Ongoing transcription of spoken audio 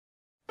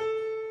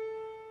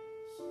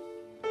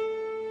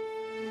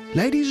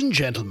Ladies and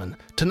gentlemen,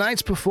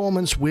 tonight's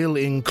performance will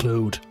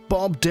include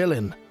Bob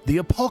Dylan, The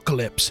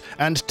Apocalypse,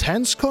 and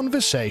tense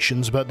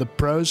conversations about the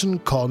pros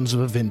and cons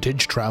of a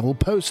vintage travel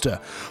poster.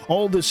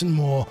 All this and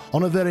more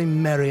on a very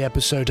merry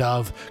episode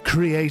of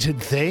Created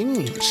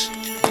Things.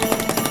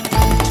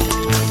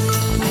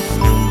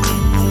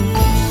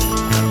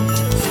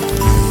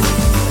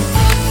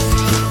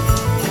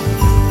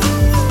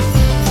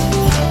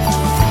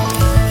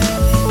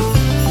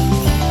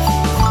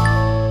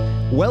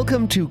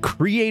 Welcome to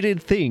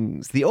Created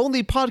Things, the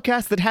only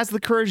podcast that has the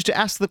courage to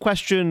ask the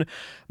question,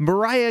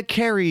 Mariah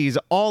Carey's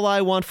All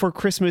I Want for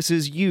Christmas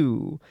Is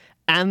You,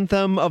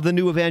 Anthem of the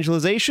New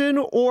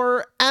Evangelization,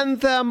 or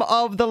Anthem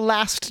of the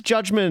Last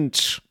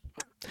Judgment?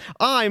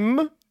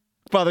 I'm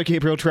Father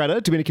Gabriel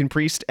Tretta, Dominican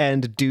priest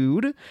and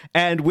dude,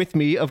 and with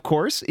me, of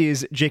course,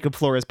 is Jacob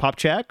Flores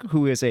Popchak,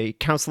 who is a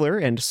counselor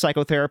and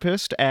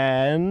psychotherapist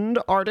and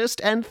artist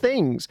and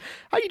things.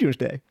 How are you doing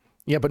today?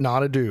 Yeah, but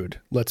not a dude.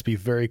 Let's be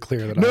very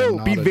clear that I'm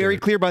not be a very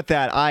dude. clear about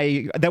that.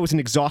 That was an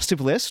exhaustive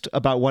list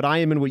about what I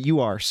am and what you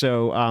are.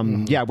 So,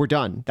 yeah, we're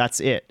done. That's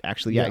it.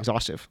 Actually, yeah,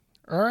 exhaustive.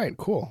 All right,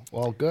 cool.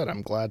 Well, good.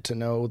 I'm glad to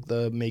know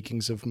the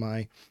makings of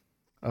my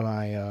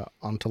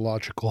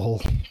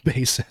ontological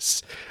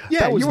basis.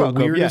 Yeah, that was you're the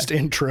welcome. weirdest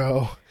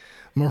intro.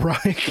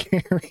 Mariah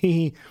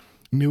Carey,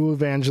 New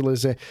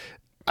Evangelization.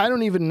 I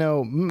don't even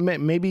know.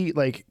 Maybe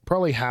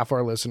probably half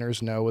our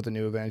listeners know what the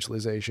New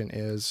Evangelization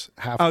is.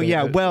 Half but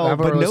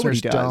nobody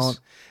listeners does.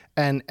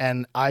 don't.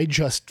 And I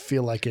just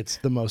feel like it's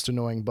the most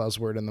annoying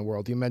buzzword in the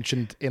world. You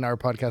mentioned in our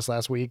podcast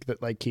last week that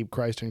keep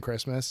Christ in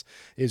Christmas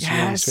is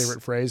your least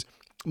favorite phrase.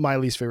 My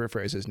least favorite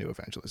phrase is New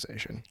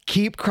Evangelization.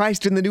 Keep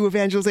Christ in the New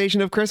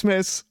Evangelization of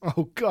Christmas.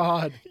 Oh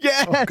God.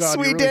 Yes, oh, God,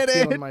 we you're really did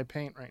feeling it. my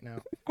paint right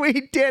now. We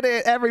did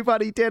it.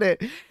 Everybody did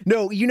it.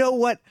 No, you know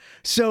what?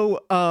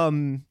 So,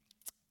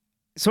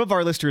 some of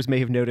our listeners may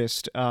have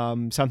noticed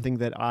something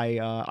that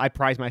I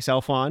pride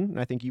myself on, and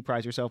I think you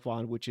pride yourself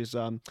on, which is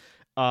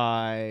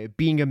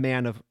being a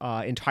man of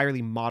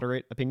entirely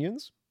moderate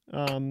opinions.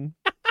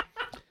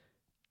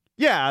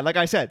 Yeah, like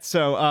I said.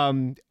 So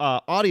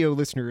audio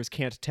listeners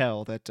can't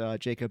tell that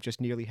Jacob just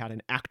nearly had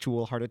an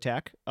actual heart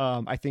attack.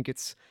 I think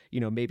it's,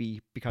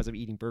 maybe because of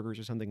eating burgers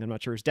or something. I'm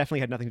not sure. It's definitely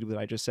had nothing to do with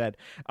what I just said.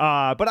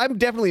 But I'm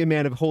definitely a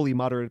man of wholly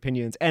moderate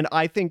opinions, and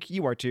I think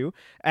you are too.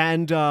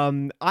 And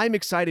I'm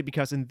excited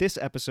because in this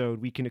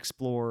episode, we can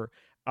explore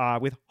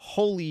with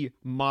wholly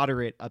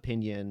moderate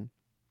opinion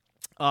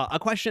a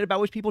question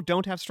about which people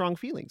don't have strong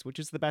feelings, which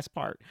is the best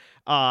part.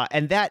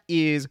 And that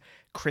is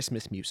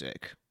Christmas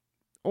music.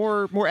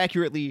 Or more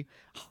accurately,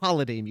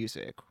 holiday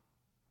music.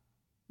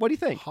 What do you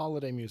think?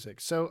 Holiday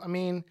music. So, I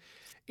mean,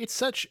 it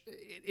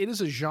is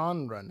a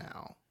genre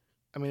now.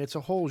 I mean, it's a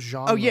whole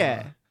genre. Oh,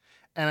 yeah.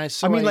 And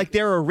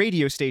there are whole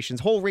radio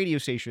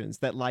stations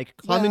that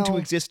come into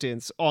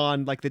existence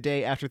on the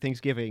day after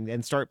Thanksgiving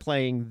and start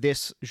playing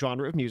this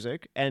genre of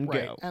music and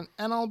right. go.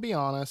 And I'll be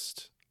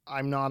honest,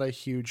 I'm not a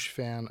huge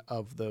fan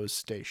of those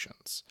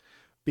stations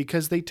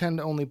because they tend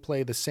to only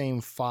play the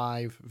same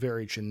 5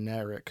 very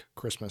generic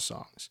Christmas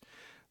songs.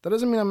 That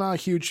doesn't mean I'm not a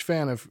huge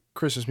fan of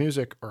Christmas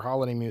music or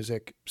holiday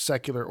music,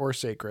 secular or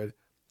sacred.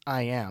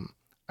 I am.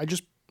 I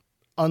just,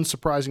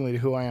 unsurprisingly to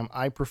who I am,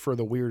 I prefer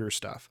the weirder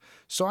stuff.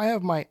 So I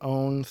have my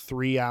own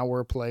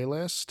 3-hour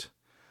playlist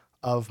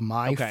of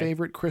my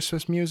favorite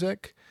Christmas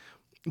music.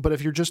 But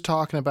if you're just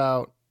talking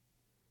about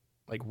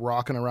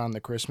rocking around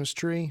the Christmas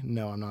tree,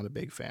 no, I'm not a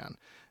big fan.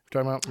 If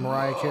you're talking about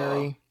Mariah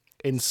Carey,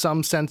 in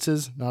some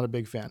senses, not a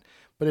big fan.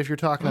 But if you're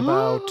talking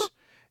about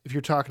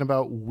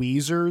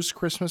Weezer's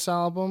Christmas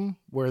album,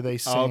 where they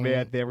sing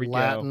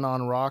Latin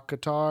on rock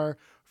guitar,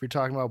 if you're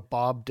talking about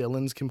Bob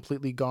Dylan's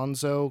Completely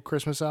Gonzo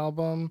Christmas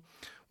album,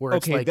 where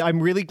it's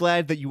I'm really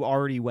glad that you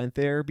already went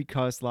there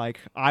because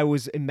I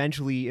was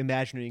mentally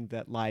imagining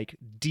that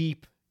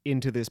deep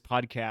into this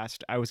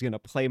podcast, I was going to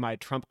play my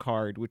trump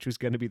card, which was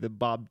going to be the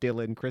Bob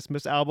Dylan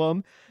Christmas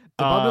album.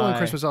 The Bob Dylan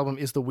Christmas album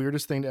is the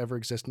weirdest thing to ever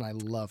exist, and I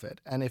love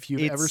it. And if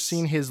you've ever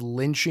seen his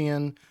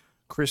Lynchian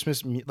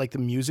Christmas, the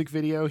music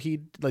video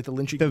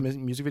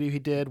music video he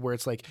did, where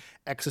it's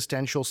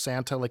existential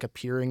Santa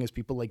appearing as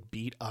people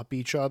beat up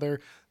each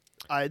other,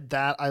 I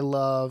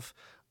love.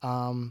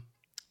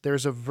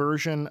 There's a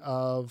version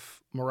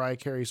of Mariah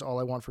Carey's All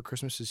I Want for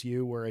Christmas Is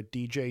You where a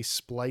DJ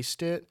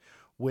spliced it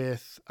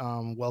with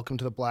Welcome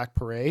to the Black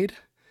Parade.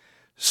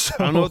 So,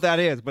 I don't know what that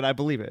is, but I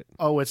believe it.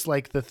 Oh, it's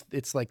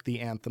the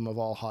anthem of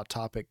all Hot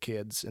Topic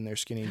kids in their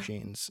skinny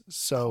jeans.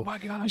 So oh my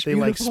gosh, they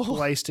beautiful.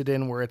 Spliced it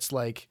in where it's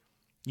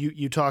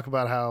you talk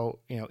about how,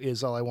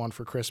 is All I Want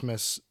for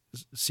Christmas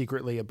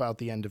secretly about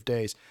the end of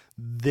days.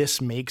 This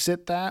makes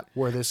it that,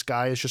 where this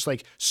guy is just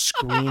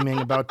screaming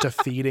about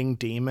defeating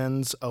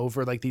demons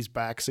over these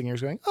back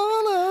singers going, All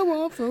I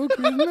want for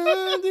Christmas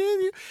is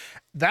you.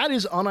 That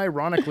is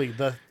unironically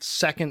the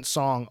second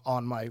song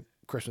on my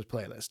Christmas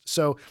playlist.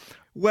 So,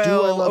 hold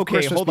on.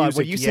 Music?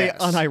 When you say Yes.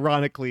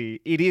 unironically,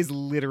 it is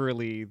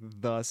literally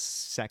the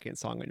second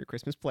song on your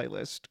Christmas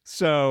playlist.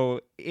 So,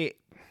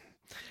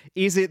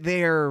 is it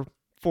there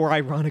for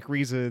ironic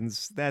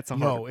reasons? That's a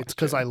hard No, it's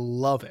because I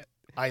love it.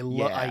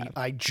 Yeah.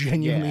 I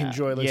genuinely Yeah.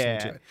 enjoy listening Yeah.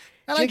 to it.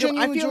 And I Jacob, I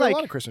genuinely feel enjoy a like-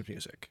 lot of Christmas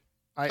music.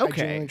 I Okay.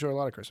 genuinely enjoy a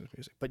lot of Christmas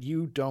music, but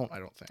you don't, I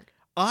don't think.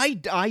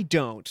 I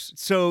don't.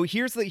 So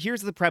here's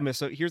the premise.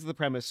 So here's the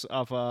premise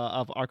of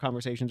our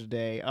conversation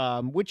today,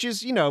 which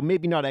is, you know,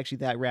 maybe not actually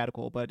that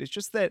radical, but it's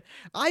just that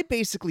I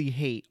basically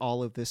hate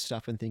all of this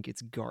stuff and think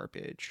it's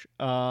garbage.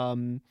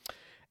 And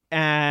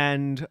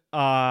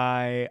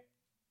I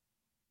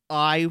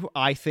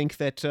think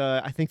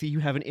that you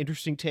have an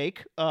interesting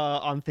take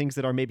on things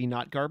that are maybe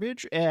not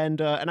garbage,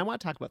 and I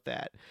want to talk about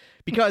that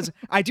because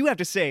I do have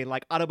to say,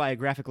 like,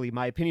 autobiographically,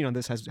 my opinion on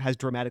this has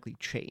dramatically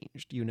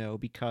changed. You know,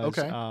 because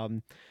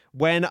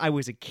when I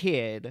was a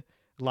kid,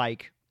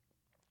 like,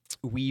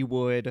 we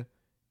would,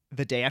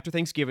 the day after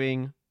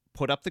Thanksgiving,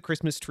 put up the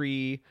Christmas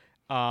tree.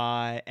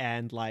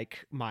 And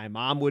like my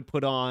mom would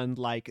put on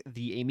like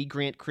the Amy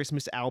Grant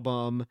Christmas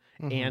album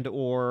and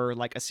or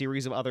like a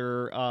series of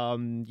other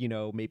you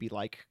know, maybe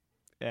like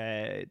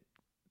Tony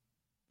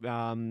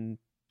Boomer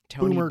Bennett glam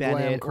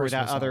or that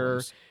Christmas other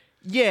albums.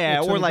 yeah,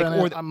 or Tony like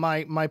Bennett, or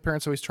my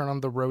parents always turn on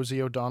the Rosie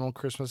O'Donnell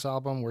Christmas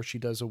album where she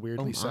does a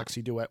weirdly my.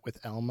 sexy duet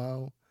with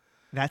Elmo.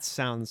 That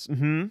sounds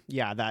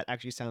yeah, that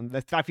actually sounds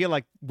I feel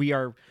like we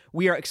are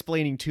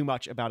explaining too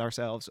much about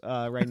ourselves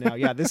right now.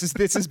 Yeah, this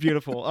is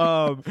beautiful.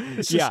 Yeah,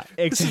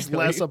 exactly. This is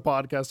less a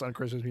podcast on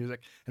Christmas music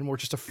and more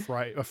just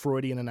a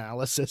Freudian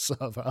analysis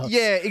of us.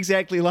 Yeah,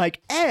 exactly. Like,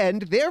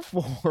 and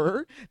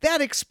therefore that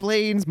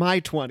explains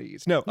my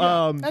 20s. No,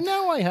 and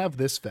now I have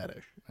this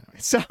fetish.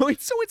 So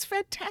it's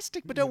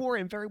fantastic, but don't worry,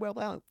 I'm very well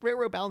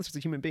balanced as a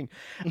human being.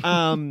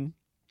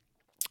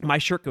 My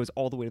shirt goes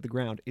all the way to the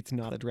ground. It's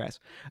not a dress.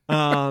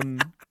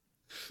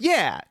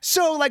 Yeah.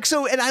 So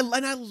and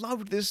I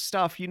loved this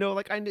stuff, you know,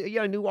 like I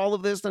knew all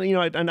of this, and you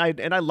know, and I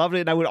loved it.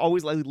 And I would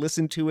always like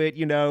listen to it,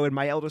 you know, and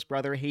my eldest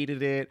brother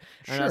hated it.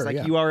 And I was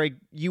like, you are a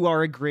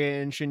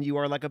Grinch and you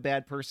are like a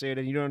bad person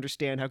and you don't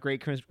understand how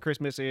great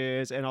Christmas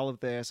is and all of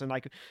this. And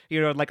like, you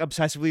know, like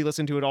obsessively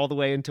listen to it all the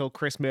way until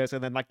Christmas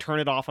and then like turn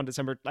it off on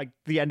December, like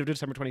the end of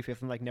December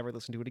 25th and like never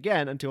listen to it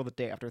again until the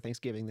day after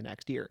Thanksgiving the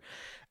next year.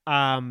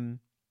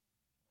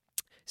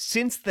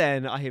 Since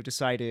then, I have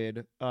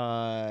decided,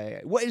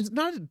 well, it's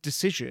not a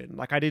decision.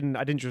 Like I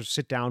didn't just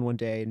sit down one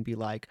day and be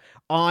like,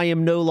 I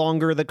am no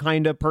longer the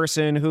kind of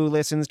person who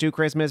listens to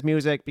Christmas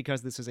music,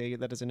 because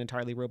that is an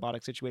entirely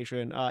robotic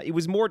situation. It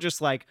was more just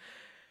like,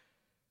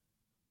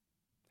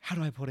 how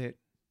do I put it,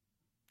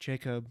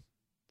 Jacob?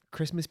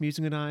 Christmas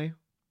music and I,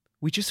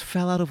 we just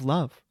fell out of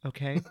love.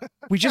 Okay,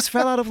 we just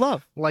fell out of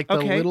love. Like the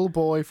little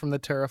boy from the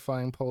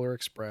terrifying Polar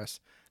Express.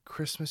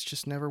 Christmas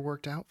just never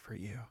worked out for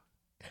you.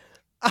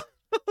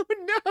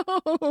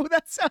 Oh no,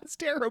 that sounds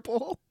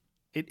terrible.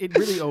 It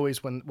really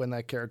always, when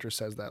that character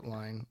says that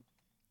line,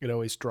 it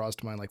always draws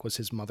to mind, like, was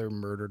his mother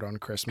murdered on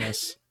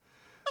Christmas?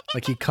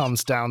 Like he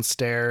comes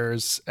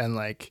downstairs and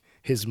like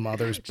his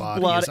mother's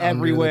body blood is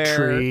under everywhere. the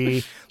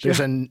tree.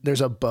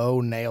 There's a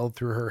bow nailed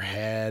through her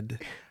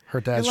head.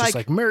 Her dad's just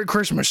like, Merry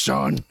Christmas,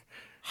 son.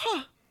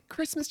 Huh,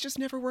 Christmas just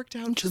never worked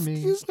out for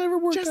me. Just never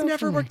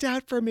worked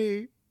out for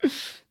me.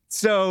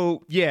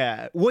 So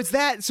yeah, was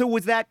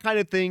that kind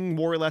of thing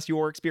more or less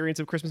your experience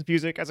of Christmas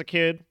music as a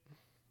kid?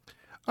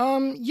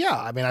 Yeah,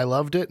 I mean, I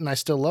loved it and I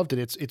still loved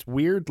it. It's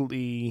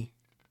weirdly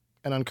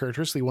and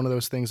uncharacteristically one of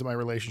those things that my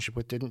relationship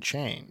with didn't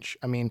change.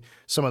 I mean,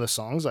 some of the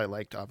songs I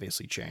liked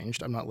obviously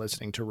changed. I'm not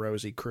listening to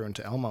Rosie croon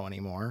to Elmo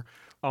anymore.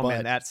 Oh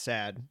man, that's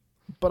sad.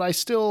 But I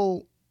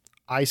still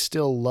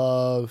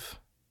love,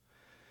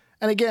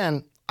 and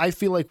again, I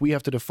feel like we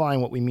have to define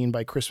what we mean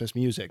by Christmas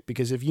music,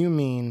 because if you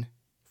mean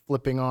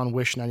flipping on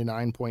Wish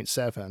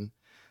 99.7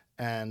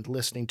 and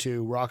listening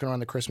to Rockin' Around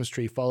the Christmas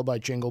Tree, followed by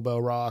Jingle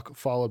Bell Rock,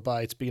 followed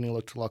by It's Beginning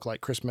to Look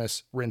Like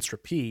Christmas, rinse,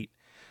 repeat,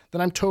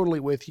 then I'm totally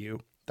with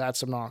you.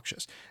 That's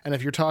obnoxious. And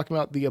if you're talking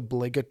about the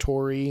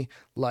obligatory,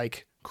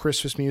 like,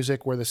 Christmas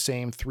music where the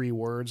same three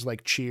words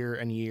like cheer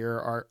and year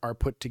are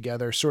put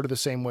together sort of the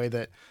same way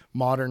that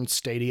modern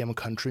stadium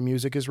country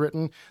music is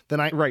written,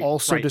 then I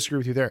also disagree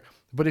with you there.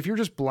 But if you're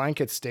just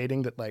blanket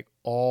stating that like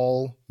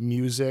all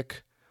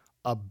music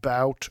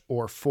about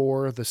or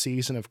for the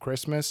season of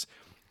Christmas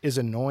is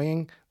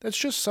annoying, that's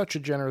just such a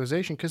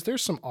generalization, because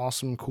there's some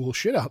awesome, cool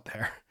shit out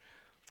there.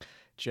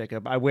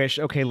 Jacob, I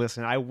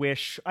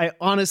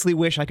honestly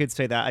wish I could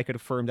say that. I could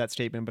affirm that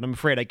statement, but I'm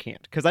afraid I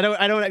can't, because I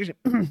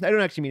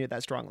don't actually mean it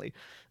that strongly.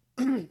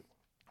 You're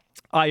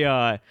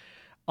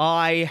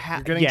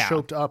getting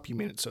choked up. You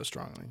mean it so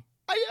strongly.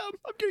 I am.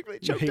 I'm getting really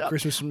choked up. You hate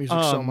Christmas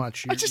music so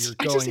much. You're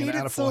going in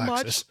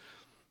anaphylaxis.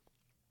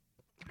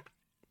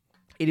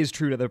 It is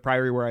true to the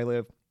Priory where I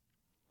live.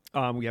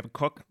 We have a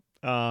cook,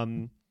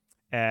 and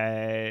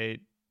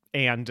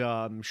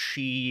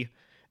she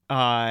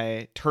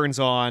turns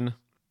on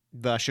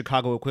the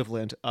Chicago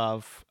equivalent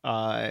of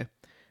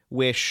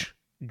Wish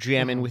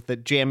jamming with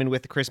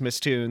the Christmas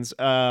tunes,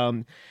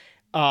 and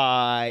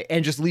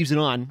just leaves it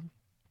on,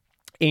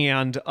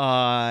 and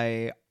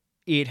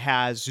it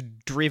has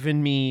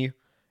driven me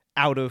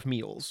out of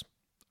meals.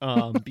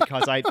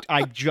 because I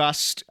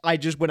just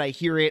when I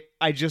hear it,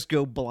 I just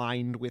go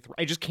blind with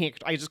I just can't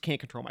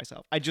control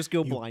myself. I just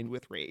go blind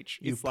with rage.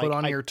 You It's put like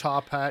on your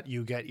top hat,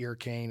 you get your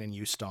cane, and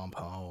you stomp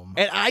home.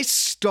 and I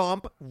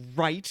stomp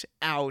right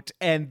out,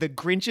 and the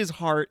Grinch's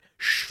heart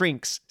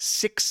shrinks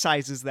 6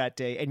 sizes that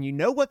day. And you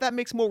know what that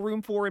makes more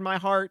room for in my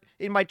heart,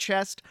 in my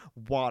chest?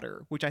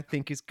 Water, which I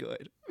think is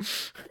good.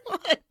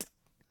 What?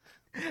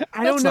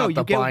 I don't know. That's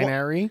not the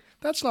binary.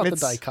 That's not the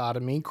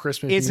dichotomy.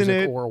 Christmas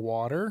music or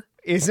water.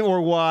 Isn't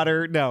or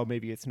water? No,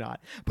 maybe it's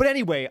not. But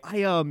anyway,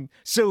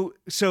 so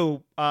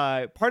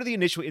part of the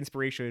initial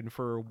inspiration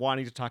for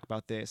wanting to talk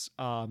about this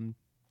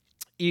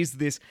is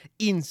this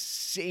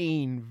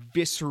insane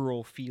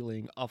visceral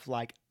feeling of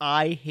like,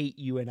 I hate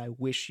you and I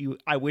wish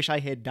I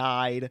had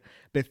died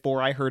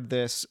before I heard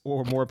this,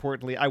 or more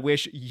importantly, I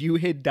wish you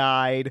had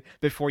died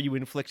before you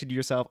inflicted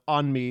yourself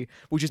on me,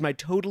 which is my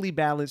totally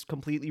balanced,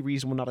 completely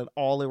reasonable, not at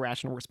all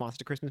irrational response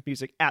to Christmas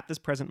music at this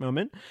present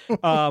moment,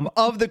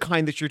 of the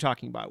kind that you're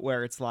talking about,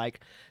 where it's like,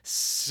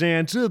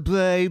 Santa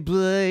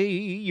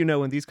baby, you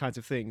know, and these kinds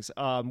of things,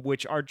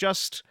 which are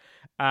just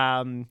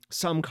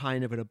some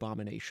kind of an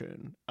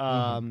abomination.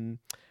 But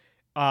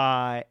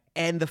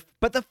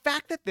the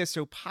fact that they're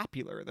so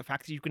popular, the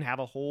fact that you can have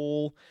a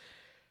whole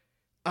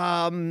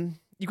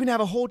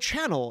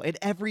channel in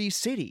every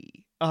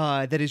city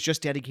that is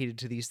just dedicated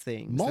to these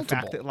things. Multiple, the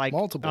fact that like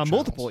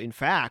multiple. In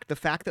fact, the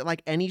fact that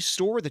like any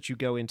store that you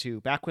go into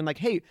back when, like,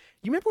 hey, you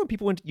remember when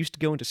people used to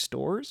go into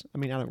stores? I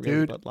mean, I don't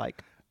really, but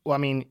like, well, I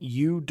mean,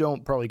 you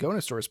don't probably go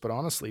into stores, but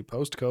honestly,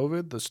 post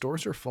COVID, the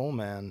stores are full,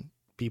 man.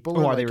 People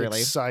are like really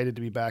excited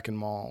to be back in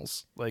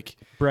malls. Like,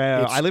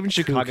 bro, I live in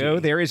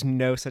Chicago. There is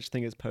no such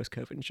thing as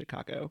post-COVID in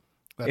Chicago.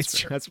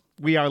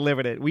 We are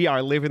living it. We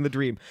are living the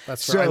dream.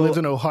 That's fair. I lived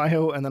in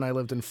Ohio and then I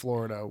lived in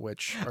Florida,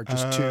 which are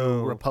just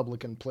two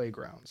Republican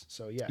playgrounds.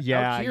 So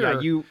yeah.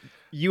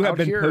 You have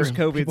been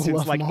post-COVID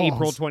since like malls.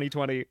 April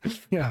 2020.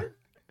 Yeah.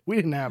 We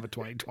didn't have a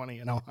 2020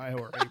 in Ohio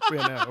or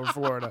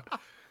Florida.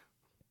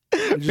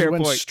 We just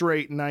went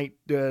straight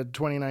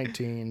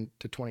 2019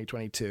 to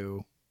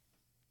 2022.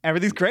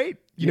 Everything's great.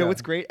 You know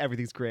what's great?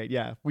 Everything's great.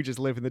 Yeah. We just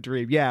live in the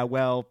dream. Yeah.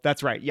 Well,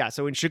 that's right. Yeah.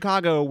 So in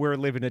Chicago, we're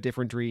living a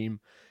different dream.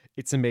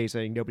 It's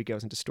amazing. Nobody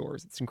goes into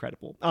stores. It's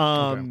incredible.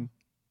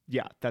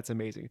 Yeah, that's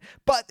amazing.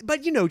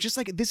 But you know, just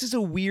like, this is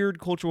a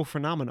weird cultural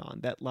phenomenon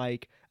that,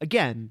 like,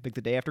 again, like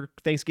the day after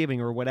Thanksgiving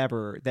or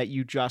whatever, that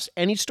you just,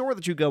 any store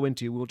that you go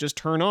into will just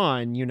turn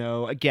on, you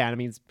know, again, I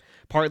mean,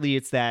 partly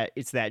it's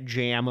that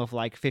jam of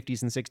like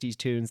 50s and 60s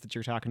tunes that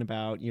you're talking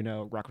about, you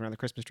know, Rockin' Around the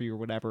Christmas Tree or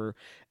whatever.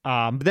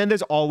 But then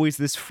there's always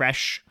this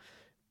fresh,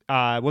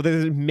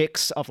 there's a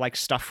mix of like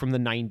stuff from the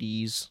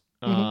 90s.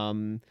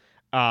 And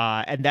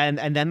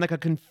then like a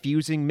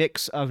confusing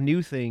mix of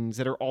new things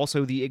that are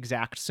also the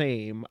exact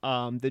same.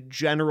 The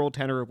general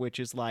tenor of which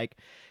is like,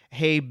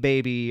 hey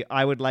baby,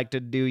 I would like to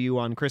do you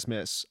on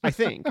Christmas, I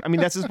think. I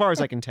mean, that's as far as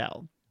I can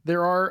tell.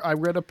 I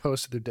read a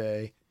post the other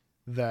day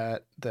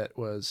that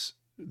was,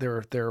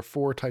 there are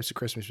 4 types of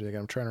Christmas music.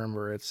 I'm trying to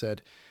remember. It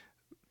said,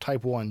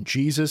 type 1,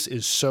 Jesus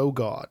is so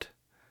God.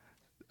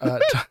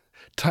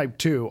 Type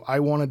 2, I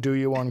want to do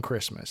you on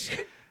Christmas.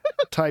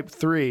 Type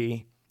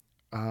 3,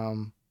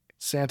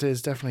 Santa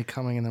is definitely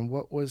coming. And then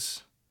what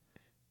was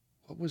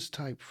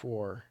type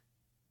 4?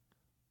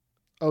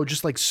 Oh,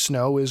 just like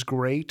snow is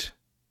great.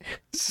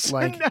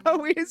 Like,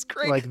 snow is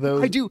great. Like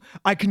those.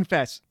 I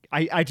confess,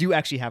 I do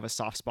actually have a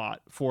soft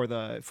spot for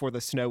the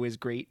snow is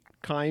great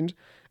kind.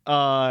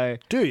 Do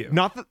you?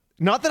 Not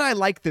that I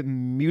like the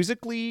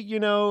musically, you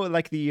know,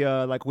 like the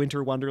like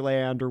Winter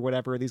Wonderland or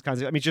whatever, these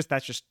kinds of, I mean,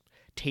 that's just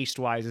taste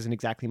wise isn't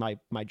exactly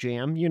my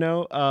jam, you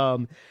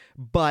know.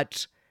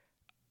 But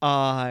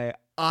I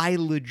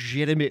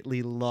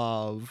legitimately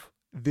love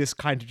this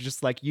kind of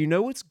just like, you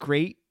know, it's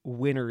great.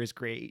 Winter is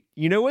great.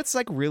 You know, it's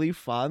like really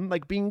fun,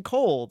 like being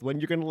cold when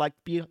you're going to like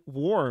be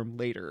warm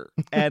later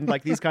and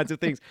like these kinds of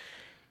things,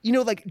 you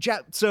know, like,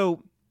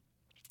 gentle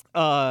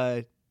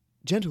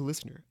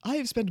listener, I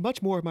have spent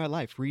much more of my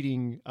life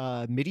reading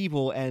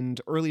medieval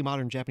and early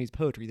modern Japanese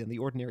poetry than the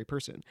ordinary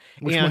person.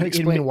 Which might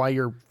explain why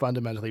you're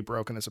fundamentally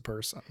broken as a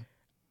person.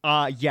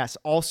 Yes.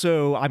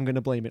 Also, I'm going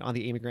to blame it on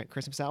the Amy Grant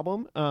Christmas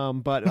album.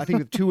 But I think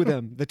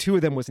the two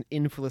of them was an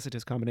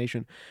infelicitous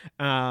combination.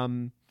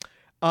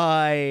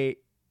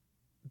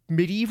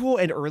 Medieval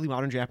and early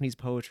modern Japanese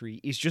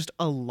poetry is just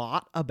a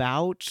lot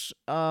about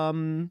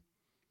the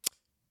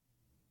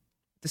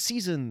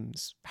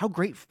seasons, how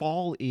great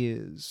fall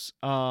is,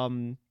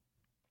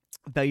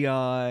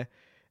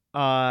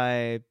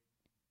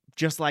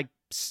 just like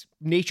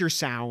nature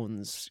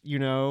sounds, you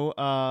know,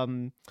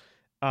 so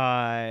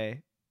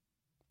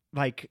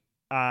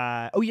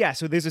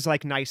there's this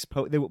like nice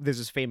there's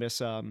this famous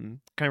can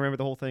I remember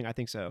the whole thing? I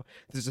think so.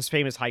 There's this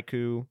famous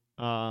haiku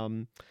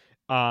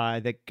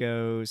that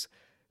goes,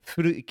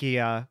 Furu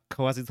ikeya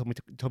kawazu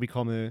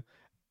tobikomu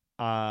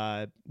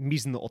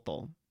mizu no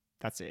oto.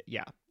 That's it.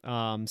 Yeah.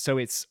 So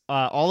it's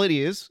all it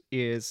is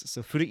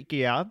so Furu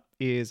ikeya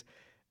is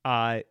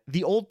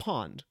the old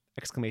pond,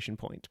 exclamation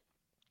point.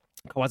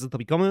 Kawazu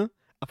tobikomu,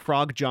 a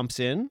frog jumps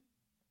in,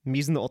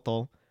 mizu no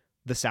oto,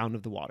 the sound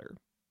of the water.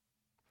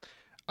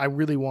 I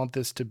really want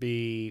this to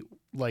be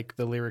like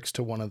the lyrics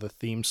to one of the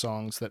theme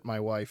songs that my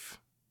wife,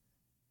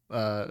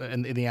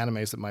 in the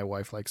animes that my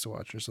wife likes to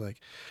watch. It's like,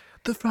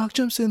 the frog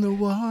jumps in the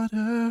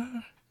water,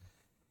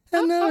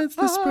 and now it's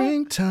the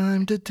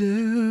springtime to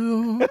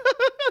do.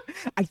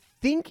 I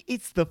think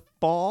it's the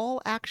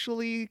fall,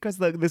 actually, because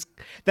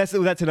that's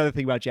another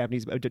thing about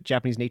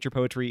Japanese nature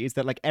poetry is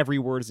that like every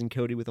word is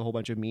encoded with a whole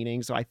bunch of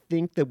meanings. So I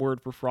think the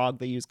word for frog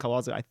they use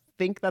kawazu, I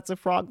think that's a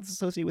frog that's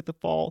associated with the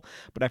fall,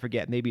 but I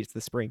forget. Maybe it's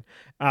the spring.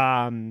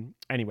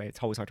 Anyway, it's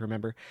always hard to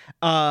remember.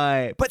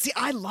 But see,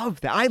 I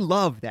love that. I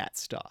love that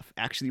stuff,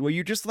 actually, where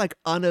you're just like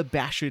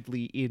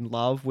unabashedly in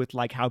love with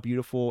like how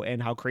beautiful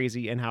and how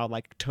crazy and how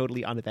like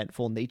totally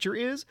uneventful nature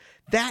is.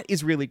 That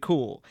is really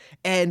cool.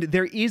 And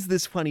there is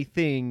this funny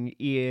thing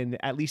in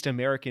at least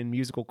American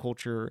musical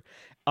culture,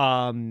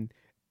 and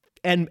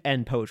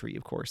poetry,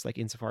 of course, like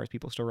insofar as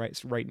people still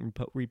write and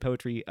read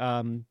poetry.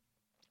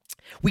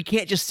 We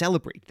can't just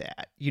celebrate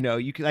that, you know.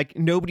 You can, like,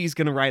 nobody's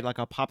gonna write like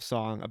a pop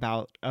song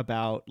about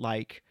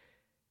like,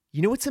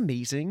 you know what's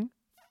amazing?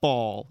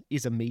 Fall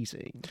is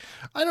amazing.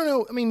 I don't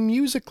know. I mean,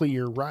 musically,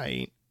 you're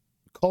right.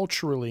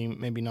 Culturally,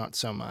 maybe not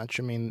so much.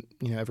 I mean,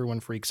 you know, everyone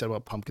freaks out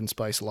about pumpkin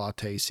spice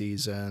latte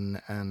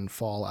season and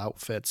fall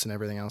outfits and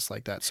everything else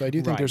like that. So I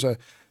do think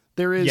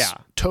there is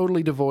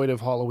totally devoid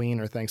of Halloween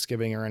or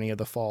Thanksgiving or any of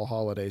the fall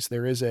holidays.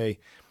 There is a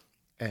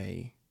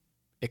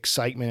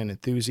excitement and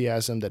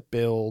enthusiasm that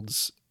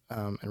builds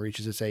and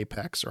reaches its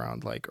apex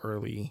around like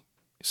early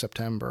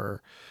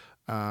September.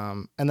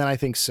 And then I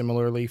think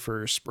similarly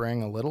for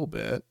spring a little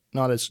bit,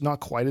 not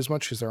quite as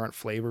much because there aren't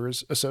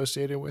flavors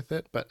associated with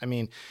it. But I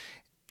mean,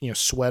 you know,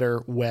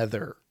 sweater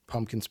weather,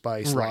 pumpkin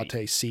spice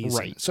latte season.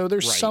 Right. So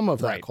there's some of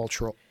that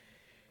cultural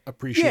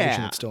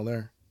appreciation that's still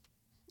there.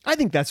 I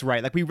think that's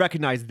right. Like, we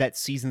recognize that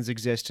seasons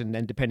exist, and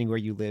then depending where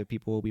you live,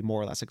 people will be more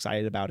or less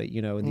excited about it,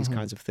 you know, and these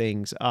kinds of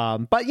things.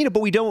 But you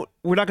know,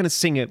 we're not going to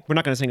sing it. We're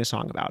not going to sing a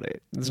song about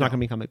it. It's not going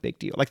to become a big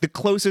deal. Like, the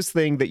closest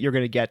thing that you're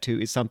going to get to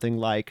is something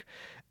like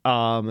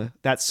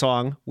that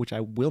song, which I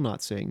will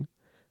not sing,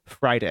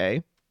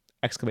 Friday, !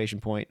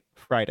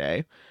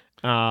 Friday,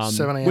 7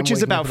 a.m. which is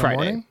waking about up in the Friday.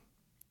 morning?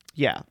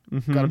 Yeah.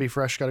 Mm-hmm. Gotta be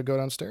fresh, gotta go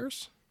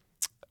downstairs?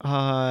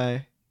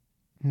 No.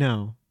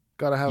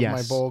 Gotta have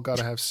my bowl,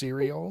 gotta have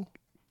cereal?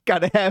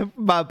 Gotta have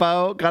my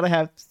bowl, gotta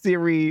have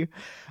Siri.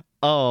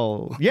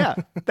 Oh, yeah.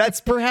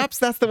 That's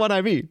the one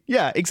I mean.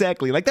 Yeah,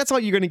 exactly. Like, that's all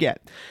you're gonna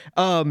get.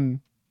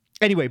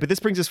 Anyway, but this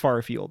brings us far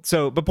afield.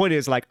 So, but point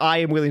is, like, I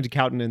am willing to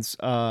countenance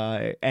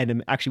and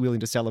am actually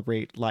willing to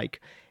celebrate,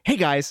 like, hey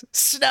guys,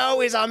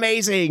 snow is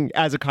amazing,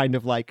 as a kind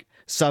of like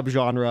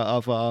subgenre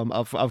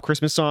of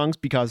Christmas songs,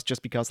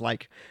 because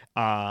like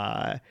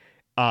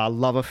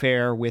love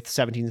affair with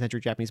 17th century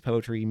Japanese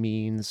poetry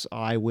means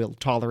I will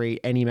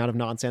tolerate any amount of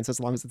nonsense as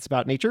long as it's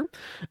about nature.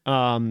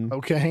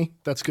 Okay,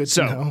 that's good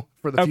to know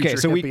for the future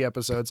hippie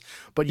episodes.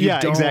 But you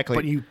exactly.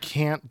 But you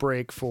can't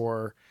break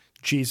for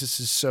Jesus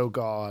is so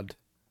God,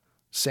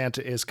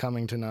 Santa is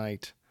coming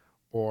tonight,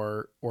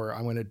 or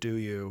I'm going to do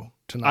you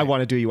tonight. I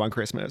want to do you on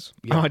Christmas.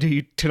 Yeah. I want to do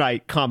you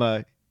tonight,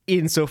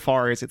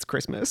 insofar as it's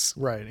Christmas.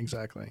 Right,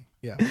 exactly.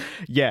 Yeah.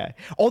 Yeah.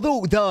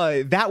 Although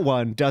that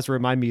one does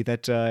remind me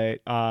that the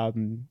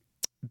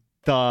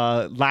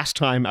last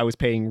time I was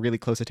paying really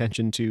close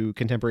attention to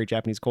contemporary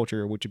Japanese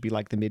culture, which would be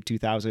like the mid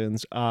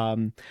 2000s,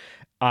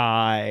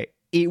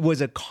 it was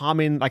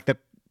the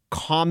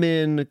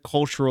common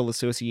cultural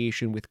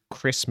association with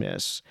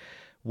Christmas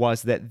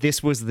was that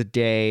this was the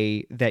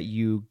day that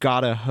you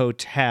got a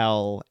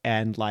hotel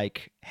and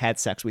like had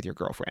sex with your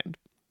girlfriend.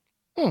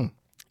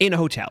 In a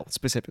hotel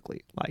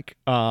specifically. Like,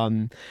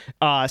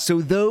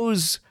 so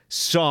those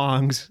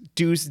songs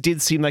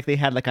did seem like they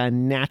had like a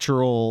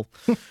natural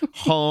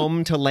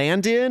home to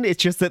land in.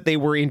 It's just that they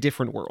were in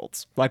different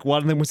worlds. Like,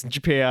 one of them was in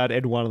Japan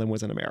and one of them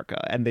was in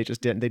America, and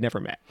they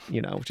never met,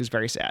 you know, which is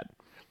very sad.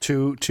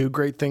 Two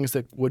great things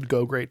that would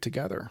go great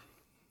together.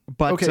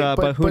 But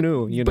who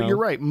knew, you know? But you're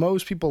right.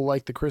 Most people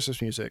like the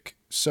Christmas music.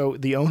 So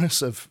the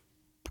onus of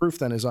proof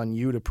then is on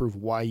you to prove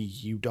why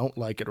you don't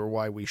like it or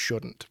why we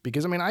shouldn't.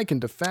 Because I mean, I can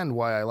defend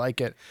why I like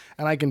it,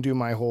 and I can do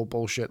my whole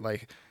bullshit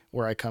like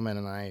where I come in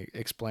and I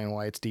explain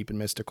why it's deep and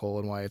mystical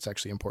and why it's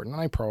actually important,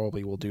 and I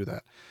probably will do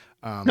that.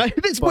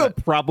 This will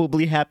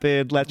probably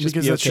happen. Let's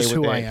because that's just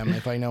who I am.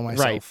 If I know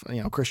myself, right.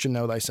 You know, Christian,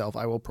 know thyself.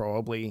 I will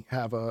probably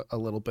have a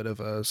little bit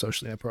of a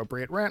socially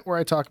inappropriate rant where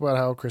I talk about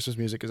how Christmas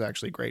music is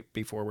actually great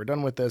before we're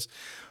done with this.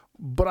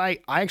 But I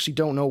actually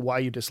don't know why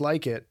you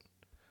dislike it.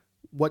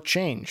 What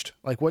changed?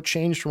 Like, what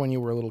changed from when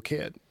you were a little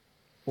kid?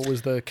 What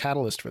was the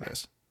catalyst for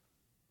this?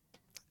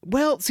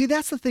 Well, see,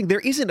 that's the thing.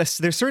 There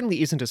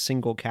certainly isn't a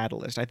single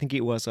catalyst. I think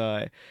it was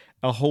a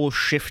whole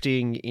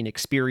shifting in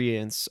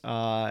experience.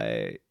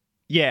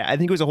 Yeah, I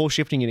think it was a whole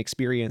shifting in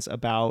experience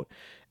about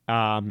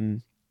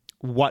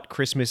what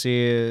Christmas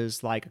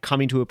is, like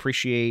coming to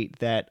appreciate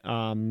that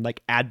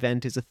like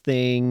Advent is a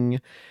thing.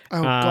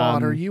 Oh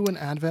God, are you an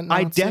Advent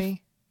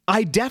Nazi?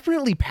 I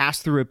definitely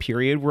passed through a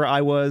period where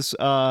I was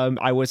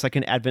like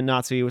an Advent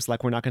Nazi. It was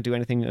like, we're not going to do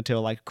anything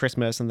until like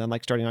Christmas, and then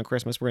like starting on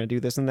Christmas, we're going to do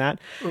this and that.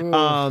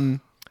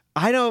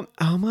 I don't.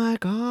 Oh my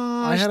gosh!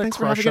 I had a thanks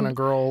for crush having on a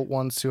girl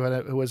once who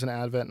was an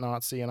Advent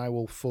Nazi, and I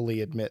will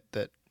fully admit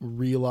that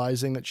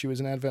realizing that she was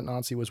an Advent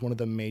Nazi was one of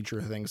the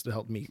major things to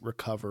help me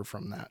recover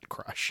from that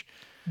crush.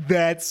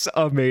 That's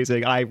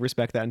amazing. I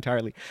respect that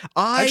entirely.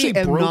 I actually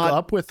am broke not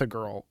up with the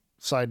girl.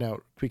 Side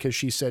note, because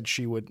she said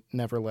she would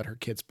never let her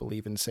kids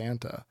believe in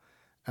Santa,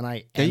 and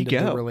I There you ended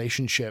the go.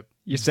 relationship.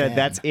 You said then.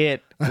 that's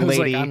it, I was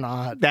lady. like, I'm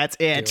not That's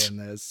it. doing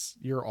this.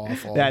 You're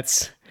awful.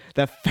 That's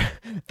the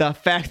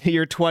fact that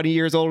you're 20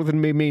 years older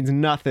than me means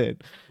nothing.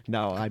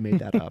 No, I made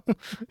that up.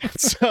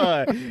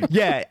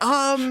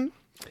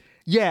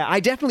 Yeah, I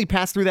definitely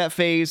passed through that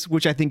phase,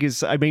 which I think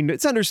is, I mean,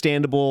 it's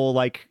understandable,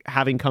 like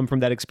having come from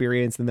that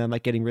experience and then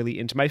like getting really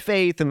into my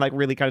faith and like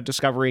really kind of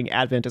discovering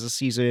Advent as a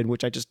season,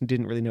 which I just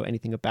didn't really know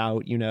anything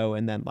about, you know,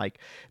 and then like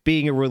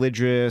being a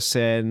religious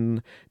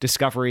and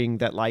discovering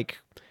that like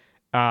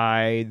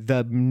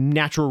the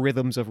natural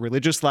rhythms of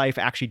religious life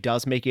actually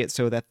does make it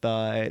so that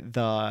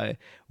the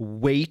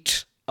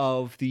weight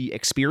of the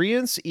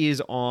experience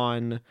is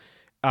on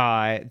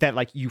that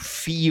like you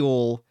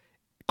feel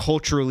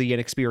culturally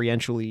and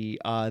experientially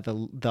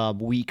the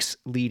weeks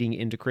leading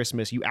into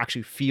Christmas, you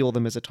actually feel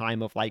them as a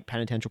time of like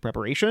penitential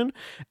preparation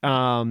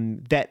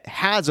that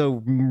has a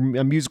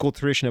musical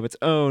tradition of its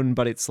own,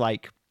 but it's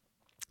like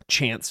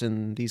chants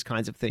and these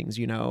kinds of things,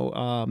 you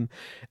know,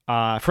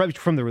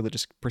 from the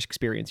religious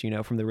experience, you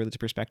know, from the religious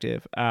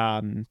perspective,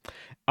 and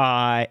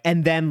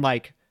then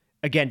like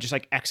again, just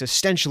like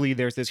existentially,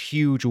 there's this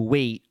huge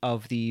weight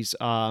of these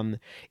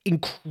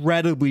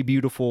incredibly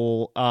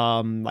beautiful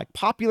like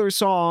popular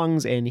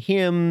songs and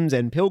hymns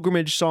and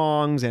pilgrimage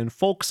songs and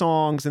folk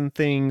songs and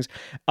things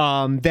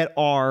that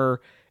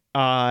are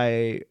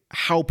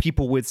how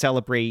people would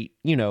celebrate,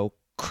 you know,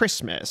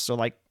 Christmas. So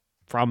like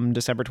from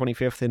December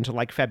 25th into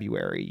like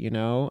February, you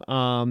know.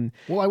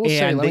 Well, I will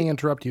say, let me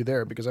interrupt you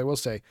there, because I will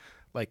say,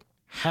 like,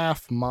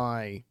 half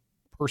my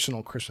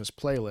personal Christmas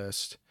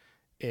playlist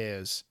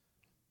is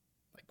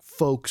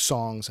folk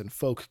songs and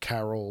folk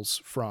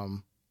carols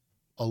from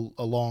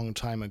a long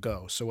time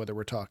ago. So whether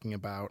we're talking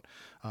about,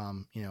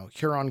 you know,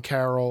 Huron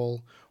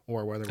Carol,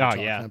 or whether we're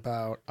talking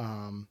about,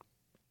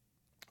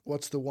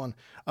 what's the one?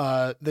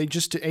 They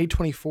just did,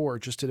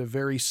 A24 just did a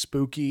very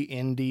spooky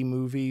indie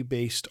movie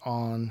based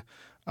on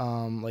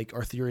like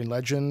Arthurian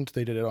legend.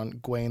 They did it on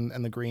Gawain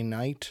and the Green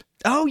Knight.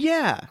 Oh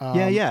yeah.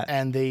 Yeah.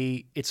 And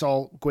it's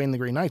all Gawain and the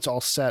Green Knight's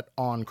all set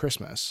on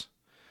Christmas.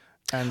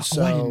 And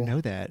so, I didn't know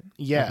that.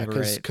 Yeah,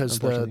 because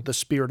the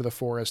spirit of the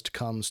forest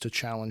comes to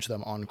challenge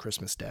them on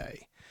Christmas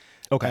Day.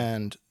 Okay.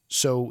 And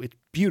so it's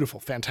beautiful,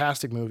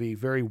 fantastic movie,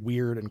 very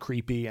weird and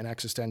creepy and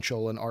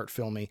existential and art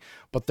filmy.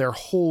 But their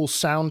whole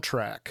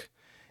soundtrack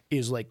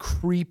is like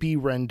creepy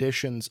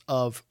renditions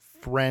of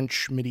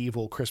French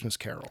medieval Christmas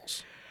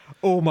carols.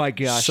 Oh my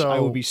gosh, I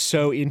would be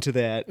so into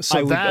that.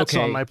 So that's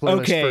on my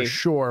playlist for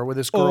sure, with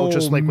this girl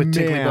just like with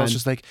tinkly bells,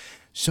 just like,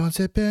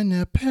 Chante Père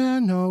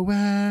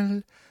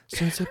Noël.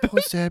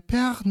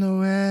 Père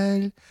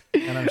Noël.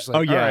 And I'm just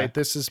like, all right,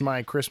 this is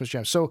my Christmas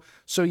jam. So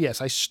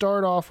yes, I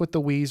start off with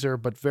the Weezer,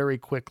 but very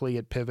quickly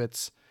it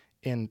pivots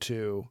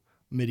into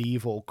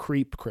medieval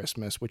creep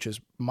Christmas, which is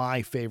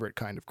my favorite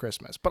kind of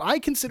Christmas. But I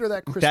consider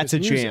that Christmas That's a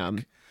music.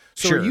 jam.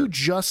 So sure. Are you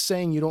just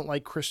saying you don't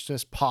like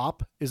Christmas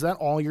pop? Is that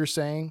all you're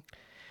saying?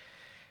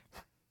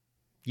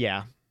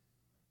 Yeah.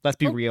 Let's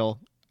be real.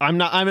 I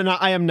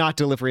am not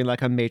delivering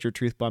like a major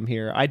truth bomb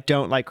here. I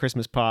don't like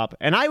Christmas pop.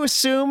 And I'm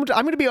going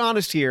to be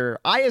honest here,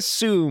 I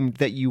assumed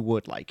that you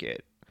would like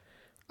it.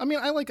 I mean,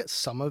 I like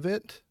some of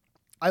it.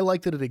 I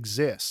like that it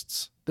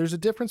exists. There's a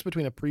difference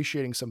between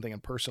appreciating something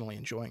and personally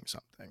enjoying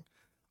something.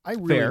 I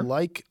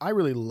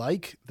really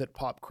like that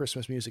pop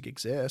Christmas music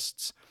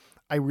exists.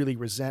 I really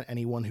resent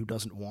anyone who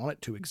doesn't want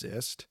it to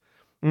exist.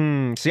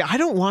 See, I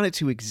don't want it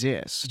to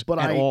exist. But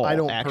I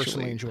don't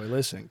personally enjoy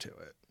listening to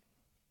it.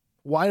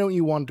 Why don't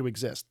you want it to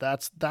exist?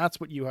 That's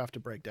what you have to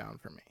break down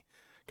for me,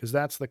 because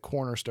that's the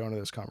cornerstone of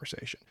this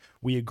conversation.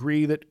 We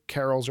agree that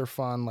carols are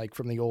fun, like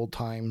from the old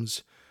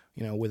times,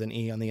 you know, with an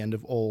E on the end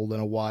of old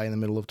and a Y in the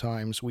middle of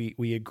times.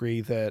 We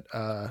agree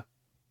that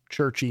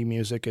churchy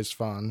music is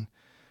fun.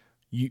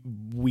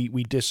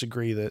 We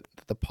disagree that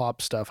the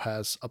pop stuff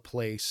has a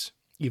place,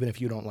 even if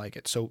you don't like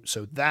it. So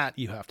that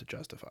you have to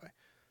justify.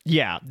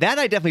 Yeah, that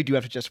I definitely do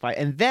have to justify,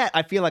 and that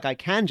I feel like I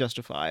can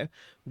justify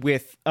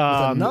with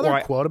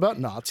another quote about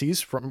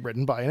Nazis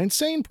written by an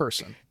insane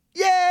person.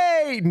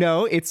 Yay!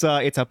 No, it's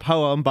a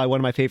poem by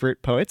one of my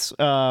favorite poets,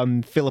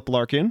 Philip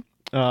Larkin.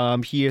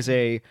 He is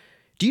a.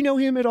 Do you know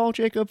him at all,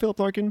 Jacob? Philip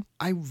Larkin?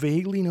 I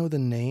vaguely know the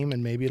name,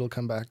 and maybe it'll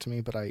come back to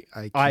me, but I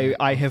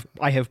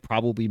have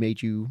probably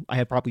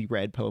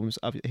read poems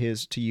of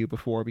his to you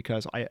before,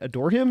 because I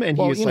adore him, and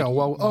he is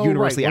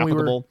universally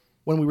applicable.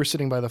 When we were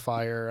sitting by the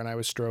fire and I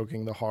was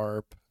stroking the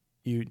harp,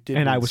 you did.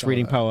 And I was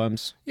reading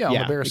poems. Yeah, on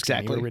the bear skin,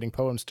 exactly. You were reading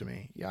poems to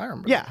me. Yeah, I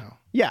remember.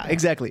 Yeah,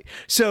 exactly.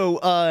 So,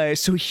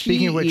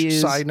 Speaking of which,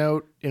 side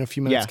note, in a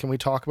few minutes, can we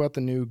talk about the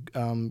new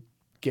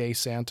gay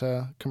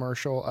Santa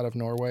commercial out of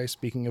Norway.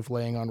 Speaking of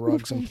laying on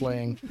rugs and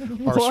playing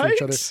Arse for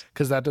each other,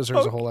 because that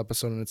deserves a whole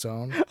episode in its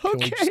own. Can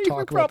we just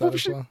talk about that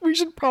as well? We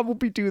should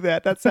probably do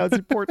that. That sounds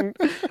important.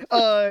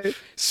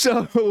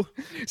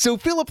 So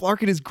Philip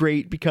Larkin is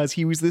great because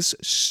he was this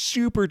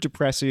super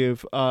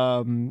depressive,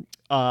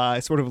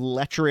 sort of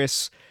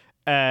lecherous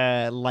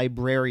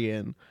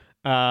librarian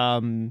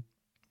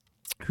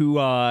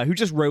who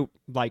just wrote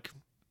like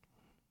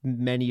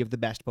many of the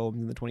best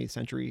poems in the 20th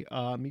century.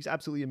 He's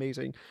absolutely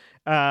amazing.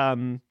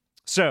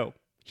 So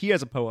he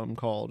has a poem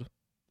called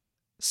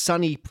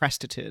Sunny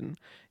Prestatin.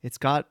 It's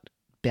got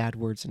bad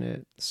words in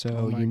it,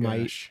 so you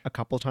might a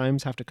couple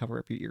times have to cover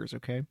up your ears,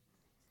 okay?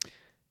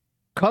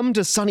 Come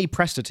to sunny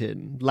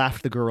Prestatin,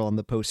 laughed the girl on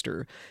the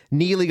poster,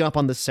 kneeling up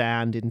on the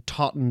sand in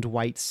tautened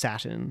white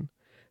satin.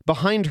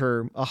 Behind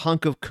her, a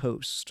hunk of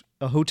coast,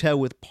 a hotel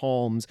with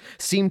palms,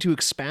 seemed to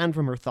expand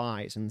from her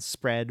thighs and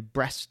spread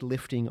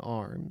breast-lifting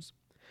arms.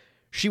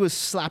 She was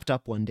slapped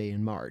up one day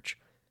in March.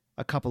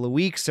 A couple of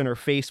weeks and her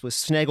face was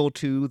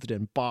snaggle-toothed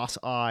and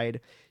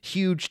boss-eyed.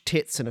 Huge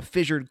tits and a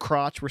fissured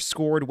crotch were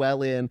scored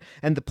well in,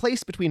 and the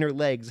place between her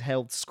legs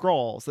held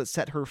scrawls that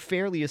set her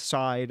fairly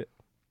astride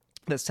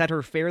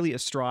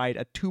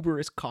a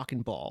tuberous cock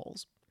and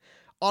balls.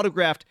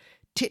 Autographed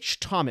Titch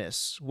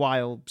Thomas,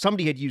 while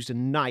somebody had used a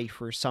knife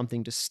or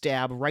something to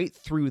stab right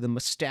through the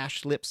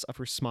mustached lips of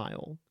her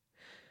smile.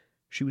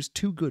 She was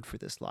too good for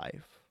this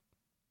life.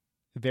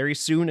 Very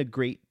soon a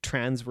great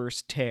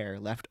transverse tear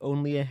left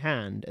only a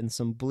hand and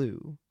some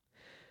blue.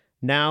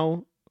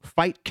 Now,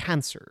 Fight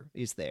Cancer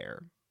is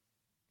there.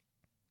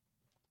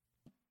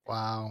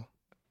 Wow.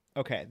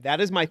 Okay,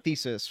 that is my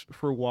thesis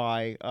for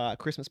why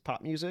Christmas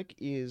pop music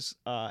is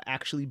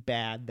actually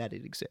bad that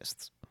it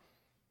exists.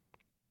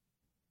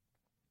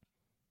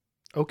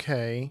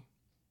 Okay.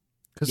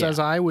 Because as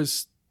I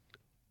was...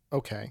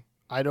 Okay.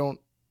 I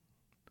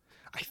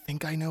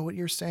think I know what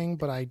you're saying,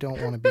 but I don't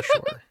want to be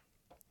sure.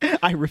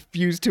 I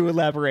refuse to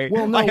elaborate.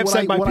 Well, no, I have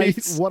said my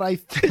piece. What I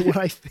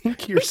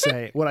think you're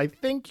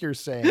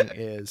saying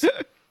is,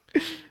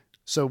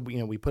 so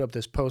we put up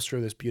this poster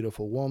of this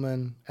beautiful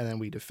woman, and then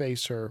we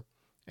deface her,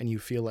 and you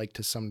feel like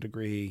to some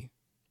degree,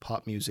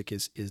 pop music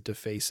is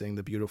defacing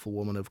the beautiful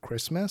woman of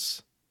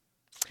Christmas.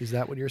 Is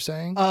that what you're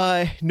saying?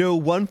 No,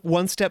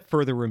 one step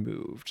further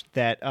removed.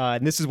 That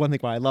and this is one thing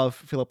why I love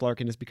Philip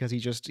Larkin is because he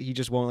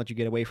just won't let you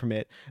get away from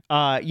it.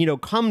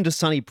 Come to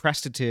Sunny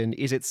Prestatin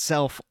is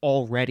itself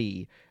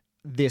already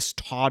this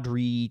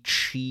tawdry,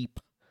 cheap,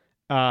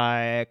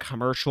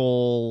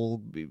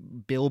 commercial,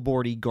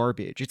 billboardy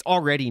garbage. It's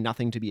already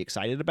nothing to be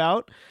excited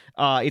about.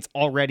 It's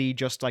already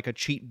just like a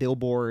cheap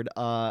billboard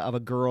of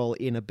a girl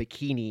in a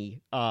bikini,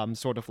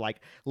 sort of like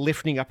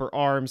lifting up her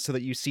arms so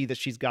that you see that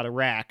she's got a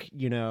rack.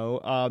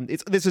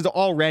 This is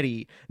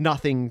already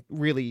nothing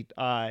really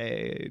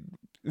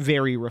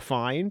very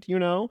refined.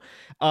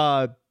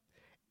 But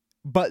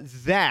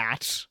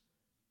that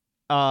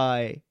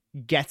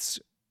gets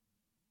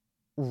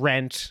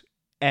rent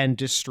and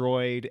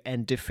destroyed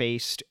and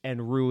defaced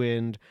and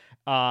ruined.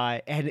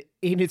 And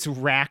in its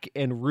rack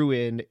and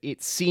ruin,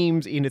 it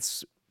seems in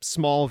its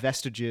small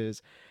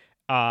vestiges,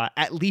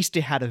 at least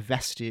it had a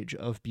vestige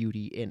of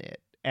beauty in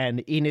it.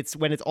 And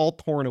when it's all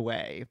torn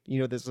away,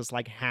 there's this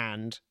like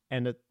hand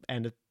and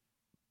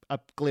a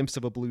glimpse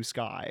of a blue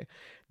sky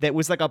that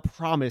was like a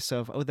promise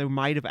of, there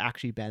might have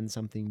actually been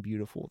something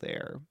beautiful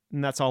there.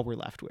 And that's all we're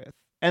left with.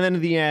 And then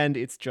in the end,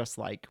 it's just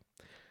like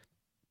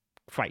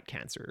fight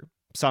cancer.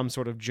 Some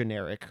sort of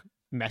generic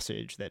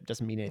message that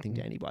doesn't mean anything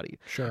to anybody.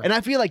 Sure. And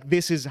I feel like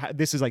this is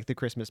like the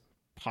Christmas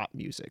pop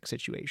music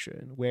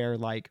situation where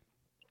like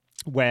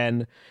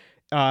when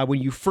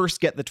you first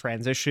get the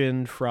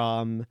transition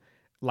from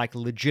like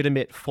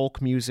legitimate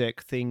folk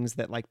music, things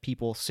that like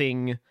people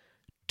sing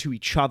to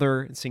each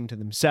other and sing to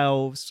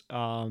themselves,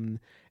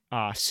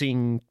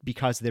 sing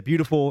because they're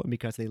beautiful and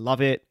because they love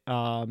it.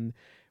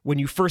 When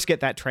you first get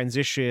that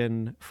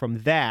transition from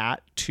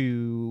that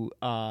to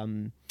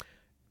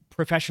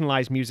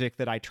professionalized music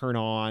that I turn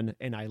on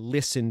and I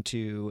listen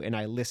to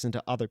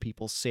other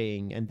people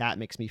sing, and that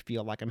makes me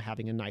feel like I'm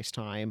having a nice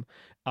time,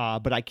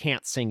 but I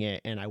can't sing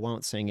it and I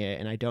won't sing it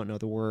and I don't know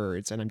the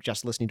words and I'm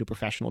just listening to a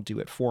professional do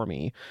it for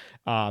me,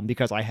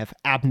 because I have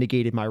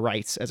abnegated my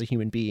rights as a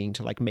human being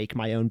to like make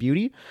my own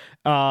beauty.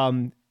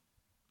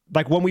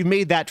 Like when we've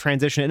made that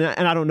transition,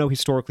 and I don't know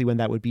historically when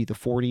that would be, the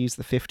 40s,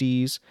 the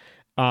 50s,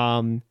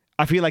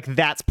 I feel like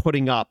that's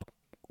putting up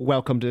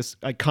Come to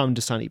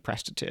Sunny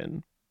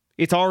Prestatin.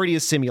 It's already a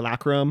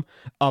simulacrum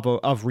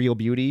of real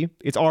beauty.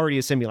 It's already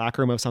a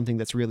simulacrum of something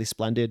that's really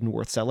splendid and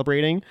worth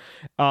celebrating.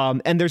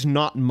 And there's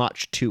not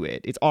much to it.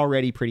 It's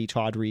already pretty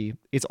tawdry.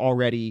 It's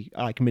already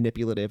like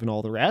manipulative and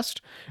all the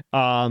rest.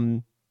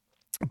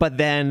 But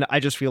then I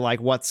just feel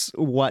like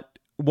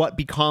what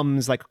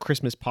becomes like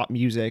Christmas pop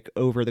music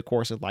over the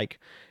course of like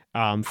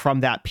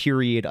from that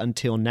period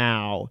until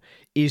now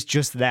is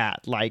just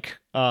that, like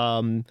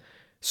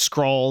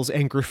scrawls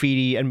and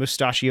graffiti and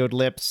mustachioed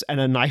lips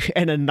and a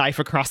knife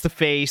across the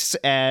face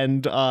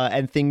and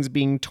things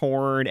being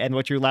torn, and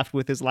what you're left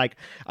with is like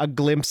a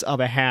glimpse of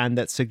a hand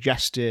that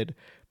suggested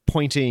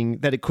pointing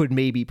that it could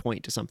maybe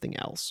point to something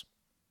else.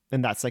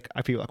 And that's like,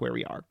 I feel like where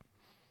we are.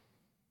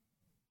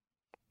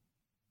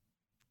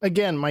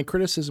 Again, my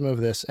criticism of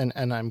this, and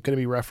I'm going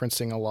to be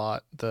referencing a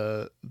lot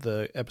the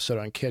episode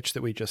on Kitsch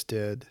that we just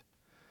did,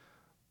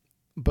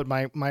 but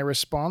my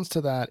response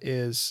to that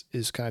is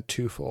kind of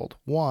twofold.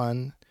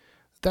 One,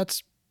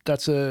 that's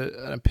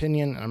an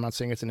opinion. I'm not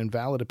saying it's an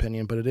invalid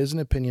opinion, but it is an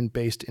opinion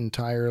based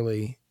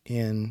entirely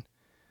in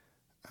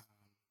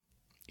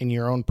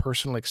your own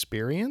personal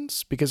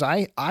experience, because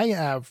I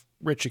have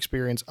rich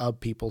experience of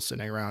people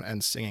sitting around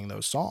and singing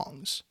those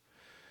songs.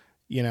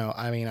 You know,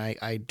 I mean,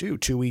 I do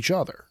to each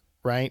other.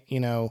 Right. You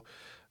know,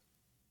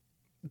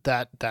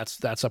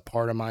 that's a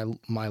part of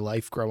my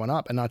life growing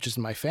up, and not just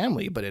in my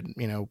family, but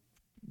you know,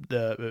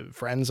 the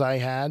friends I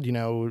had, you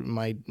know,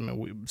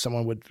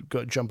 someone would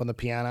go jump on the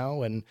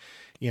piano and,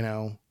 you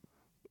know,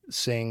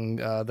 sing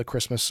the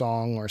Christmas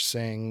song, or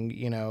sing,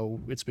 you know,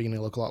 It's Beginning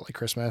to Look a Lot Like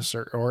Christmas,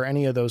 or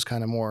any of those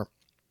kind of more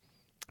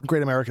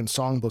Great American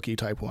Songbooky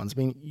type ones. I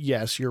mean,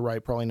 yes, you're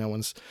right. Probably no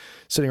one's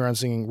sitting around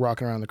singing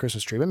Rocking Around the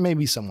Christmas Tree, but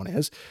maybe someone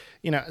is,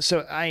 you know.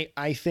 So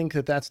I think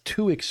that's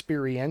too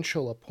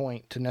experiential a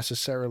point to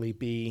necessarily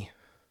be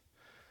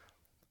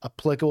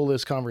applicable to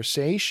this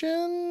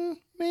conversation,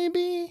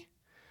 maybe,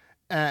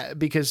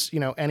 because, you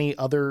know, any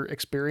other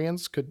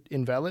experience could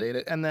invalidate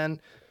it. And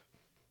then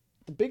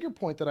the bigger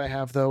point that I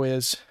have, though,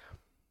 is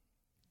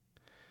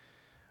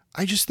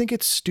I just think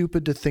it's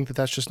stupid to think that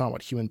that's just not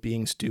what human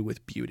beings do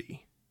with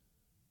beauty.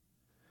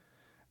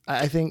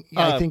 I think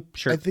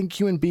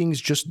human beings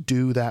just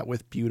do that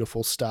with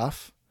beautiful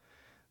stuff,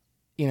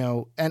 you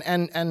know,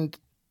 and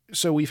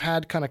so we've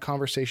had kind of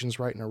conversations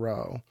right in a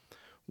row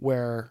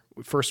where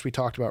first we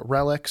talked about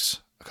relics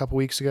a couple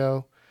weeks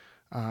ago.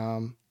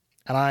 And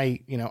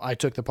I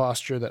took the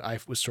posture that I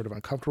was sort of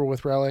uncomfortable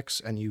with relics,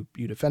 and you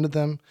defended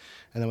them.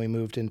 And then we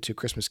moved into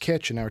Christmas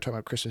Kitsch, and now we're talking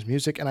about Christmas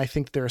music. And I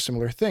think they're a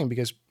similar thing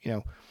because, you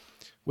know,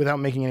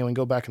 without making anyone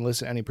go back and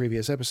listen to any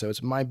previous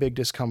episodes, my big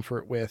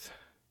discomfort with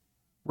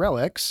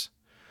relics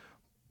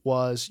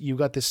was, you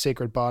got this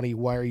sacred body,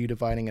 why are you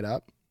dividing it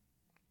up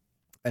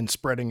and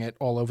spreading it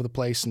all over the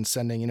place and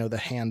sending, you know, the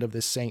hand of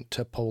this saint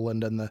to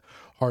Poland and the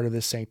heart of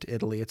this saint to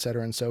Italy, et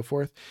cetera, and so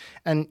forth.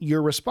 And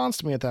your response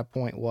to me at that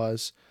point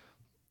was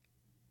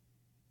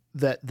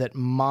that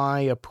my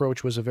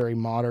approach was a very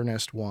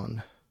modernist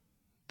one,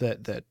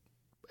 that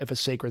if a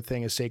sacred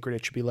thing is sacred,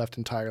 it should be left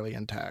entirely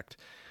intact.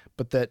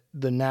 But that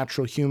the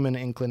natural human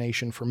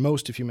inclination for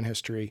most of human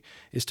history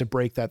is to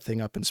break that thing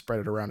up and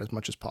spread it around as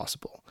much as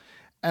possible.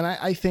 And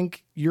I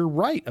think you're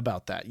right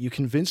about that. You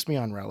convinced me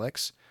on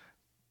relics,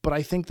 but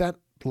I think that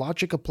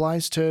logic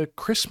applies to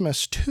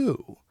Christmas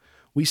too.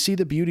 We see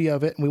the beauty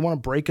of it, and we want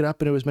to break it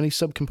up into as many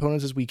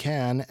subcomponents as we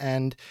can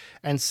and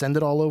send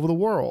it all over the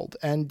world.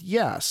 And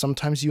yeah,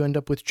 sometimes you end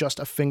up with just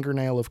a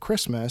fingernail of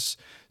Christmas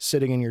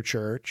sitting in your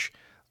church.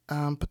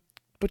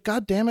 But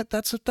God damn it,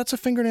 that's a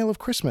fingernail of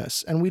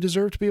Christmas, and we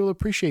deserve to be able to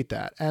appreciate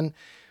that. And,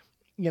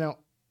 you know,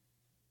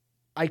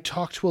 I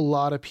talk to a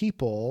lot of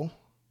people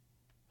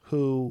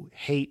who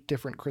hate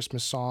different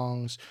Christmas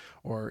songs,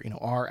 or, you know,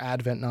 are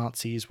Advent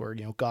Nazis, where,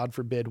 you know, God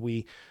forbid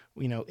we,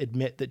 you know,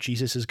 admit that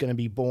Jesus is going to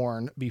be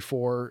born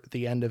before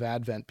the end of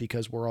Advent,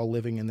 because we're all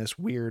living in this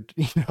weird,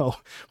 you know,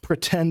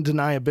 pretend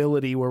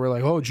deniability where we're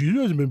like, oh,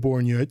 Jesus hasn't been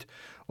born yet.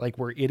 Like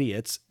we're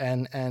idiots.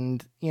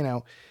 And, you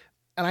know,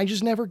 and I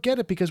just never get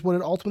it, because what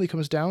it ultimately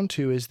comes down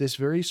to is this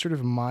very sort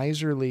of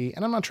miserly,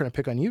 and I'm not trying to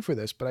pick on you for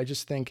this, but I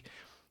just think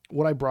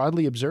what I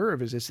broadly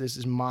observe is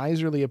this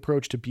miserly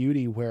approach to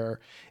beauty, where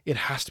it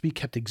has to be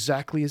kept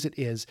exactly as it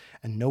is,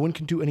 and no one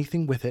can do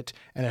anything with it,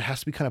 and it has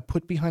to be kind of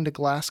put behind a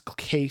glass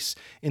case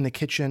in the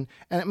kitchen.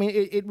 And I mean,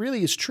 it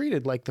really is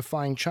treated like the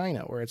fine china,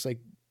 where it's like,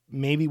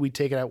 maybe we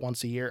take it out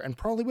once a year, and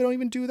probably we don't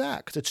even do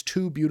that because it's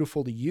too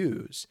beautiful to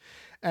use.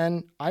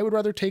 And I would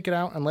rather take it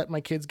out and let my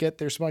kids get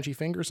their smudgy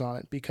fingers on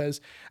it,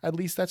 because at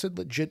least that's a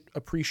legit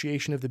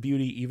appreciation of the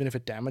beauty, even if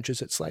it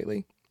damages it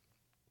slightly.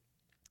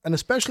 And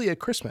especially at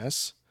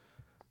Christmas,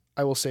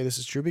 I will say this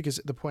is true,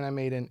 because the point I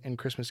made in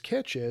Christmas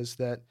Kitsch is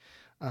that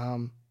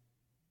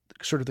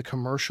sort of the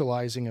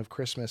commercializing of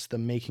Christmas, the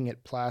making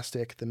it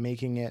plastic, the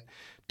making it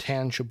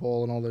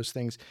tangible and all those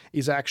things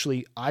is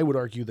actually, I would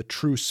argue, the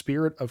true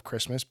spirit of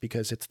Christmas,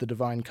 because it's the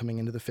divine coming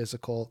into the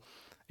physical,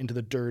 into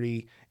the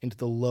dirty, into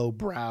the low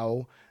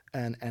brow,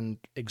 and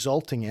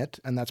exalting it.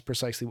 And that's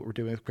precisely what we're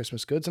doing with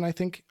Christmas goods. And I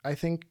think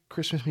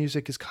Christmas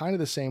music is kind of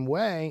the same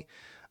way,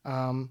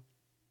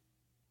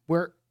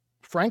 where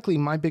frankly,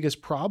 my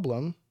biggest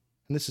problem,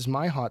 and this is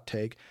my hot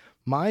take,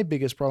 my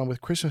biggest problem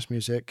with Christmas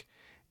music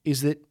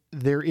is that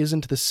there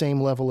isn't the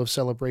same level of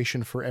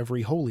celebration for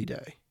every holy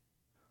day.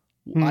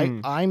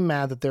 I'm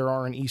mad that there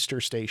aren't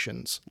Easter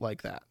stations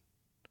like that.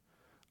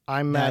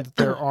 I'm mad that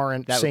there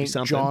aren't St.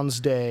 John's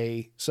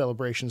Day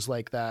celebrations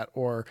like that,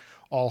 or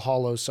All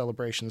Hallows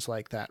celebrations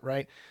like that,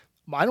 right?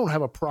 I don't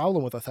have a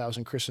problem with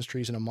 1,000 Christmas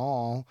trees in a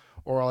mall,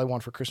 or All I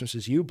Want for Christmas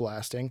Is You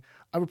blasting.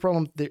 I have a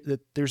problem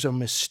that there's a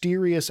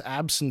mysterious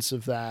absence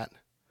of that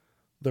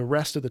the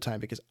rest of the time,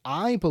 because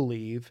I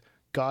believe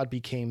God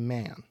became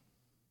man.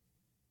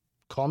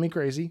 Call me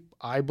crazy.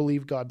 I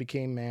believe God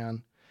became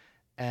man.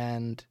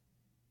 And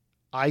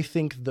I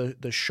think the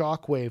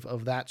shockwave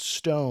of that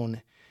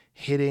stone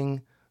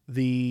hitting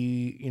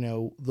the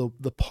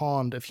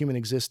pond of human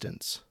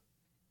existence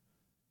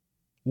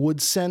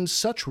would send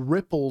such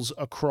ripples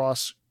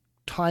across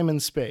time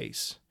and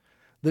space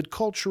that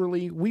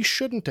culturally we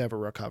shouldn't ever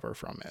recover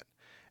from it.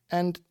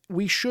 And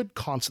we should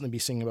constantly be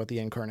singing about the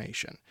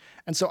incarnation.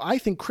 And so I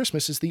think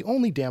Christmas is the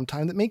only damn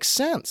time that makes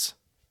sense.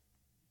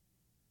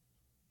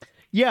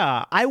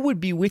 Yeah, I would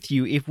be with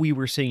you if we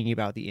were singing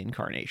about the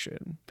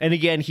incarnation. And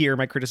again, here,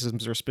 my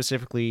criticisms are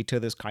specifically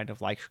to this kind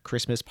of like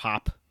Christmas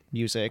pop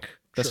music,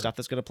 the stuff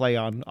that's going to play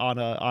on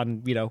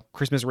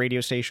Christmas radio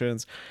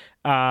stations.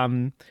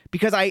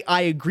 Because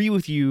I agree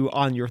with you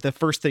on the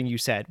first thing you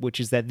said, which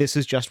is that this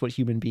is just what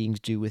human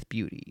beings do with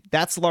beauty.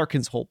 That's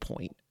Larkin's whole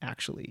point,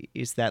 actually,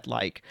 is that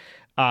like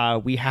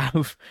we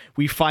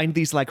find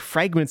these like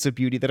fragments of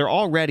beauty that are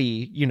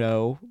already,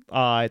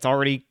 it's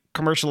already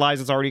commercialized,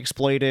 it's already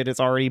exploited, it's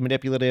already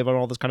manipulative and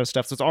all this kind of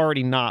stuff. So it's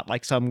already not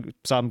like some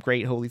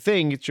great holy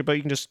thing. But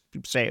you can just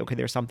say, okay,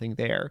 there's something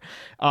there.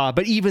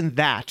 But even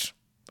that,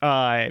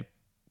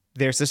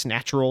 there's this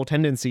natural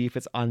tendency, if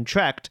it's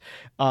unchecked,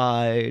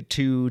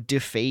 to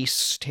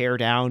deface, tear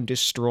down,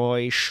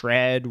 destroy,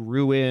 shred,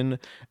 ruin,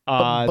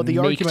 but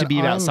the make to be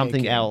about I'm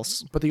something making,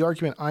 else. But the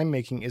argument I'm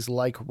making is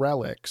like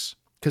relics,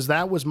 because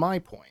that was my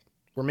point.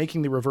 We're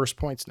making the reverse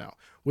points now.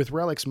 With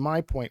relics,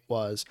 my point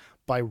was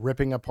by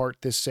ripping apart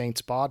this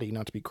saint's body,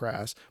 not to be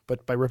crass,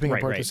 but by ripping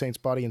apart the saint's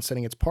body and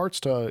sending its parts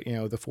to,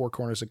 the four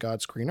corners of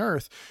God's green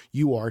earth,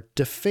 you are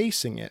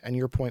defacing it. And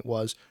your point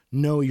was,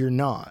 no, you're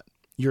not.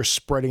 You're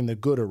spreading the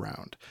good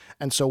around.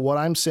 And so what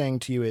I'm saying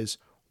to you is,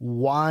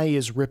 why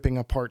is ripping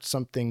apart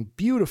something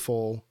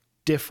beautiful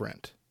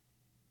different?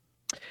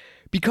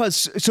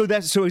 Because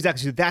that's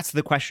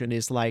the question,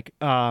 is like,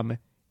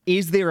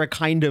 is there a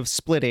kind of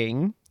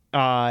splitting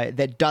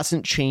that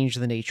doesn't change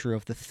the nature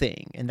of the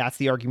thing? And that's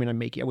the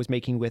argument I was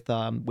making with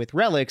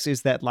relics,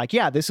 is that like,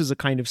 yeah, this is a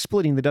kind of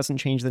splitting that doesn't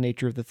change the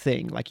nature of the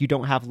thing. Like, you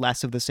don't have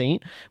less of the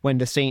saint when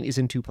the saint is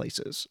in two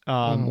places,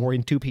 or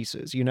in two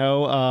pieces,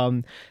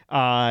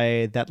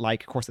 that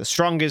like, of course, the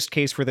strongest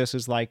case for this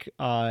is like,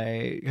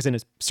 because in a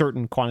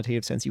certain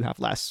quantitative sense you have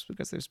less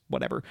because there's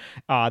whatever.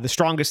 The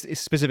strongest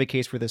specific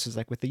case for this is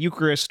like with the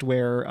Eucharist,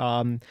 where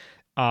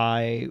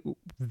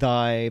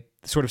the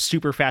sort of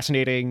super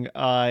fascinating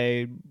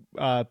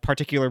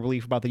particular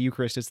belief about the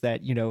Eucharist is that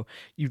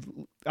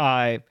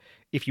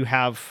if you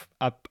have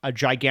a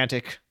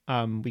gigantic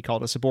we call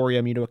it a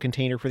ciborium, a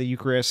container for the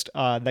Eucharist,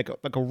 like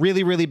a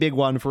really, really big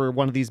one for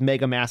one of these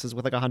mega masses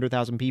with like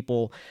 100,000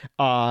 people,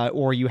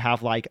 or you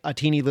have like a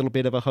teeny little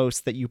bit of a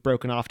host that you've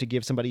broken off to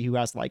give somebody who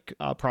has like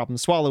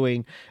problems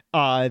swallowing,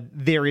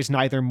 there is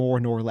neither more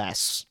nor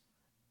less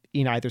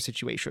in either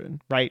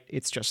situation, right?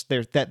 It's just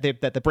that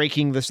the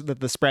breaking,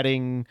 the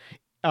spreading,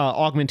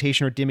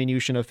 augmentation or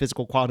diminution of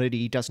physical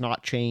quantity does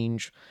not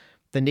change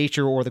the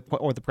nature or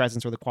the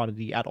presence or the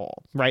quantity at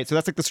all, right? So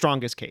that's like the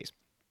strongest case.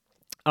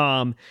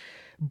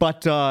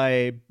 But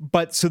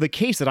so the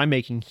case that I'm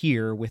making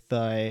here with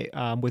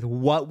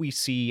what we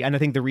see, and I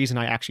think the reason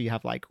I actually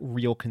have like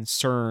real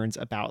concerns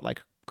about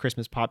like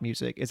Christmas pop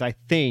music is I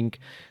think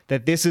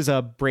that this is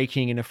a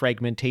breaking and a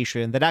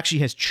fragmentation that actually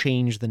has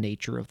changed the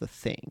nature of the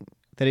thing.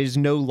 That it is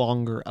no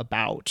longer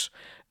about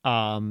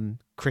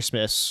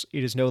Christmas.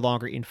 It is no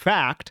longer, in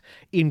fact,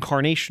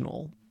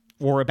 incarnational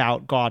or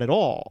about God at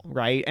all,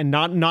 right? And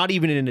not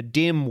even in a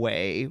dim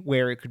way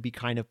where it could be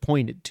kind of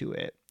pointed to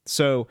it.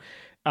 So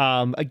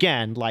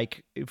again,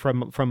 like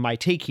from my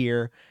take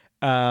here,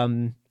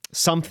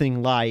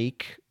 something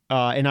like,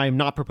 and I'm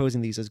not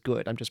proposing these as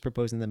good, I'm just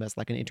proposing them as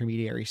like an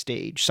intermediary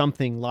stage,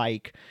 something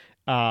like,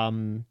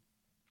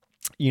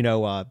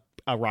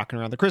 a Rockin'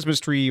 Around the Christmas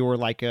Tree, or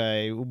like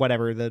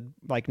whatever, the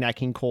like Nat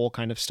King Cole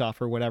kind of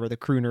stuff, or whatever, the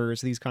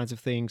crooners, these kinds of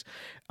things.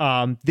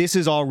 This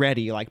is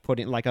already like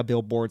putting like a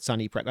Billboard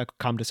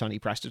Come to Sunny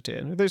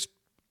Presterton. There's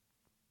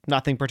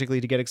nothing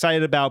particularly to get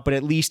excited about, but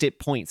at least it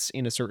points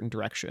in a certain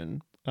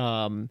direction.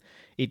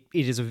 It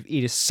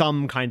is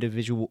some kind of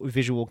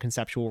visual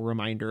conceptual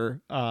reminder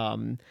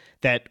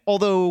that,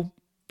 although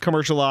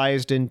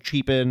commercialized and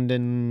cheapened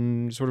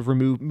and sort of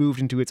moved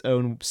into its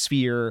own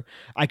sphere,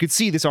 I could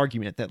see this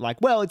argument that like,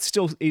 well, it's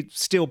still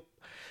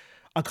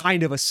a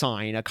kind of a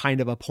sign, a kind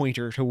of a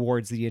pointer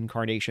towards the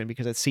incarnation,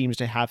 because it seems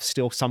to have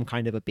still some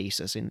kind of a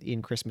basis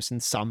in Christmas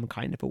in some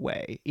kind of a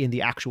way, in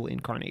the actual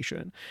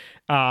incarnation.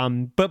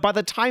 But by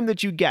the time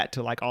that you get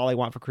to like All I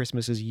Want for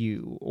Christmas Is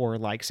You, or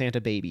like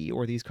Santa Baby,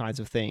 or these kinds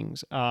of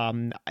things,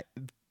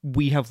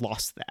 we have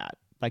lost that.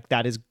 Like,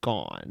 that is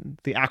gone.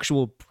 The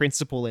actual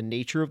principle and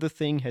nature of the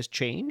thing has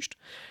changed,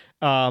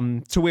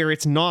 to where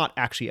it's not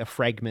actually a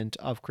fragment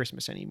of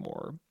Christmas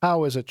anymore.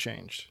 How has it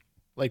changed?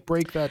 Like,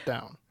 break that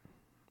down.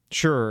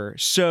 Sure.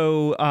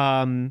 So,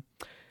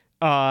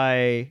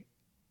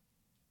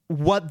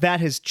 what that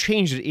has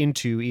changed it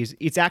into is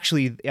it's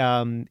actually,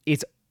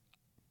 it's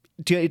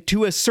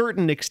to a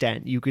certain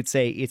extent, you could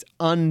say it's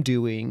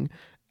undoing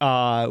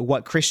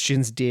what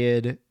Christians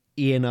did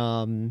in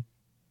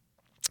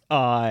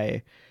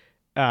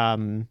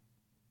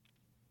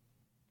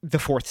the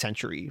 4th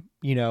century,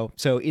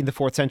 so in the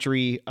 4th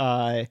century,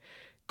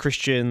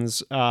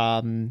 Christians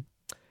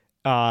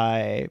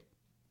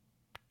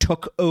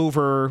took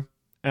over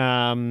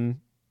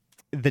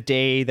the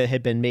day that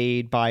had been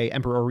made by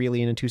Emperor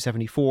Aurelian in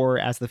 274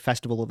 as the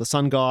festival of the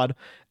sun god.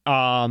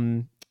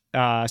 So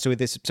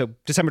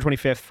December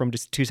 25th from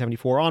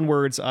 274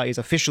 onwards is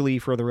officially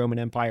for the Roman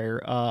Empire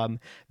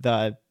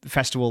the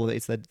festival.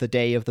 It's the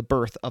day of the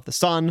birth of the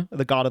sun,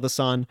 the god of the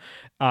sun.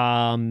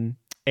 And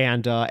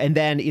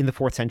then in the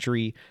 4th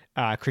century,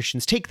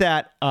 Christians take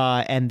that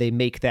and they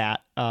make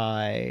that,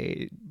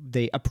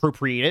 they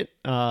appropriate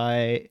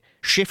it,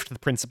 shift the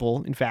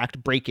principle, in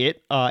fact, break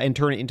it, and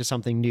turn it into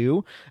something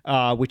new,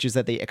 which is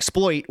that they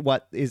exploit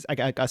what is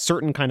a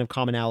certain kind of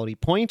commonality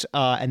point,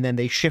 and then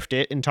they shift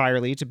it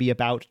entirely to be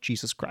about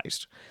Jesus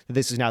Christ.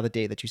 This is now the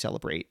day that you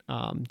celebrate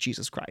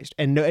Jesus Christ.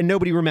 And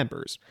nobody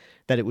remembers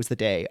that it was the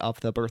day of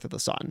the birth of the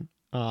sun.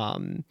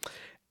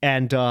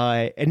 And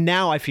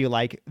now I feel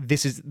like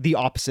this is the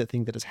opposite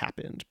thing that has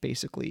happened,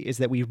 basically, is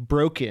that we've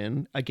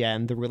broken,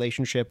 again, the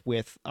relationship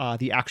with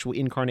the actual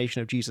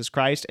incarnation of Jesus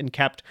Christ and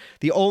kept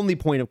the only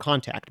point of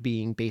contact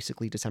being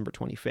basically December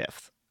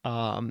 25th.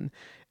 And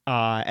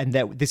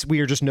that we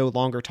are just no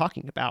longer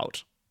talking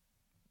about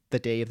the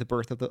day of the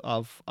birth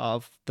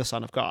of the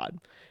Son of God.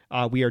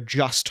 We are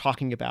just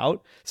talking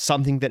about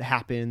something that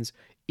happens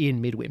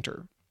in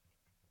midwinter,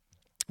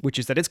 which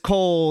is that it's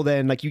cold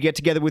and like you get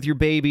together with your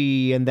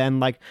baby and then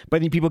but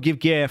then people give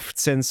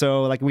gifts. And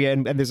so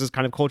and there's this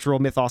kind of cultural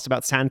mythos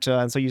about Santa.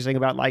 And so you're saying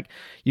about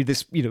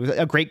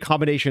a great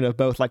combination of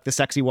both the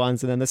sexy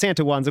ones and then the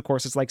Santa ones, of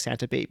course, it's like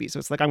Santa baby. So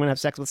it's like, I'm going to have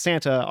sex with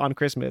Santa on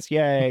Christmas.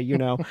 Yay.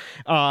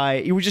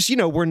 It was just,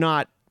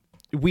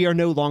 we are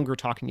no longer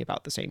talking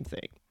about the same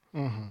thing.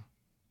 Mm-hmm.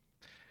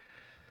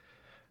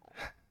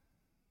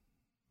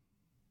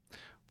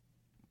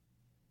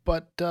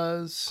 But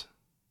does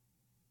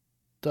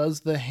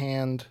the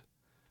hand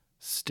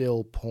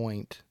still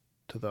point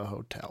to the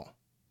hotel?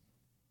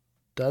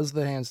 Does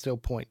the hand still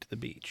point to the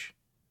beach?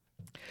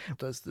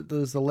 Does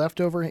the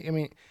leftover? I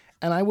mean,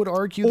 and I would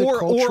argue that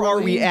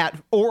culturally,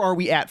 or are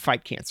we at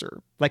fight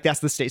cancer? That's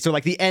the stage. So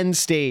the end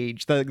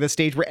stage, the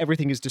stage where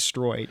everything is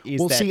destroyed.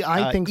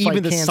 I think even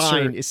fight the cancer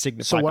sign is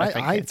signified. So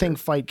I think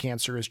fight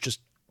cancer is just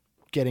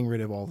getting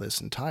rid of all this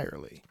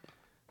entirely.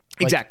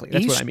 Exactly.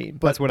 That's what I mean.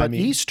 That's what I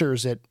mean.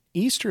 Easter's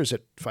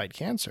at fight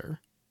cancer.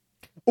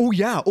 Oh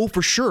yeah. Oh,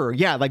 for sure.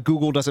 Yeah.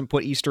 Google doesn't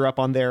put Easter up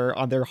on their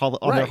their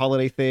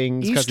holiday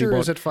things. Easter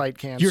is at fight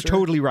cancer. You're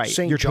totally right.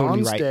 St.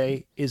 John's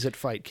Day is at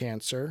fight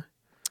cancer.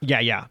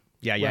 Yeah.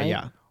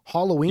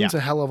 Halloween's a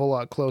hell of a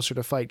lot closer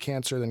to fight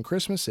cancer than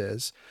Christmas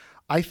is.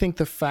 I think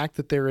the fact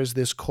that there is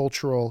this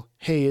cultural,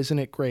 hey, isn't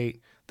it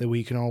great that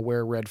we can all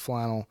wear red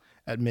flannel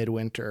at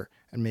midwinter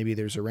and maybe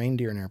there's a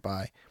reindeer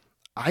nearby?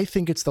 I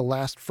think it's the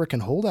last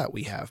frickin' holdout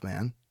we have,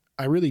 man.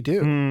 I really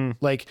do.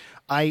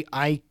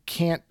 I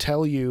can't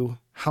tell you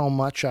how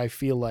much I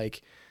feel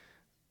like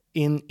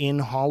in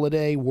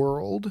holiday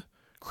world,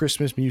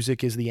 Christmas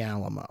music is the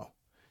Alamo.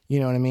 You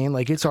know what I mean?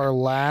 It's our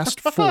last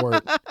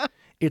fort.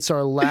 It's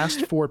our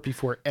last fort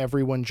before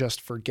everyone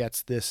just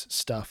forgets this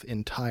stuff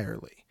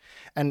entirely.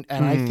 And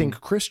I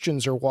think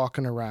Christians are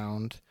walking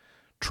around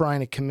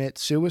trying to commit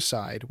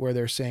suicide where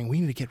they're saying,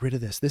 we need to get rid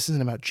of this. This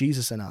isn't about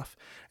Jesus enough.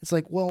 It's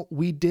like, well,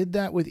 we did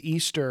that with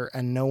Easter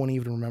and no one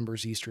even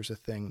remembers Easter's a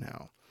thing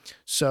now.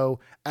 So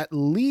at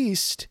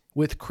least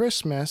with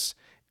Christmas,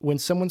 when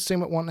someone's saying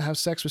about wanting to have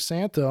sex with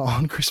Santa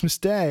on Christmas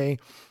Day,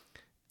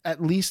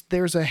 at least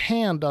there's a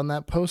hand on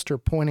that poster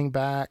pointing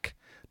back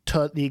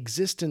to the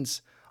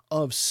existence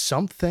of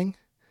something.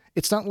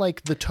 It's not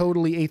like the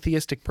totally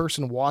atheistic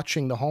person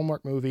watching the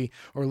Hallmark movie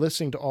or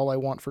listening to All I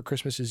Want for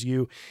Christmas Is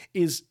You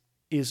is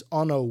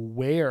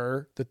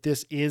unaware that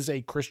this is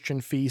a Christian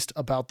feast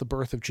about the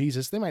birth of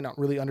Jesus. They might not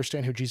really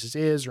understand who Jesus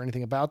is or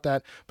anything about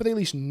that, but they at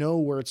least know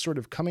where it's sort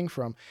of coming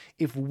from.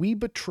 If we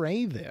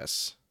betray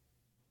this,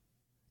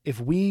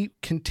 if we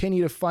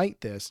continue to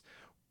fight this,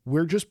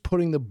 we're just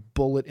putting the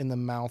bullet in the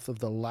mouth of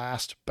the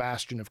last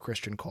bastion of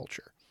Christian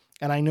culture.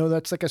 And I know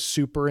that's a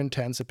super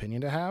intense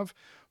opinion to have,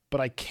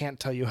 but I can't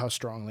tell you how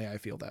strongly I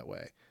feel that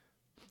way.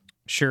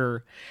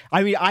 Sure.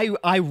 I mean,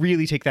 I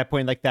really take that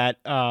point like that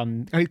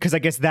because I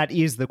guess that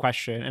is the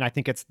question, and I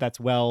think that's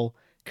well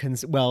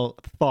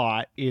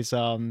thought. Is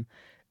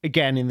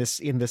again in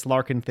this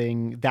Larkin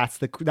thing, that's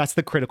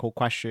the critical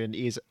question: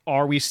 is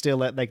are we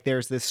still at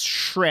there's this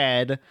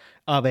shred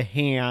of a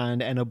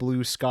hand and a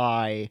blue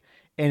sky,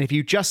 and if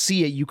you just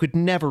see it, you could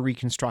never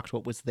reconstruct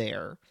what was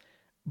there.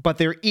 But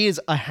there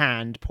is a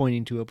hand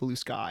pointing to a blue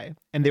sky,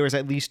 and there is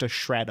at least a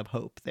shred of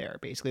hope there.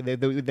 Basically,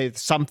 there's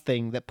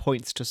something that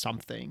points to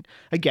something.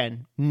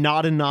 Again,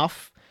 not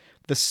enough.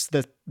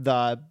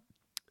 The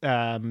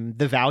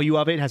value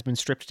of it has been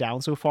stripped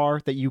down so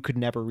far that you could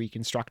never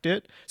reconstruct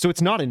it. So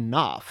it's not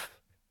enough.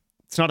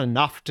 It's not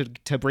enough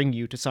to bring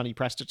you to sunny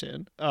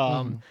Presterton.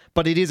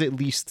 But it is at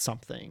least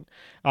something.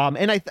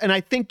 And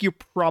I think you're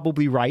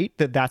probably right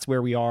that that's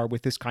where we are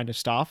with this kind of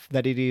stuff.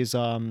 That it is.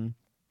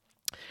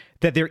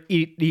 that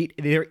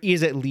there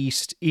is at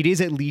least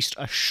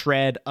a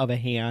shred of a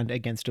hand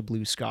against a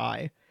blue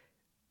sky.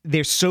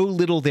 There's so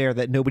little there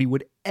that nobody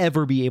would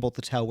ever be able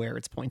to tell where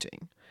it's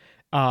pointing.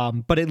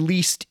 But at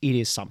least it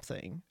is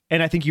something.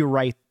 And I think you're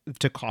right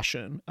to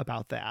caution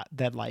about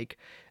that like,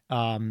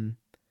 that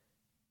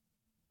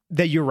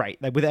you're right.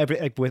 Like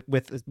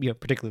with you know,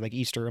 particularly like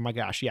Easter, oh my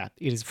gosh, yeah,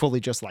 it is fully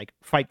just like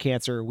fight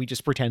cancer. We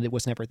just pretend it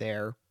was never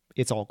there.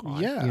 It's all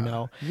gone. Yeah. You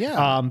know?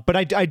 Yeah.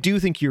 But I do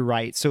think you're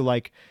right. So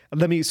like,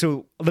 let me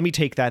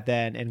take that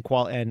then and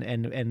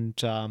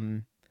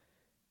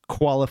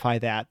qualify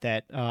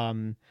that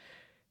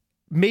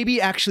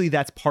maybe actually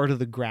that's part of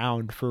the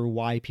ground for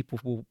why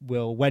people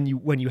will when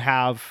you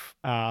have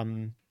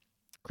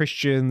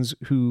Christians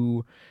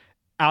who,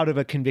 out of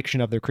a conviction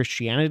of their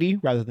Christianity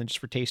rather than just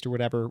for taste or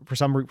whatever,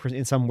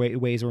 in some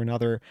ways or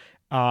another,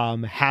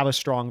 have a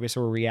strong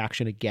visceral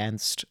reaction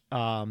against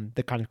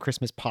the kind of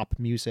Christmas pop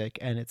music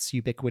and its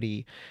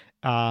ubiquity.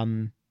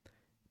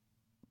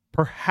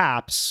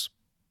 Perhaps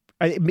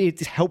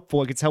it's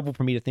helpful. It's helpful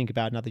for me to think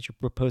about, now that you're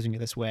proposing it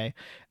this way,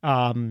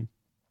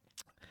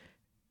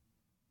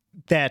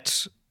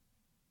 that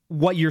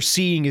what you're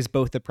seeing is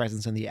both the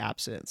presence and the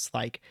absence.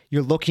 Like,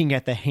 you're looking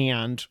at the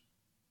hand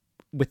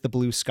with the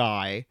blue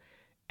sky,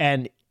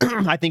 and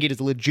I think it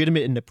is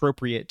legitimate and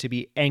appropriate to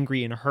be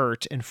angry and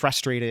hurt and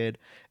frustrated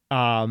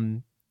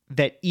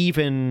that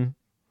even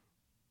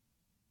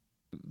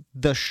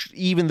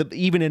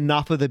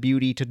enough of the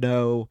beauty to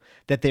know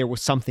that there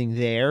was something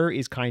there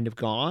is kind of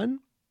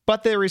gone,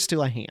 but there is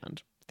still a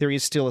hand. There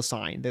is still a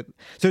sign that,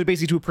 so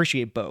basically to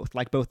appreciate both,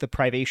 like both the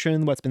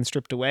privation, what's been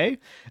stripped away,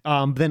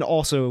 then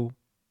also,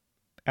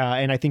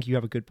 and I think you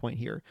have a good point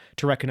here,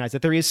 to recognize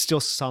that there is still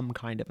some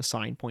kind of a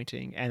sign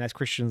pointing. And as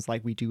Christians,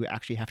 like, we do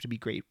actually have to be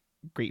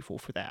grateful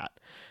for that.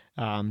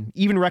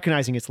 Even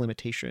recognizing its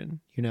limitation,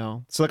 you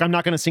know? So like, I'm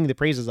not going to sing the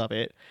praises of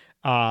it,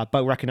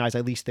 but recognize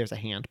at least there's a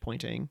hand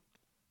pointing,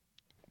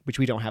 which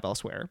we don't have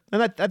elsewhere.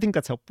 And I think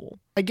that's helpful.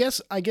 I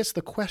guess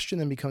the question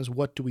then becomes,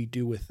 what do we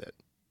do with it?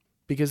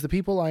 Because the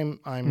people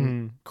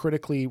I'm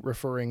critically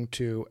referring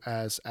to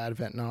as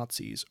Advent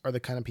Nazis are the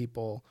kind of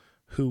people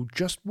who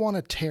just want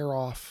to tear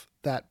off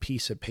that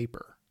piece of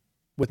paper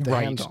with the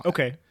hand on it.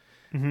 Okay.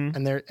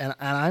 Mm-hmm. And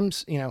I'm,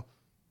 you know,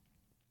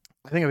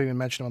 I think I've even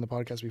mentioned him on the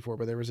podcast before,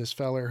 but there was this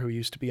feller who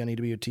used to be on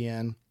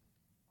EWTN.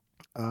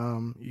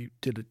 You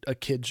did a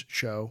kids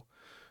show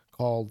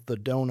called The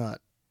Donut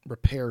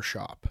Repair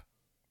Shop.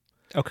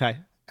 Okay.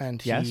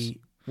 And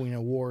he, you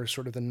know, wore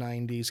sort of the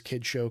 90s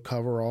kid show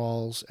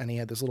coveralls, and he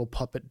had this little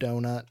puppet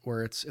donut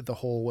where the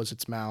hole was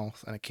its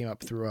mouth and it came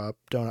up through a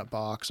donut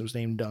box. It was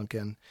named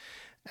Duncan.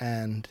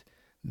 And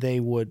they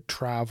would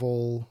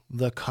travel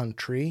the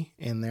country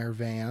in their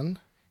van,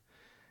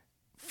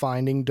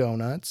 finding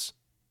donuts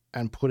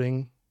and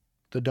putting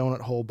the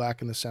donut hole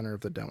back in the center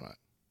of the donut.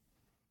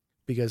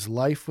 Because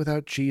life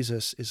without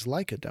Jesus is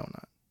like a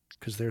donut,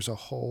 because there's a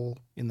hole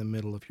in the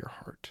middle of your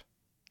heart.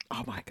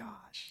 Oh my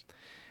gosh.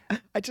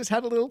 I just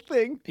had a little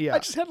thing. Yeah. I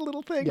just had a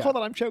little thing. Yeah. Hold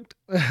on, I'm choked.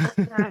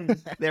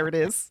 There it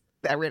is.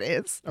 There it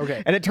is.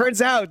 Okay. And it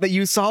turns out that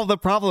you solve the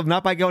problem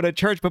not by going to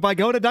church, but by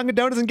going to Dunkin'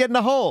 Donuts and getting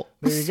a hole.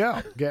 There you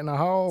go. Getting a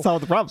hole.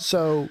 Solve the problem.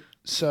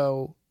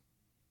 So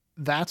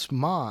that's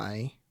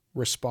my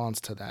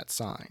response to that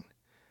sign,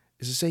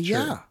 is to say,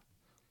 yeah,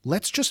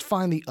 let's just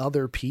find the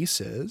other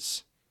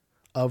pieces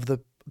of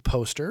the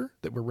poster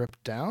that were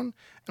ripped down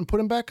and put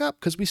them back up,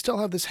 because we still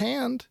have this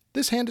hand.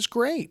 This hand is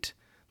great.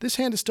 This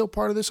hand is still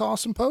part of this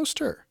awesome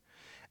poster.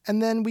 And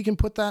then we can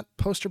put that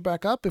poster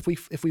back up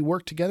if we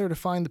work together to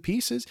find the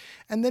pieces.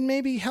 And then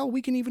maybe, hell,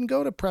 we can even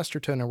go to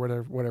Presterton or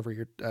whatever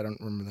I don't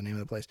remember the name of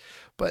the place.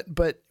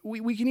 But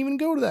we can even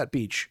go to that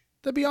beach.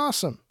 That'd be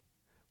awesome,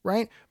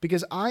 right?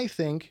 Because I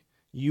think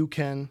you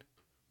can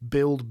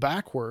build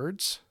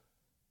backwards,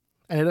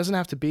 and it doesn't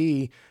have to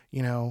be,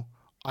 you know,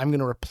 I'm going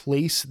to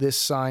replace this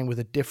sign with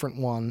a different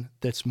one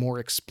that's more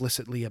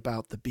explicitly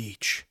about the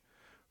beach.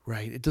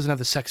 Right. It doesn't have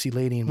the sexy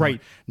lady anymore.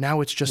 Right.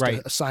 Now it's just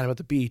a sign about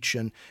the beach,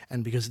 and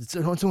because it's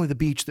only the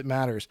beach that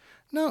matters.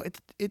 No,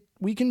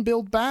 we can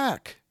build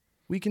back.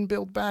 We can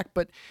build back.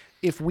 But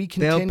if we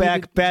continue build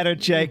back better,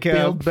 Jacob.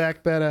 Build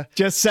back better.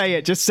 Just say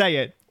it. Just say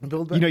it.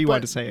 Build back, you know you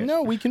wanted to say it.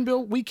 No, we can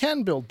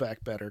build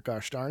back better,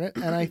 gosh darn it.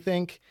 And I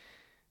think,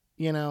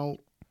 you know,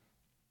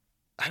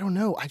 I don't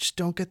know. I just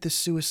don't get this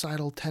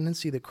suicidal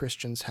tendency that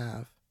Christians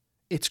have.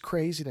 It's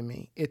crazy to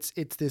me. It's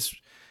this,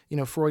 you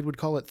know, Freud would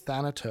call it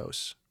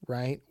thanatos,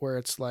 right? Where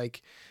it's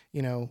like,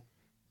 you know,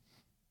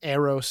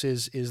 eros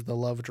is the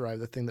love drive,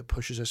 the thing that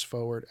pushes us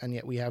forward. And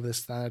yet we have this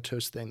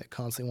thanatos thing that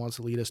constantly wants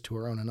to lead us to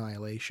our own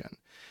annihilation.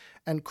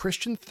 And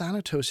Christian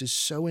thanatos is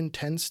so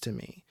intense to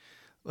me.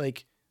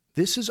 Like,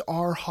 this is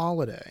our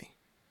holiday.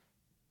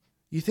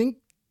 You think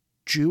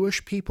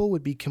Jewish people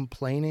would be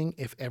complaining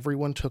if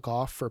everyone took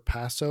off for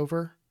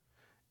Passover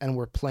and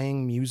were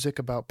playing music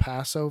about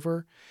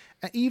Passover?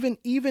 Even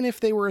if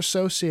they were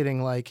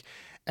associating, like,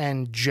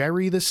 and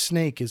Jerry the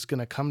Snake is going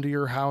to come to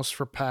your house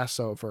for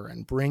Passover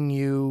and bring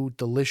you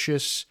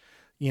delicious,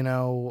 you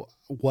know,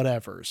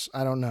 whatevers.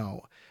 I don't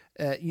know.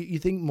 You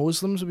think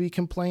Muslims would be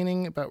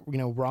complaining about,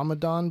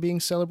 Ramadan being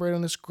celebrated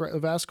on this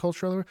vast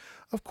cultural level?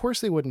 Of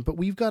course they wouldn't. But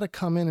we've got to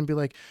come in and be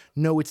like,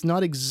 no, it's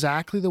not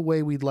exactly the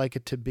way we'd like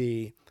it to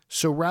be.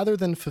 So rather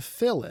than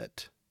fulfill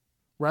it,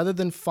 rather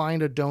than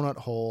find a donut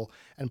hole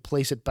and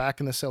place it back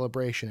in the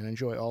celebration and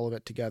enjoy all of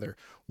it together,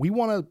 we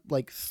want to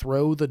like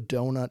throw the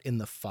donut in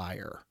the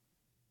fire.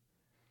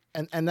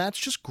 And that's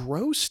just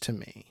gross to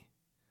me.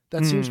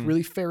 That seems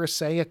really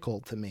pharisaical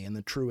to me in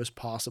the truest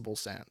possible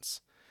sense.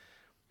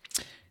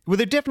 Well,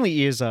 there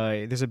definitely is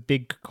there's a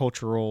big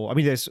cultural, I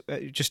mean, there's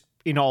just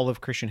in all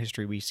of Christian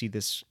history, we see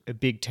this a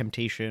big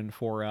temptation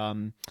for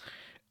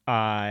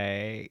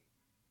like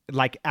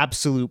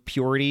absolute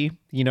purity,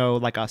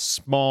 like a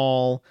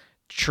small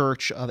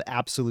church of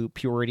absolute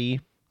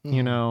purity,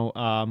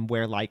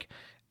 where like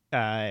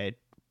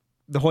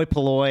the hoi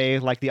polloi,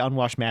 like the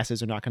unwashed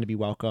masses are not going to be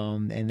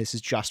welcome, and this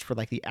is just for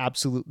like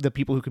the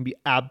people who can be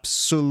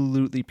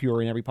absolutely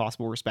pure in every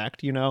possible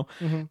respect,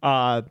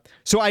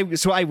 So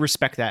I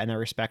respect that, and I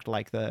respect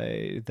like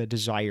the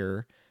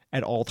desire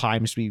at all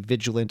times to be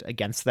vigilant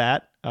against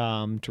that,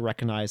 to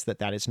recognize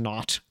that is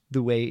not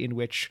the way in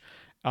which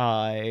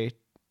our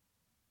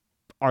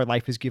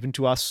life is given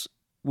to us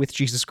with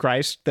Jesus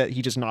Christ, that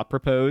he does not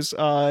propose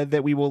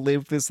that we will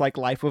live this like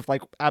life of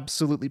like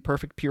absolutely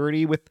perfect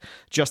purity with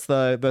just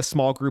the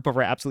small group of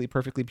our absolutely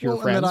perfectly pure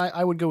friends. And then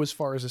I would go as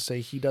far as to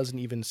say he doesn't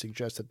even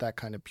suggest that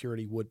kind of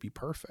purity would be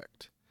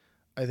perfect.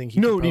 I think he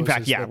in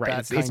fact, yeah, that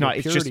right. That kind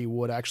of purity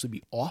would actually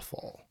be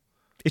awful.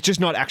 It's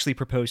just not actually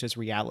proposed as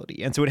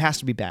reality, and so it has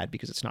to be bad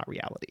because it's not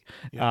reality.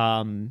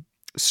 Yeah.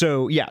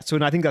 So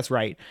and I think that's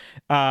right.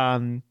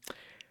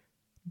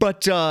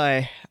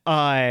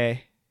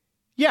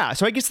 Yeah,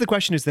 so I guess the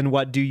question is then,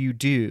 what do you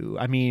do?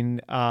 I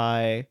mean,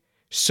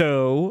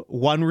 so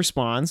one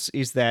response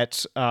is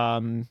that,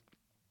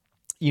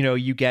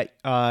 you get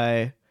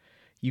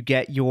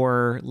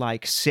your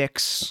like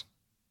 6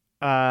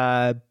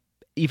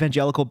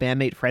 evangelical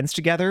bandmate friends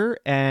together,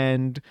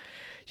 and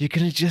you're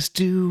gonna just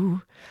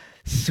do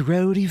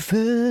throaty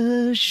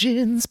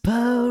versions,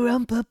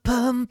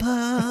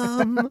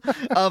 pa-rum-pa-pum-pum,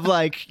 of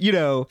like,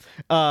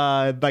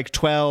 like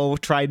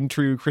 12 tried and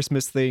true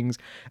Christmas things.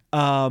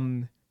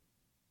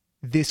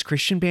 This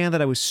Christian band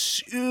that I was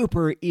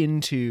super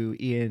into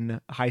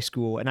in high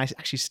school, and I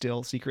actually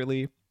still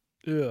secretly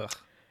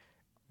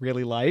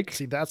really like.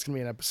 See, that's going to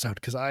be an episode,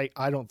 because I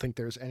don't think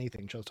there's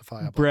anything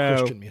justifiable in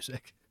Christian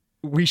music.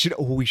 We should.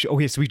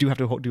 Yes, we do have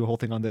to do a whole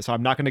thing on this. So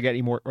I'm not going to get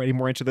any more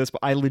into this, but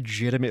I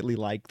legitimately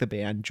like the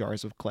band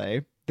Jars of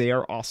Clay. They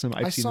are awesome.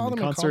 I saw them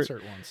in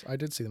concert once. I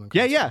did see them in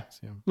concert. Yeah.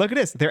 Look at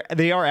this.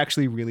 They are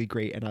actually really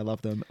great, and I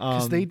love them.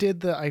 Because they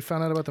did I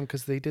found out about them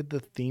because they did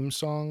the theme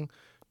song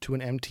to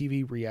an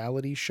MTV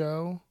reality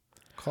show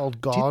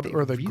called God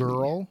or the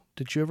Girl.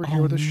 Did you ever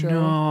hear the show?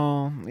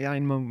 No. Yeah,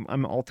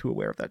 I'm all too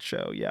aware of that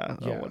show. Yeah.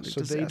 Yeah.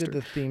 So they did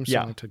the theme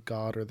song to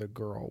God or the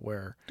Girl,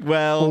 where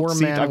 4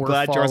 men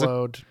were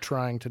followed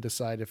trying to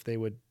decide if they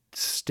would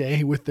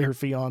stay with their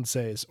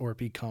fiancés or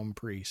become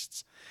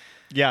priests.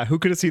 Yeah, who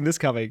could have seen this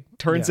coming?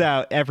 Turns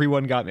out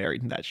everyone got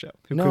married in that show.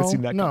 Who could have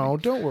seen that coming? No,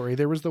 don't worry.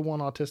 There was the one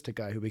autistic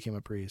guy who became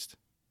a priest.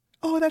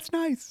 Oh, that's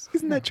nice.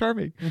 Isn't that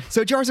charming?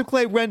 So Jars of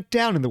Clay went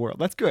down in the world.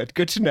 That's good.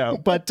 Good to know.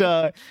 But,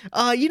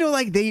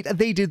 like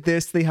they did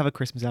this. They have a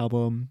Christmas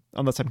album,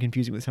 unless I'm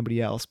confusing with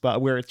somebody else,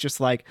 but where it's just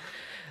like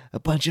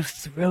a bunch of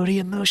throaty,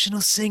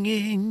 emotional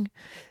singing.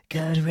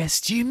 God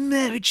rest you,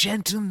 merry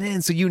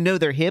gentlemen. So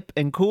they're hip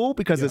and cool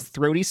because it's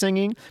throaty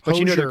singing, but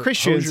they're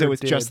Christians, so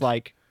it's just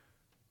like...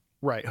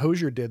 Right.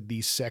 Hosier did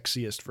the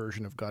sexiest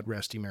version of God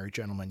Rest You Merry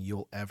Gentlemen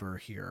you'll ever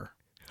hear.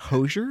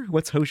 Hosier?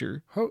 What's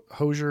Hosier?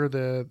 Hosier,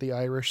 the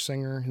Irish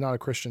singer, not a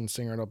Christian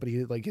singer at all, but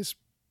he like is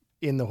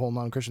in the whole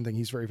non-Christian thing.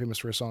 He's very famous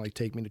for a song like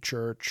 "Take Me to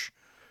Church,"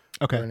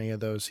 or any of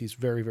those. He's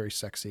very, very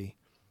sexy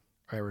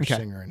Irish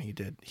singer, and he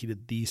did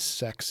the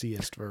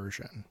sexiest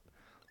version.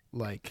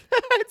 Like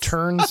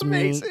turns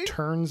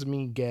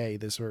me gay.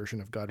 This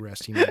version of "God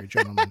Rest You Merry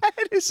Gentlemen."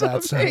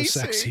 That's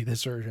amazing. How sexy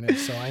this version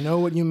is. So I know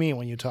what you mean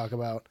when you talk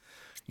about,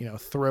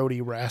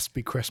 throaty,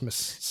 raspy Christmas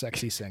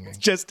sexy singing.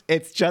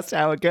 It's just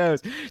how it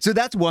goes. So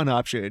that's one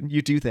option.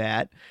 You do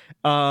that.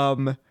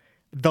 The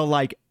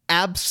like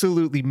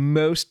absolutely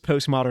most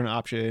postmodern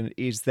option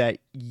is that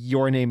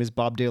your name is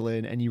Bob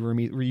Dylan and you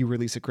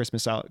release a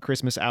Christmas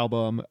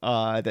album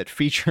that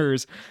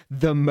features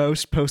the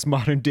most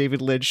postmodern David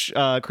Lynch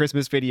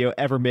Christmas video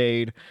ever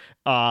made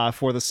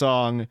for the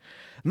song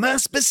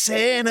 "Must Be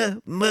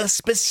Santa,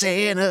 Must Be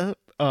Santa,"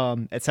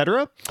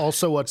 etc.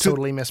 Also a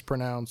totally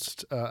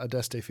mispronounced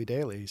Adeste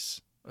Fidelis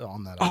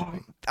on that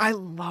album. I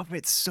love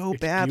it so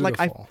bad. Beautiful. Like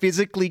I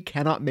physically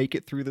cannot make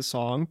it through the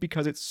song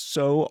because it's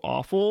so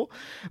awful,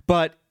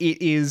 but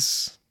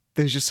there's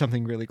just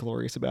something really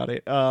glorious about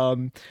it.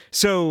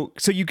 So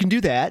you can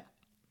do that.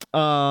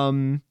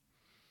 I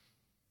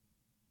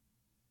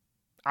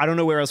don't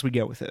know where else we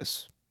go with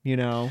this,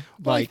 Well,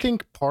 I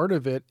think part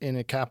of it in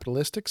a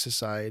capitalistic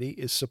society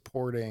is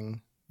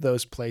supporting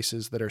those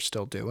places that are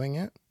still doing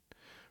it.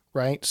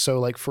 Right. So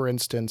like, for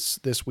instance,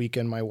 this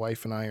weekend, my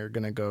wife and I are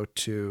going to go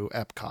to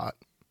Epcot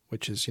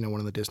which is, one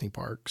of the Disney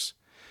parks.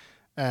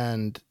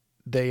 And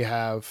they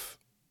have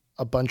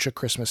a bunch of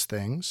Christmas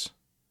things,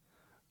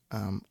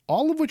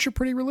 all of which are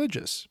pretty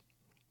religious.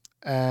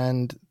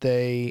 And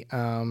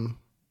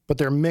but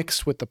they're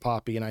mixed with the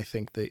poppy in, I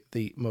think,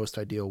 the most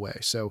ideal way.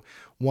 So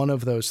one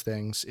of those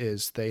things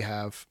is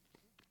because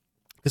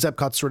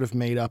Epcot's sort of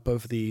made up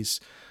of these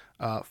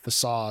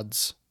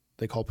facades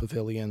they call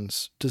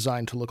pavilions,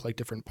 designed to look like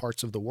different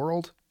parts of the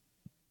world.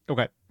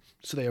 Okay.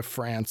 So they have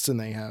France and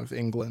they have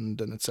England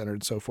and et cetera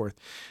and so forth.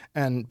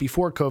 And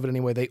before COVID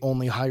anyway, they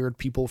only hired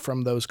people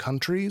from those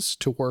countries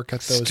to work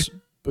at those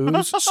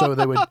booths. So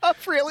they would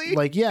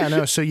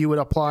really so you would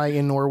apply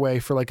in Norway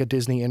for like a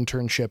Disney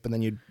internship, and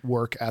then you'd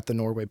work at the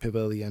Norway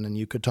pavilion, and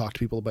you could talk to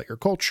people about your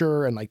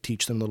culture and like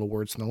teach them little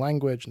words in the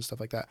language and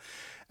stuff like that.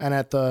 And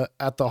at the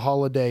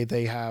holiday,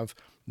 they have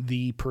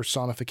the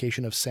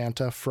personification of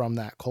Santa from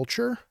that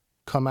culture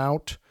come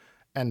out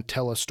and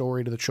tell a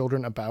story to the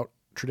children about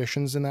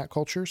traditions in that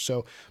culture.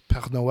 So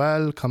Père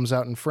Noël comes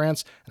out in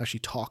France and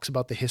actually talks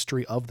about the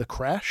history of the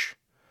crèche,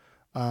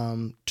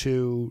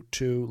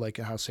 to like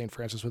how St.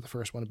 Francis was the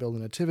first one to build a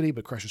nativity,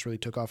 but creches really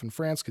took off in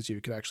France because you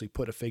could actually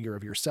put a figure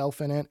of yourself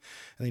in it. And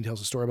then he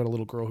tells a story about a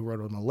little girl who wrote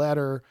him a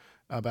letter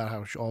about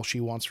how all she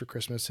wants for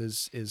Christmas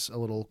is a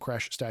little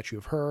crèche statue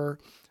of her.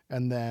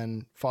 And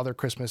then Father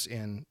Christmas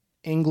in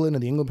England,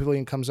 and the England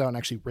Pavilion comes out and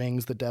actually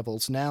rings the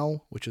devil's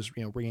knell, which is,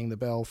 ringing the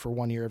bell for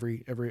 1 year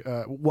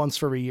once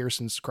for every year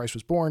since Christ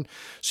was born.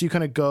 So you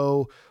kind of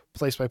go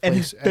place by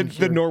place. And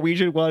the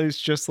Norwegian one is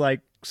just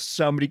like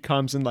somebody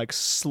comes and like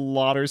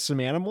slaughters some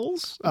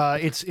animals.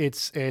 It's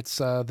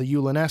the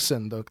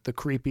Julenessen, the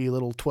creepy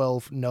little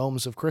 12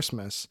 gnomes of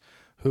Christmas.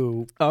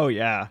 Who? Oh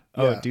yeah.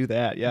 Do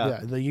that. Yeah.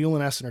 The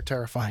Julenessen are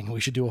terrifying. We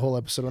should do a whole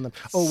episode on them.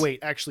 Oh wait,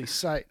 actually,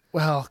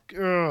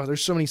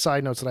 there's so many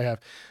side notes that I have.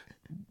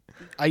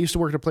 I used to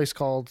work at a place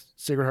called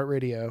Sacred Heart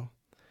Radio.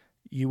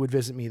 You would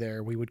visit me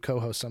there. We would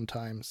co-host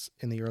sometimes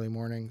in the early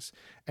mornings,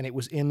 and it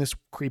was in this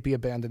creepy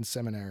abandoned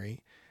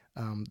seminary,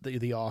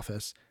 the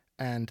office.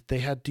 And they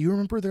had, do you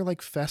remember their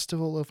like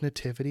festival of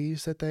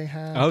nativities that they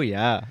had? Oh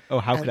yeah. Oh,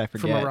 how could I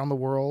forget? From around the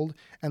world.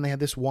 And they had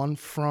this one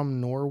from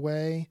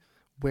Norway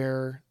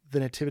where the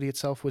nativity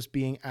itself was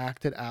being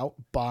acted out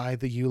by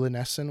the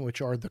Julenessen,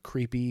 which are the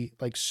creepy,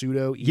 like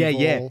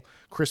pseudo-evil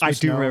Christmas I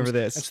do gnomes. remember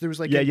this. And so there was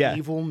like an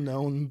evil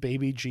gnome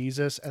baby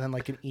Jesus, and then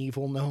like an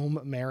evil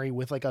gnome Mary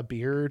with like a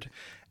beard,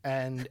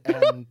 and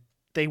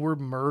they were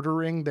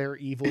murdering their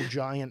evil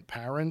giant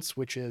parents,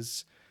 which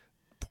is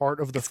part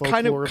of the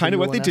folklore. Kind of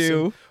what they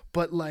do,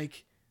 but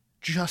like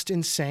just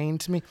insane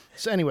to me.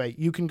 So anyway,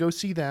 you can go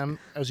see them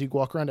as you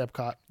walk around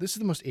Epcot. This is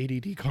the most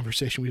ADD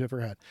conversation we've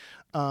ever had.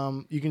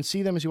 You can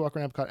see them as you walk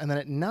around Epcot. And then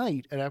at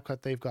night at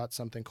Epcot, they've got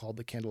something called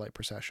the Candlelight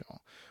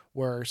Processional,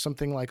 where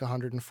something like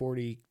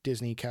 140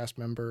 Disney cast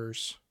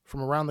members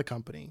from around the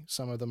company,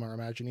 some of them are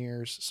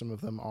Imagineers, some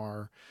of them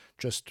are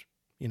just,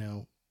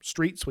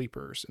 street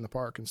sweepers in the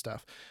park and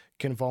stuff,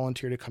 can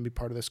volunteer to come be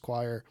part of this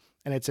choir.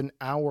 And it's an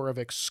hour of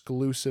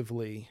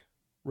exclusively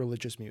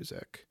religious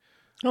music.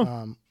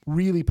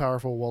 Really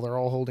powerful, while they're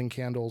all holding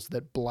candles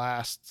that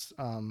blasts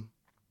the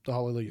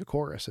Hallelujah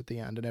chorus at the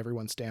end, and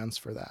everyone stands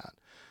for that.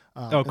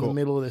 Cool. In the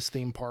middle of this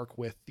theme park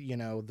with, the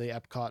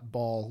Epcot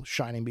ball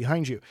shining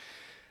behind you.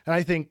 And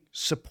I think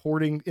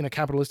supporting, in a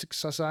capitalistic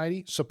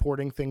society,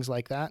 supporting things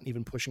like that and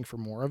even pushing for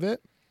more of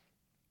it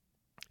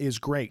is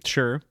great.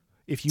 Sure.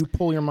 If you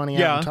pull your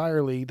money out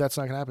entirely, that's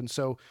not going to happen.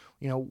 So,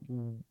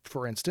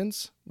 for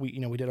instance, we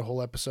did a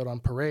whole episode on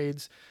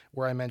parades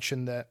where I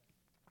mentioned that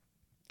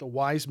the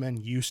wise men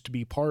used to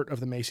be part of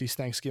the Macy's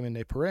Thanksgiving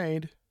Day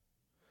Parade.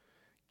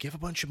 Give a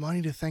bunch of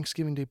money to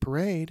Thanksgiving Day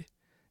Parade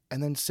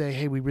and then say,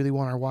 hey, we really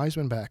want our wise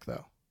men back,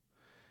 though.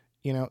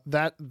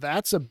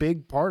 That's a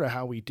big part of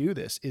how we do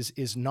this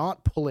is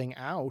not pulling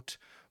out,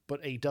 but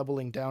a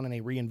doubling down and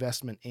a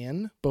reinvestment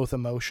in, both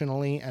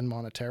emotionally and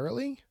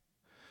monetarily.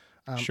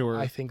 Sure.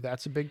 I think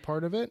that's a big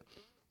part of it.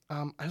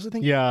 I also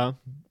think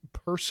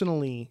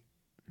personally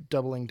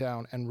doubling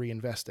down and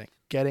reinvesting,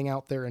 getting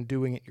out there and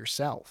doing it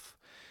yourself.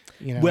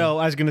 Well,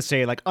 I was going to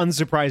say, like,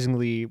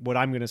 unsurprisingly, what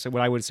I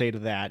would say to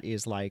that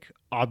is, like,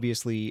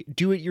 obviously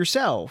do it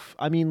yourself.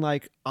 I mean,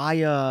 like, I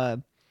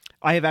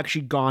have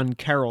actually gone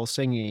carol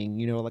singing,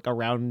 like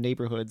around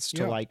neighborhoods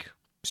to like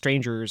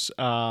strangers.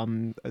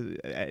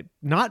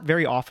 Not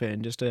very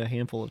often, just a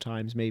handful of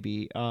times,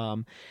 maybe.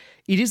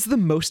 It is the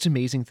most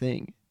amazing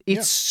thing.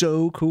 It's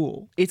so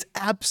cool. It's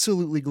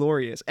absolutely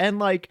glorious. And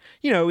like,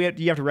 you have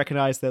to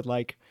recognize that,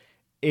 like,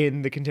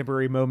 in the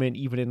contemporary moment,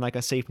 even in like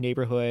a safe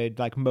neighborhood,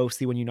 like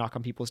mostly when you knock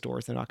on people's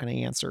doors, they're not going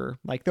to answer.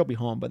 Like, they'll be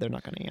home, but they're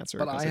not going to answer.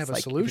 But I have a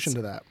solution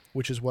to that,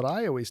 which is what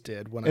I always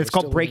did when it's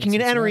called breaking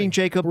and entering.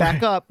 Jacob,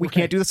 back up. We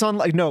can't do this on.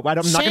 Like, no, I'm not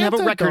going to have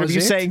a record of you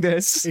saying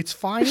this. It's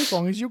fine as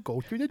long as you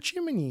go through the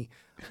chimney.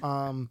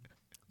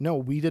 No,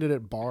 we did it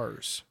at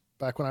bars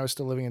back when I was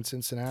still living in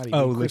Cincinnati.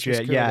 Oh,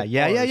 legit. Yeah.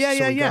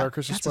 So we got our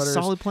Christmas That's sweaters,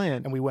 a solid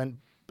plan. and we went.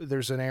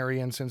 There's an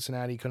area in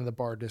Cincinnati, kind of the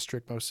bar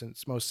district.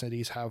 Most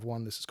cities have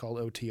one. This is called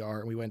OTR.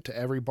 And we went to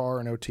every bar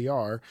in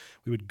OTR.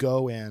 We would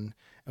go in and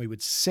we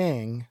would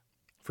sing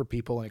for for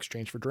people in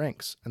exchange for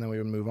drinks, and then we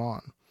would move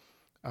on.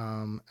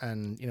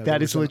 And you know,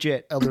 that is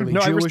legit. Elderly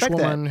No, I Jewish respect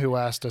woman that. who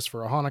asked us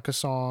for a Hanukkah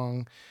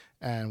song,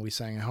 and we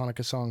sang a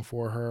Hanukkah song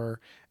for her,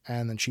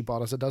 and then she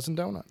bought us a dozen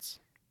donuts.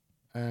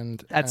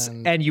 And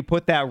And you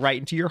put that right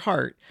into your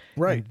heart.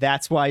 Right. And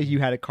that's why you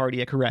had a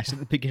cardiac arrest at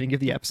the beginning of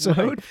the episode.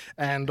 Right.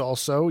 And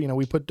also, you know,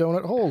 we put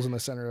donut holes in the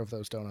center of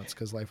those donuts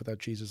because life without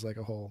cheese is like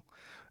a hole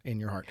in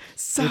your heart.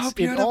 So It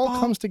beautiful. all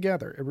comes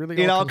together. It really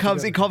It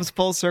together. comes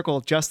full circle,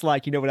 just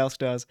like, you know what else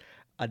does?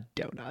 A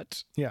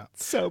donut. Yeah.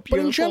 So But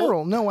beautiful. in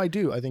general, no, I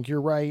do. I think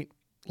you're right.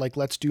 Like,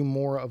 let's do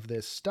more of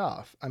this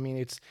stuff. I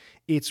mean,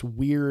 it's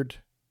weird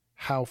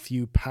how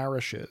few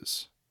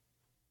parishes.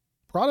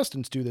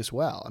 Protestants do this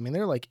well. I mean,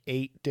 there are like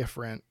 8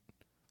 different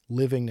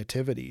living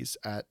nativities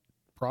at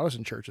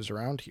Protestant churches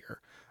around here.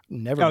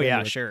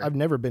 Sure. I've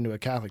never been to a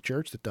Catholic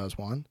church that does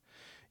one.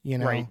 You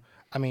know, Right.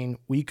 I mean,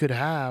 we could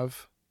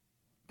have,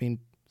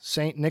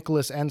 St.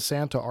 Nicholas and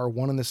Santa are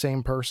one and the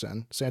same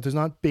person. Santa's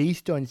not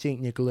based on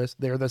St. Nicholas.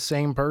 They're the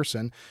same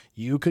person.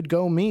 You could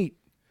go meet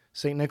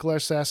St.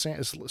 Nicholas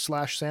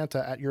slash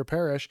Santa at your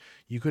parish.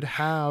 You could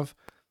have,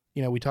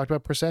 you know, we talked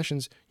about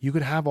processions. You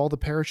could have all the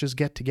parishes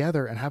get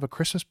together and have a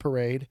Christmas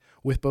parade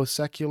with both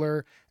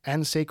secular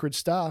and sacred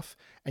stuff.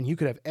 And you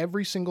could have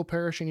every single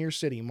parish in your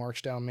city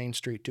march down Main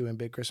Street doing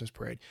big Christmas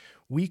parade.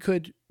 We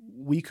could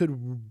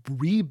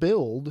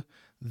rebuild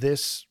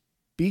this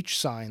beach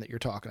sign that you're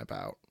talking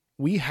about.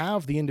 We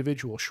have the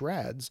individual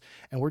shreds,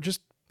 and we're just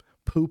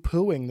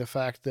poo-pooing the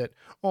fact that,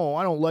 oh,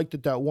 I don't like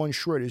that one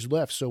shred is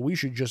left, so we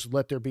should just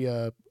let there be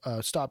a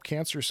stop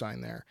cancer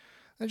sign there.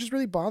 That just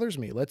really bothers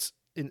me. Let's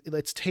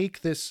take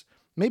this.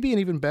 Maybe an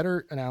even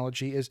better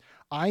analogy is,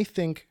 I'll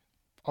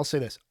say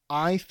this.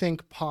 I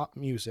think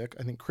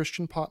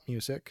Christian pop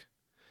music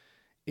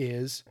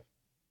is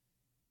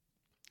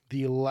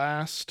the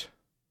last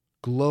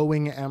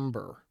glowing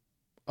ember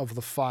of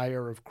the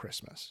fire of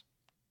Christmas.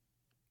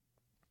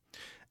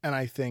 And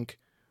I think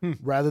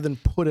rather than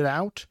put it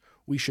out,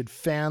 we should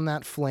fan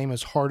that flame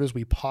as hard as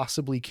we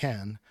possibly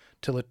can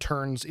till it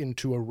turns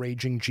into a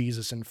raging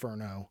Jesus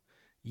inferno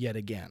yet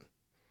again.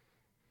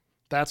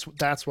 That's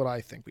what I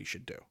think we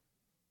should do.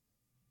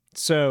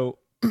 So,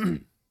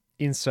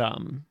 in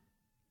sum,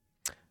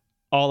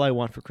 all I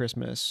want for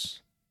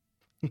Christmas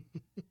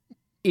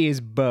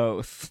is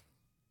both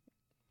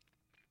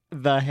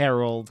the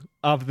herald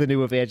of the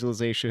new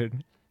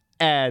evangelization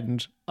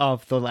and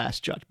of the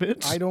Last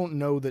Judgment. I don't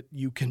know that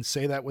you can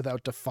say that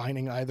without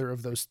defining either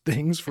of those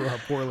things for our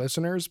poor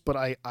listeners, but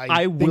I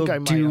think will I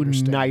might do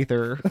understand.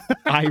 neither.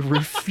 I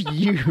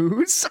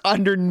refuse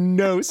under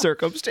no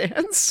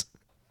circumstance.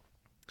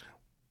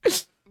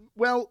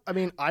 Well, I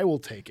mean, I will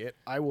take it.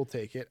 I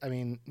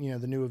mean, you know,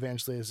 the new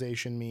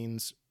evangelization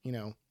means, you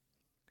know,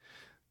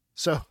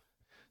 so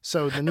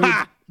the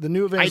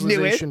new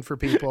evangelization for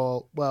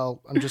people.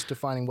 Well, I'm just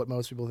defining what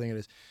most people think it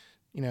is.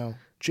 You know,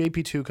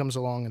 JP2 comes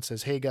along and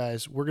says, hey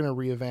guys, we're going to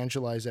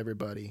re-evangelize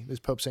everybody. This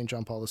Pope St.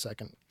 John Paul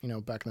II, you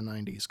know, back in the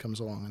 90s comes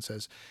along and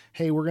says,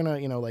 hey, we're going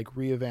to, you know, like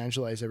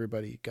re-evangelize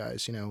everybody,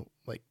 guys, you know,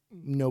 like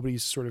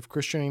nobody's sort of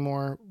Christian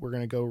anymore. We're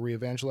going to go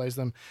re-evangelize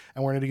them.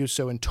 And we're going to do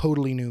so in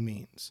totally new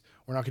means.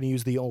 We're not going to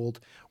use the old,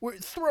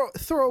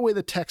 throw away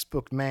the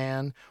textbook,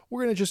 man.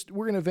 We're going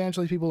to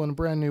evangelize people in a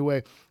brand new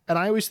way. And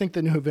I always think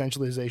the new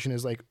evangelization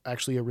is like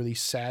actually a really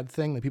sad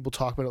thing that people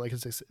talk about it like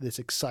it's this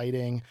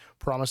exciting,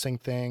 promising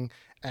thing.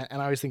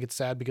 And I always think it's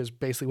sad because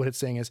basically what it's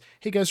saying is,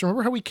 hey guys,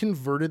 remember how we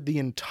converted the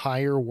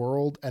entire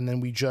world and then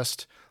we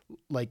just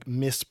like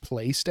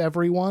misplaced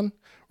everyone,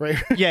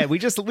 right? Yeah, we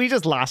just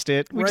lost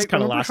it. We just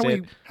kind of lost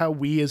it. How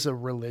we as a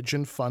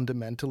religion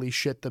fundamentally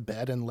shit the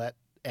bed and let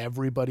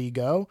everybody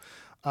go.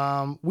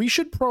 We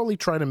should probably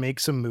try to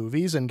make some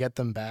movies and get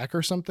them back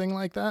or something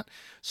like that.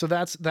 So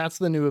that's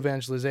the new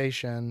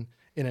evangelization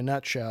in a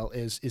nutshell,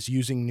 is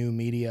using new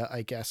media,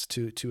 I guess,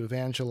 to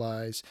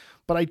evangelize.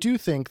 But I do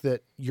think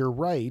that you're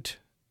right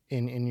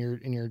in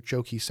your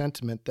jokey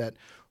sentiment that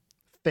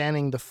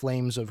fanning the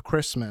flames of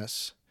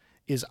Christmas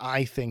is,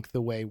 I think,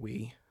 the way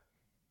we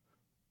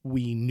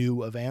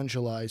new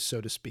evangelize,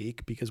 so to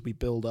speak, because we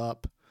build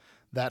up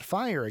that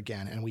fire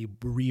again and we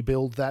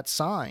rebuild that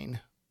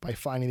sign by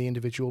finding the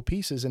individual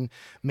pieces and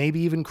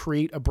maybe even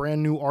create a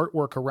brand new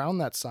artwork around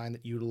that sign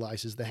that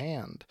utilizes the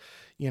hand.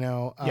 You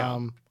know,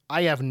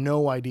 I have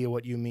no idea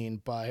what you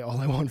mean by all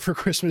I want for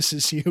Christmas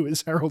is you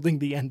is heralding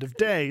the end of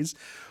days,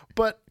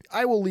 but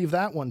I will leave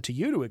that one to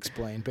you to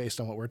explain based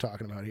on what we're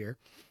talking about here.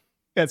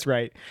 That's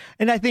right.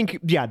 And I think,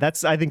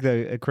 I think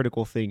the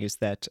critical thing is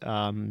that,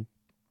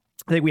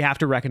 I think we have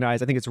to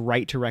recognize, I think it's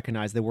right to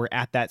recognize that we're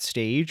at that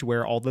stage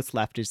where all that's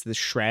left is the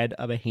shred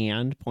of a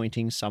hand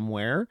pointing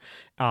somewhere,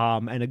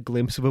 and a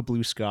glimpse of a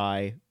blue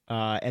sky,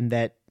 and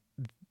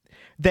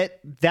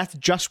that's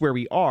just where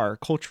we are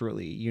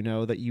culturally, you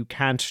know, that you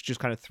can't just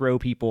kind of throw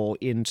people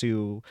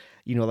into,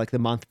 you know, like the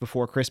month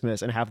before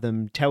Christmas and have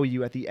them tell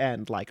you at the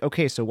end, like,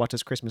 okay, so what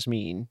does Christmas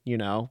mean? You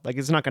know, like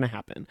it's not going to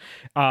happen.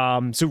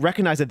 So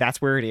recognize that that's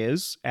where it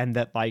is and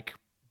that like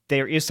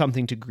there is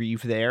something to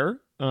grieve there.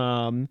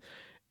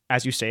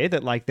 as you say,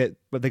 that like that,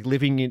 but like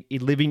living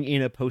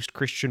in a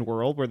post-Christian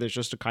world where there's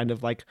just a kind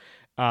of like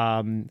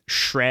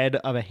shred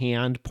of a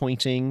hand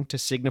pointing to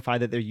signify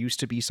that there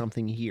used to be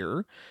something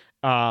here,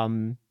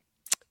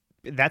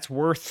 that's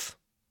worth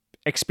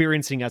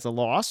experiencing as a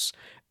loss,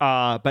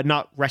 but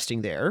not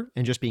resting there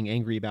and just being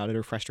angry about it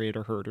or frustrated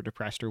or hurt or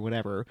depressed or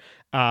whatever.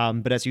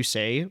 But as you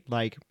say,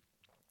 like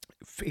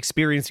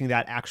experiencing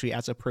that actually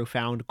as a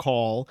profound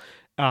call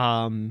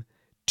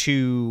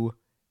to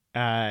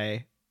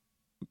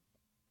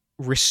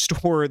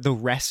restore the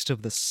rest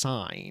of the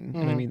sign.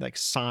 And I mean like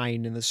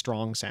sign in the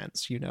strong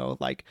sense, you know,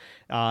 like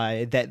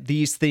that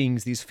these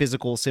things, these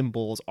physical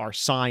symbols are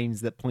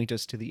signs that point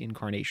us to the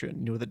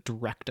incarnation, you know, that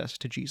direct us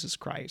to Jesus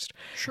Christ.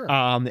 Sure.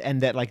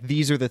 And that like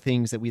these are the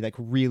things that we like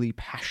really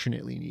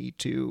passionately need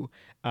to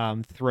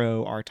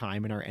throw our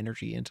time and our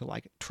energy into,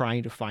 like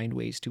trying to find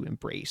ways to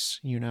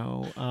embrace, you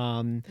know.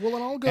 Well,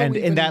 and I'll go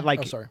and that like,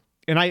 oh, sorry.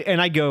 And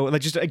I go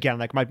like, just again,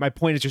 like my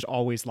point is just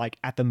always like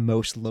at the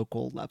most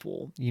local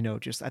level, you know,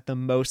 just at the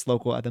most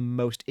local, at the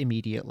most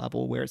immediate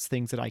level where it's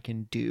things that I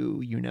can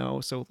do, you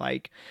know. So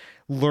like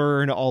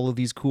learn all of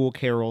these cool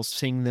carols,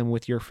 sing them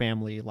with your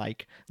family,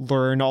 like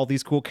learn all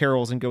these cool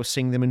carols and go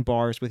sing them in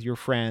bars with your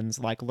friends,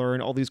 like learn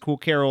all these cool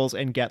carols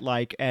and get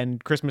like,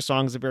 and Christmas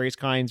songs of various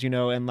kinds, you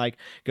know, and like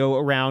go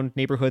around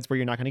neighborhoods where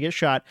you're not going to get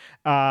shot,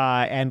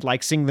 and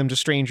like sing them to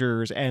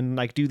strangers and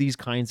like do these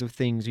kinds of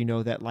things, you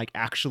know, that like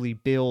actually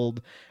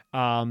build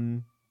where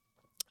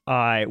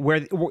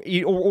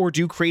or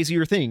do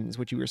crazier things,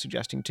 which you were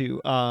suggesting too,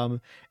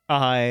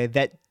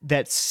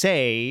 that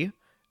say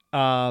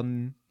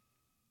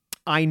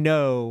I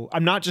know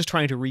I'm not just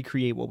trying to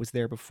recreate what was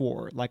there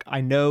before. Like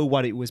I know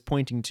what it was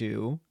pointing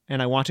to,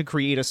 and I want to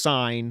create a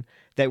sign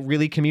that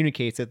really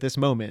communicates at this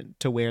moment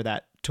to where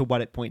that, to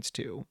what it points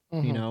to,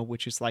 you know,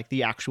 which is like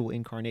the actual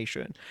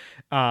incarnation.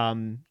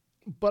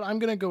 But I'm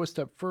going to go a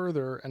step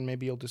further, and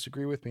maybe you'll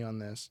disagree with me on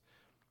this.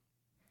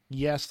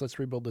 Yes, let's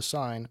rebuild the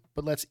sign,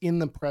 but let's in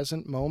the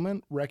present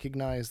moment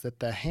recognize that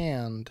the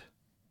hand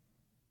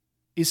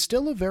is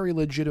still a very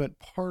legitimate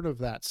part of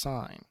that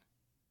sign.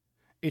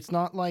 It's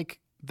not like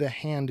the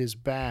hand is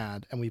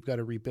bad and we've got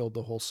to rebuild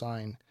the whole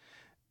sign.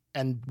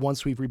 And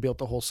once we've rebuilt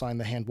the whole sign,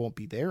 the hand won't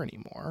be there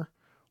anymore.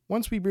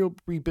 Once we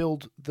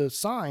rebuild the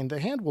sign, the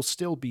hand will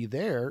still be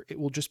there. It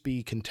will just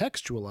be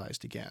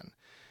contextualized again.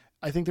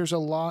 I think there's a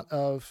lot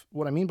of,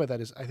 what I mean by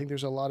that is I think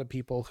there's a lot of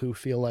people who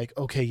feel like,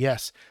 okay,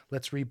 yes,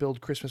 let's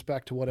rebuild Christmas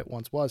back to what it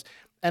once was,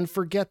 and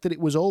forget that it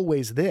was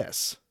always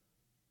this.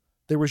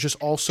 There was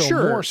just also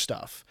more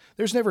stuff.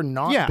 There's never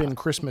not been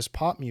Christmas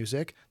pop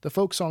music. The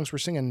folk songs we're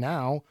singing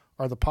now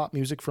are the pop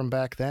music from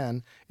back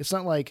then. It's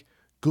not like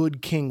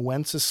Good King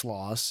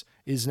Wenceslas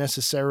is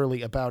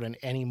necessarily about, in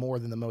any more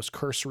than the most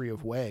cursory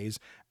of ways,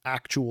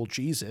 actual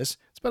Jesus.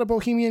 It's about a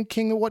Bohemian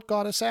king of what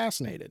got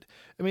assassinated.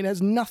 I mean, it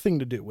has nothing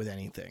to do with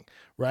anything,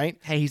 right?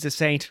 Hey, he's a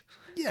saint.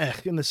 Yeah,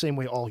 in the same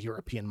way all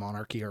European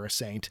monarchy are a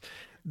saint.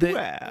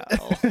 Well,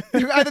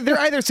 they're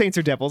either saints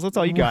or devils. That's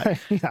all you got. Right,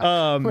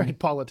 yeah, right,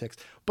 politics.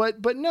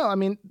 But no, I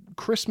mean,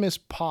 Christmas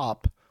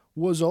pop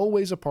was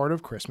always a part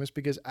of Christmas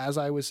because, as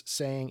I was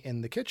saying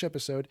in the Kitsch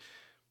episode,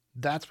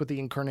 that's what the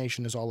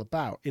incarnation is all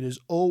about. It is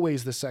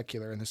always the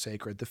secular and the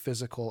sacred, the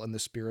physical and the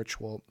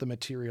spiritual, the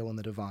material and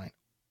the divine.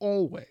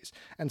 Always.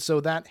 And so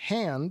that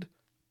hand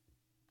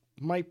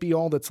might be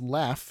all that's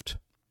left,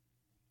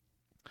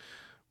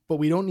 but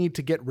we don't need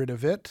to get rid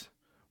of it.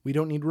 We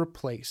don't need to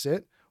replace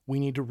it. We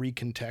need to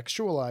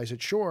recontextualize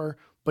it, sure.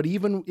 But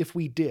even if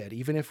we did,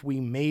 even if we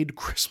made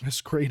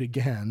Christmas great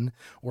again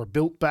or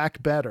built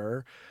back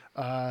better,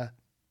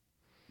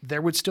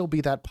 there would still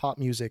be that pop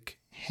music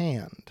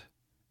hand.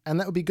 And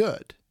that would be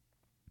good.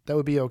 That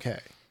would be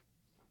okay.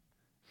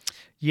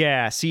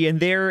 Yeah, see, and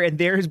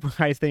there's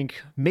I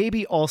think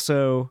maybe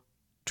also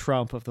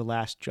Trump of the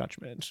Last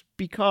Judgment,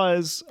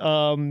 because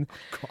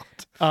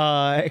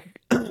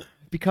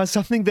because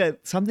something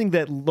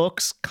that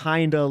looks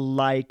kind of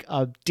like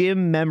a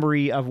dim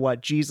memory of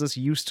what Jesus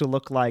used to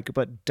look like,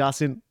 but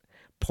doesn't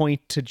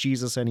point to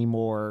Jesus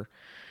anymore.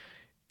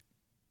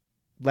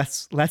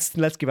 Let's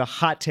give a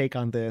hot take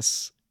on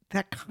this.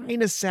 That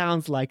kind of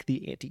sounds like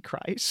the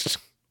Antichrist.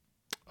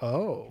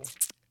 Oh.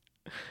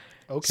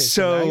 Okay,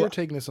 so now you're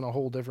taking this in a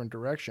whole different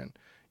direction.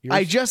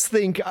 I just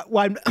think,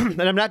 and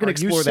I'm not going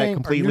to explore that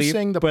completely. Are you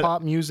saying the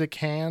pop music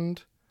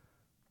hand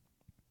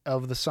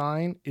of the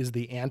sign is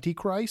the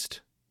Antichrist?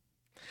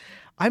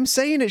 I'm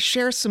saying it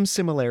shares some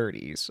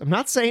similarities. I'm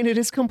not saying it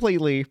is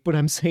completely, but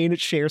I'm saying it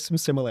shares some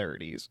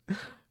similarities.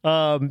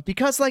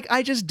 Because like,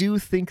 I just do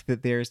think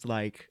that there's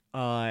like,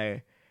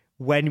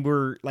 when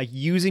we're like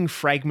using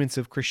fragments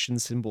of Christian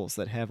symbols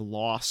that have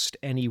lost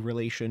any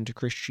relation to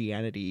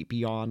Christianity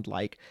beyond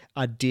like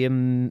a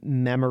dim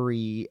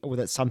memory or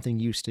that something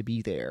used to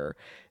be there,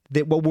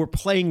 that what we're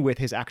playing with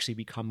has actually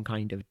become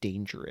kind of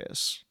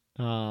dangerous.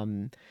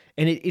 And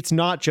it's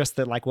not just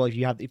that like, well,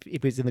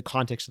 if it's in the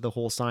context of the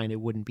whole sign, it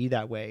wouldn't be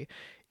that way.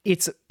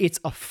 It's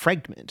a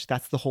fragment.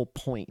 That's the whole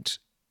point.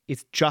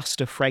 It's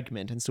just a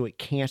fragment. And so it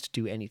can't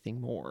do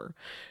anything more.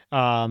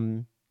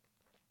 And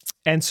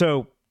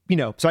so,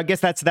 so I guess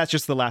that's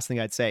just the last thing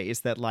I'd say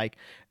is that like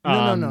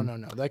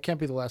No. That can't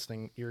be the last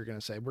thing you're going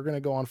to say. We're going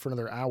to go on for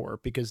another hour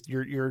because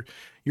you're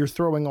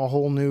throwing a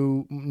whole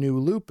new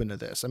loop into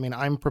this. I mean,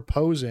 I'm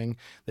proposing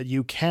that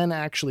you can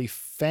actually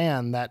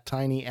fan that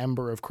tiny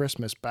ember of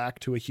Christmas back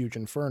to a huge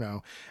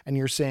inferno, and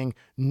you're saying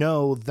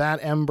no, that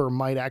ember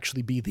might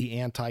actually be the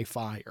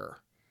anti-fire.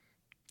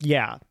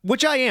 Yeah,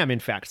 which I am in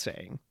fact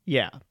saying.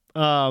 Yeah.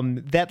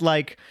 That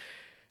like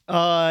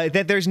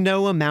that there's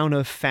no amount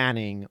of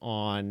fanning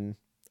on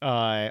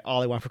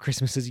All I Want for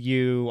Christmas Is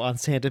You, on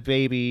Santa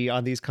Baby,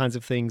 on these kinds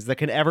of things that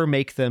can ever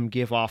make them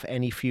give off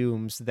any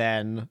fumes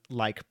than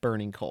like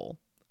burning coal.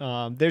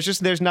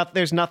 There's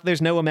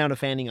no amount of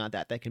fanning on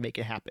that can make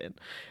it happen.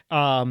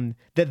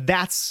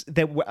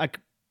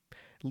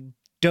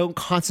 Don't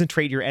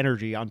concentrate your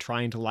energy on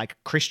trying to like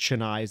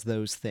Christianize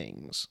those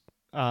things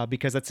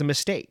because that's a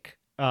mistake.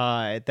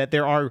 That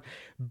there are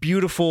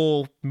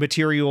beautiful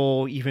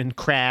material, even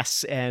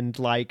crass and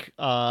like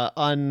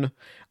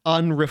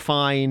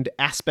unrefined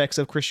aspects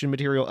of Christian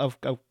material of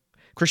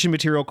Christian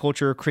material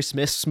culture,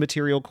 Christmas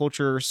material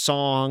culture,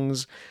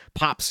 songs,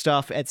 pop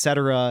stuff,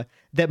 etc.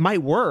 that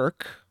might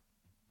work,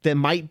 that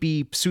might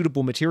be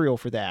suitable material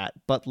for that,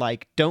 but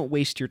like don't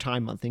waste your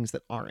time on things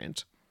that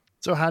aren't.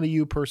 So how do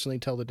you personally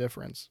tell the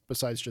difference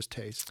besides just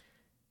taste?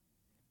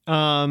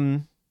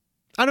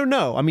 I don't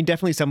know. I mean,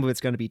 definitely some of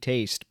it's going to be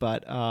taste,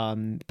 but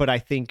I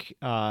think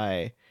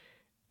it's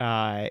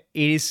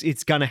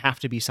going to have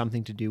to be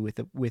something to do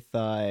with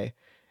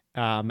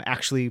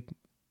actually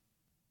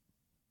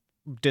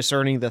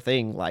discerning the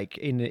thing. Like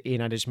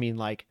I just mean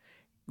like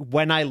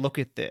when I look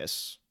at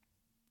this,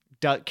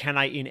 can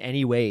I in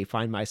any way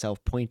find myself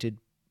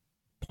pointed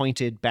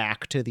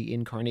back to the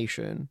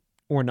incarnation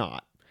or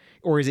not?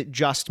 Or is it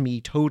just me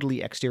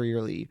totally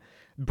exteriorly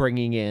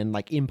bringing in,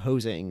 like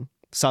imposing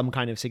some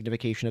kind of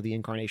signification of the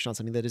incarnation on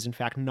something that is in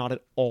fact not at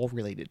all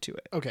related to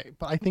it? Okay,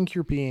 but I think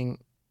you're being,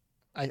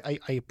 I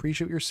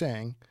appreciate what you're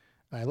saying,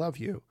 and I love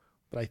you,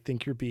 but I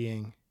think you're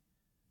being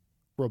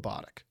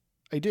robotic.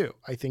 I do.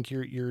 I think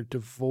you're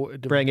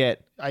devoid. Bring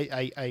it.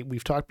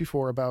 We've talked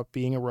before about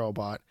being a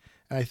robot,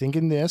 and I think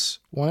in this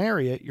one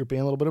area you're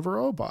being a little bit of a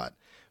robot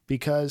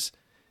because,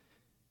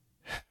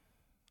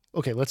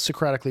 okay, let's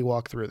Socratically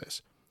walk through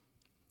this.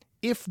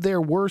 If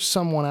there were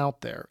someone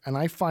out there, and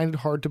I find it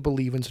hard to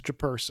believe in such a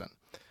person,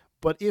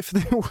 but if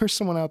there were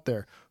someone out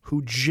there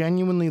who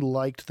genuinely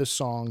liked the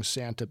song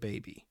Santa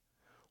Baby,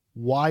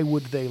 why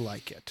would they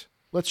like it?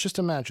 Let's just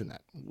imagine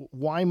that.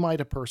 Why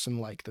might a person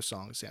like the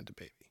song Santa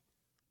Baby?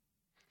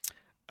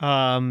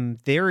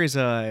 There is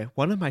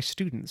one of my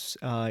students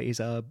is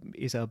a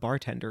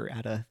bartender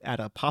at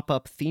a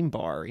pop-up theme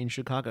bar in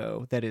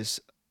Chicago. That is,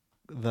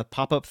 the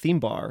pop-up theme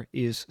bar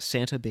is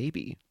Santa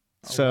Baby.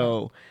 Oh,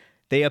 so wow.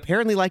 They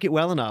apparently like it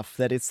well enough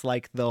that it's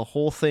like the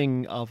whole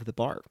thing of the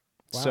bar.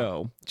 Wow.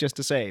 So just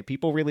to say,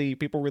 people really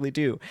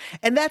do,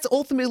 and that's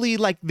ultimately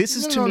like this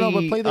is to me. No,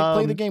 but play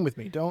the game with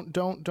me. Don't.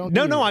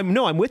 No,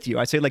 I'm with you.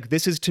 I say like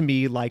this is to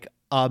me like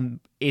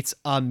it's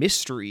a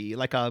mystery,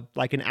 like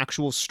an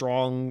actual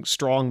strong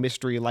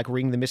mystery, like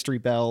ring the mystery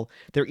bell.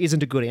 There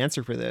isn't a good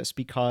answer for this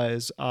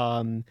because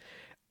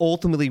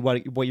ultimately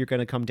what you're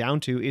going to come down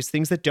to is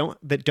things that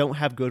don't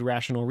have good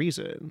rational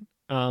reason.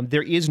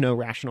 There is no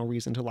rational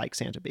reason to like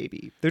Santa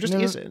Baby. There just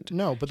isn't.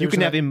 No, but you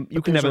can have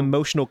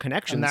emotional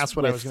connections. And that's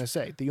what I was going to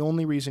say. The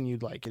only reason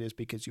you'd like it is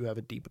because you have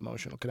a deep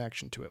emotional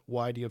connection to it.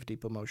 Why do you have a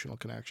deep emotional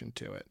connection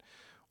to it?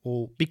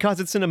 Well,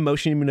 because it's an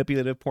emotionally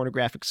manipulative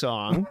pornographic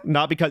song,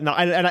 not because and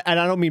I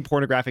don't mean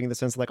pornographic in the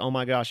sense of like, oh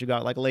my gosh, you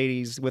got like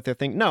ladies with their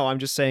thing. No, I'm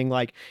just saying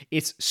like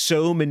it's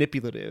so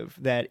manipulative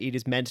that it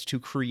is meant to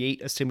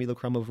create a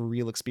simulacrum of a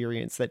real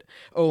experience that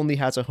only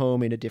has a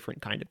home in a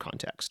different kind of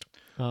context.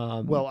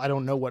 Well, I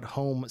don't know what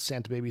home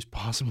Santa Baby's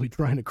possibly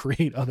trying to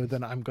create other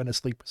than I'm going to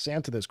sleep with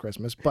Santa this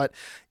Christmas. But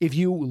if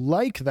you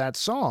like that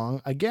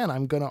song, again,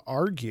 I'm going to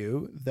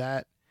argue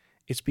that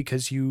it's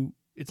because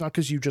it's not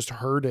because you just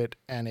heard it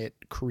and it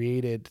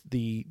created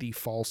the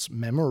false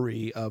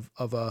memory of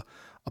a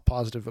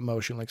positive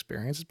emotional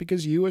experience. It's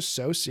because you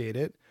associate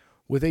it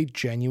with a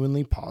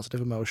genuinely positive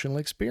emotional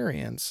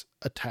experience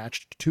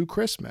attached to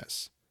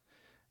Christmas.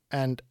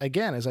 And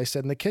again, as I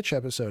said in the Kitsch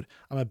episode,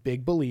 I'm a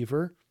big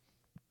believer.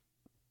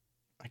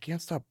 I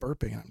can't stop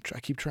burping. I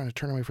keep trying to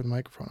turn away from the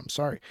microphone. I'm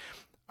sorry.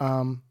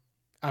 I'm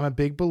a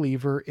big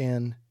believer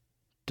in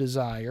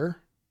desire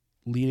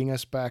leading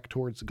us back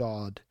towards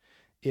God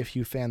if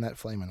you fan that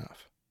flame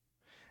enough.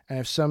 And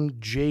if some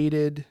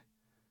jaded,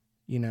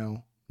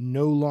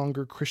 no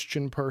longer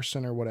Christian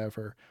person or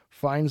whatever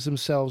finds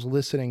themselves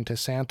listening to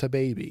Santa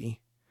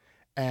Baby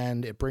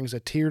and it brings a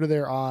tear to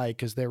their eye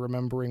because they're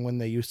remembering when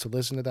they used to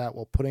listen to that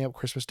while putting up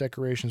Christmas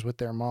decorations with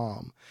their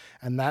mom,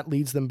 and that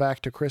leads them back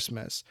to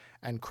Christmas,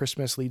 and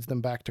Christmas leads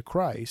them back to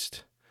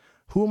Christ,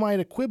 who am I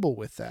to quibble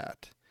with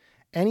that?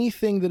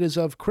 Anything that is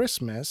of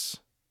Christmas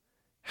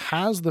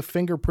has the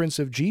fingerprints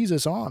of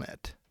Jesus on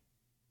it.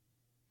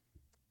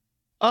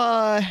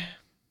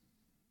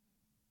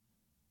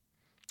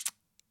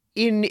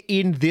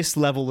 In this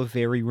level of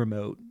very,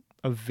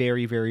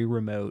 very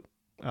remote,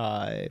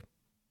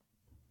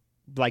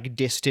 like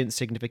distant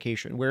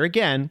signification, where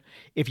again,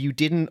 if you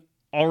didn't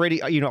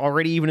already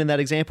even in that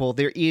example,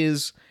 there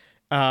is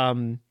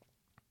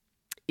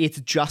it's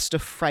just a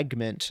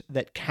fragment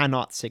that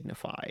cannot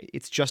signify.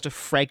 It's just a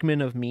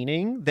fragment of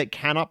meaning that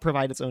cannot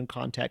provide its own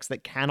context,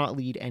 that cannot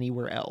lead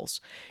anywhere else.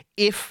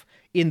 If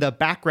in the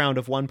background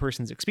of one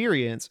person's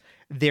experience,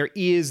 there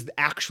is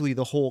actually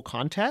the whole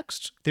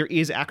context, there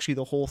is actually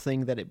the whole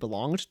thing that it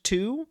belonged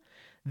to,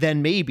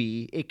 then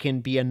maybe it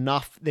can be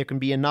enough. There can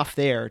be enough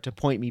there to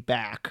point me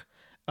back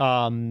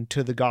to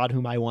the God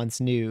whom I once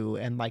knew.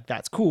 And like,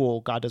 that's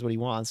cool. God does what he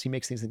wants. He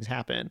makes these things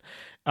happen.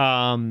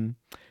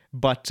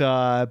 But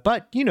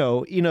you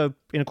know, in a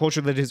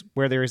culture that is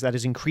where that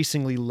is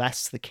increasingly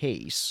less the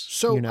case.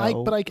 So you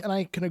know?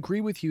 I can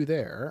agree with you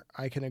there.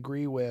 I can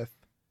agree with,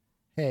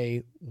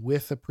 hey,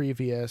 with the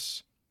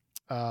previous,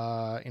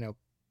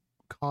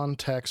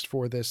 context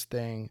for this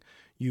thing,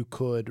 you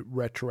could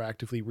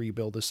retroactively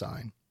rebuild a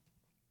sign.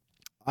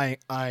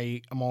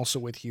 I am also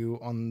with you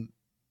on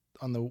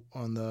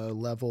the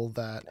level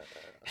that,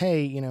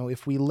 hey,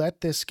 if we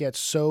let this get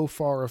so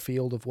far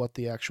afield of what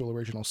the actual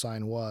original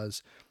sign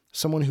was,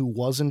 someone who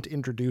wasn't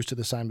introduced to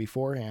the sign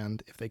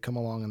beforehand, if they come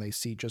along and they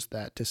see just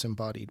that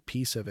disembodied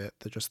piece of it,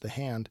 just the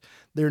hand,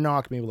 they're not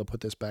going to be able to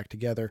put this back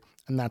together,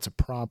 and that's a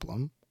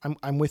problem.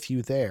 I'm with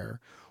you there.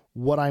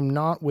 What I'm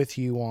not with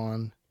you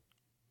on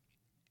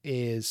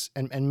is,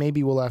 and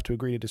maybe we'll have to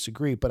agree to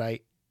disagree, but I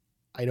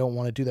don't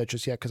want to do that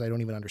just yet because I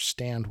don't even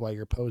understand why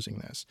you're posing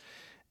this.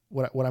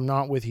 What I'm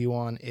not with you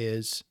on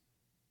is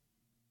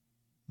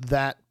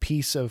that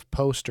piece of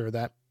poster,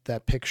 that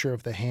picture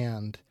of the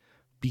hand,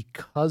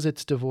 because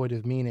it's devoid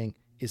of meaning,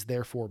 is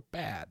therefore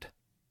bad.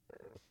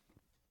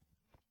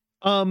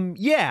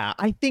 Yeah,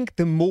 I think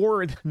the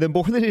more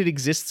that it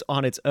exists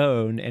on its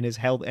own and is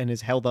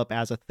held up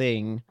as a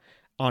thing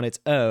on its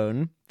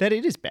own, that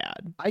it is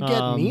bad. I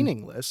get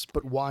meaningless,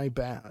 but why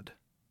bad?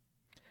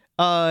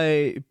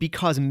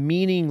 Because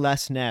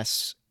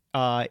meaninglessness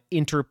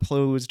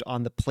interposed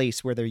on the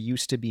place where there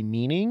used to be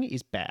meaning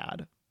is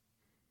bad.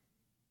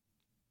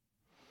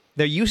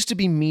 There used to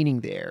be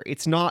meaning there.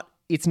 It's not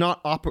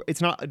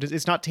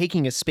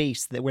taking a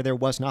space where there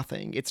was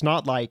nothing. It's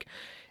not like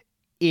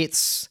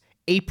it's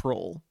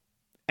April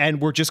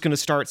and we're just going to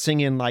start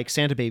singing like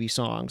Santa Baby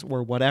songs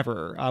or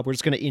whatever. We're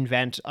just going to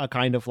invent a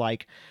kind of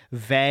like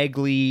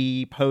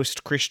vaguely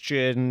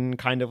post-Christian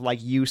kind of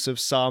like use of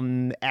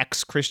some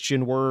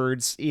ex-Christian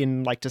words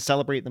in like to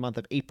celebrate the month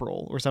of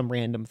April or some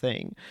random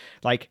thing.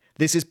 Like,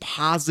 this is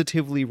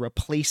positively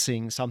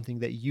replacing something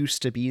that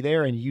used to be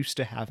there and used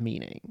to have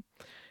meaning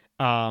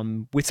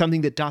with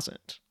something that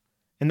doesn't.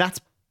 And that's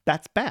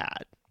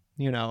bad,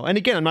 And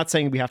again, I'm not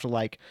saying we have to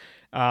like,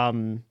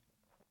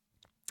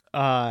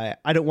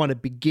 I don't want to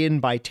begin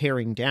by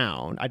tearing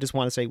down. I just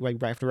want to say we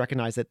have to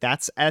recognize that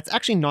that's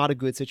actually not a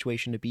good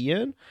situation to be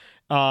in.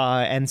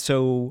 And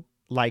so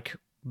like,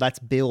 let's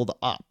build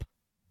up.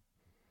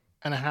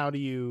 And how do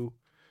you...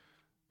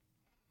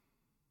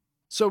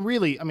 So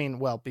really,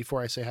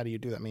 before I say how do you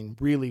do that,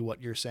 really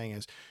what you're saying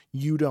is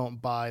you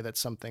don't buy that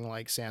something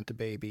like Santa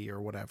Baby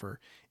or whatever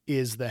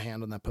is the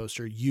hand on that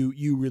poster.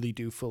 You really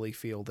do fully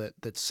feel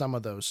that some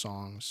of those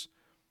songs,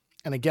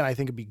 and again, I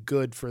think it'd be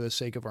good for the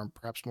sake of our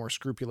perhaps more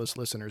scrupulous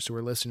listeners who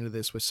are listening to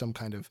this with some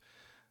kind of,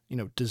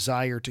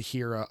 desire to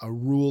hear a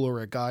rule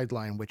or a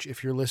guideline, which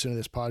if you're listening to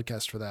this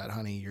podcast for that,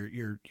 honey,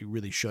 you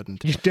really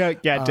shouldn't.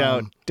 Don't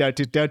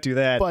do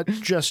that. But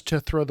just to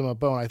throw them a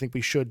bone, I think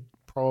we should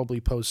probably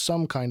pose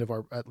some kind of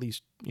our, at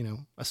least,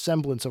 a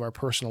semblance of our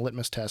personal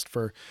litmus test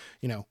for,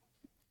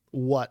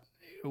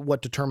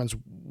 what determines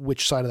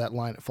which side of that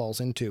line it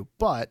falls into.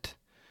 But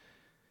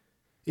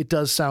it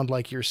does sound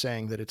like you're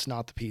saying that it's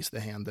not the piece of the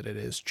hand, that it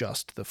is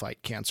just the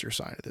fight cancer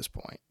sign at this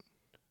point.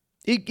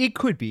 It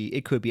could be.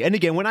 And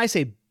again, when I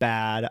say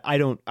bad,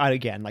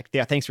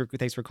 thanks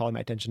for calling my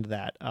attention to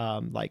that.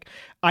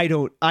 I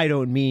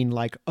don't mean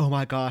like, oh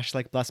my gosh,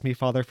 like, bless me,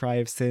 Father, for I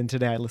have sinned.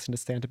 Today I listened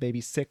to Santa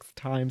Baby 6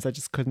 times. I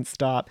just couldn't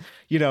stop.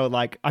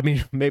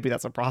 Maybe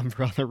that's a problem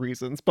for other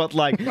reasons, but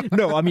like,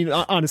 no,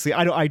 honestly,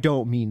 I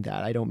don't mean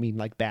that. I don't mean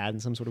like bad in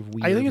some sort of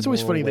weird. I think it's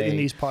always funny way. That in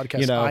these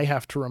podcasts, I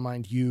have to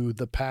remind you,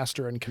 the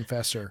pastor and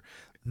confessor,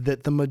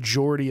 that the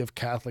majority of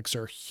Catholics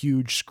are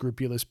huge,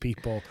 scrupulous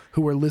people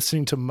who are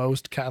listening to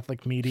most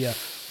Catholic media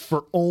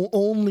for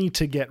only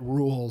to get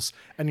rules.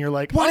 And you're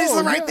like, what is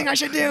the right thing I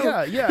should do?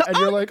 Yeah. And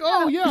you're like,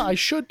 I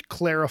should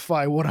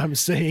clarify what I'm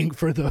saying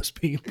for those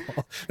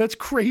people. That's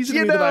crazy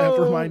to me that I have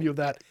to remind you of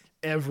that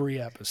every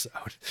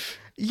episode.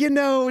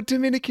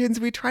 Dominicans,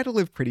 we try to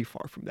live pretty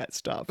far from that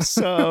stuff.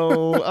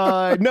 So,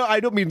 no, I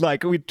don't mean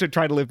like we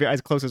try to live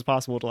as close as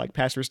possible to like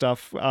pastor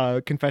stuff,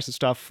 confessor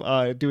stuff,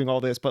 doing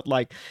all this. But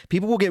like,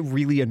 people will get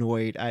really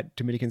annoyed at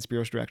Dominican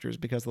spiritual directors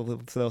because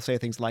they'll say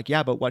things like,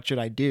 yeah, but what should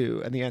I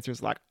do? And the answer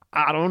is like,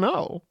 I don't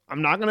know.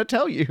 I'm not going to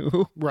tell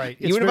you. Right.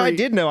 Even if I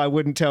did know, I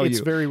wouldn't tell you. It's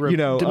very,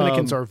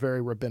 Dominicans are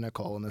very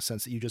rabbinical in the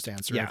sense that you just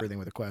answer everything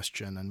with a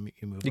question and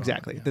you move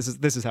exactly. on. Yeah.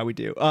 This is how we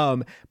do.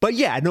 But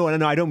yeah, no,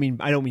 I don't mean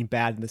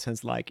bad in the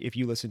sense like if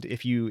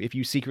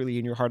you secretly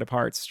in your heart of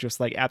hearts just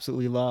like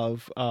absolutely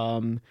love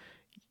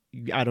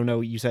I don't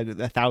know, you said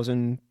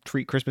 1,000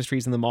 Christmas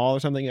trees in the mall or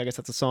something. I guess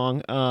that's a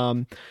song.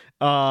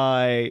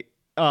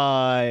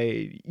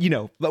 You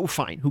know, but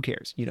fine, who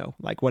cares? You know,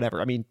 like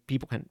whatever. I mean,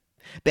 people can,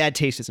 bad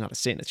taste is not a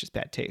sin, it's just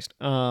bad taste.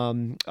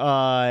 You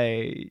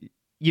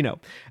know,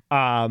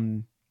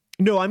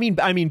 no, I mean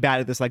bad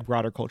at this like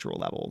broader cultural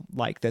level,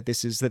 like that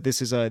this is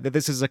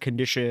a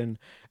condition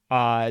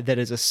that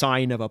is a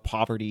sign of a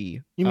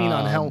poverty. You mean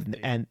unhealthy?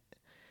 And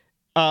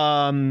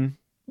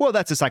well,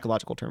 that's a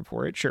psychological term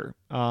for it, sure.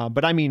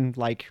 But I mean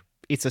like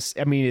it's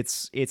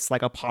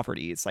like a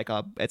poverty. It's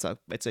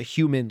a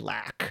human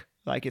lack.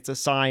 Like it's a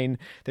sign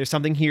there's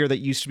something here that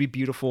used to be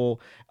beautiful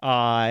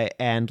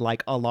and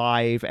like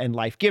alive and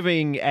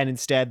life-giving, and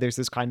instead there's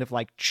this kind of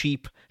like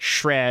cheap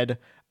shred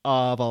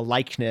of a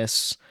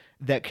likeness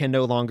that can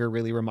no longer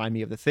really remind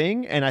me of the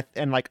thing. And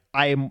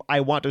I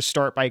want to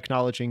start by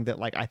acknowledging that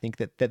like I think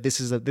that this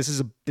is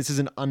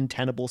an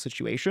untenable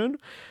situation.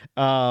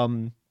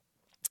 That's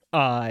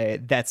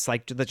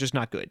just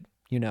not good,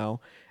 you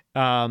know.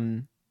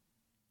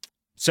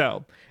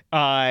 So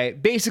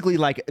basically,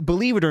 like,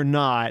 believe it or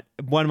not,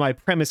 one of my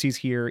premises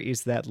here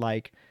is that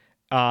like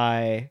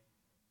I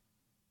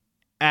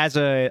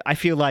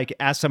feel like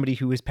as somebody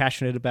who is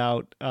passionate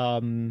about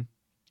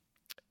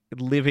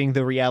living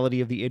the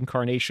reality of the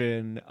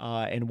incarnation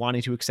and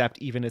wanting to accept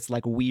even its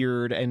like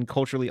weird and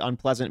culturally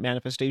unpleasant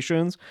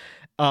manifestations,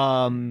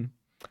 I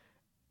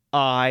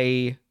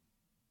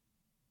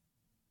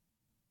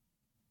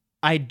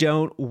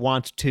don't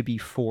want to be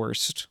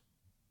forced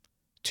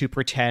to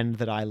pretend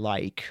that I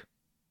like,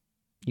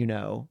 you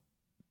know,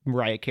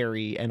 Mariah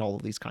Carey and all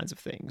of these kinds of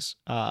things,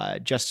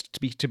 just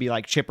to be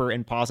like chipper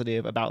and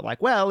positive about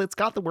like, well, it's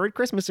got the word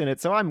Christmas in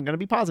it, so I'm going to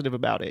be positive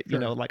about it. Sure.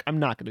 You know, like I'm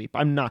not going to be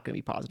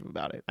positive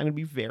about it. I'm going to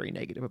be very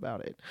negative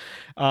about it.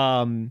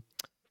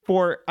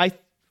 For I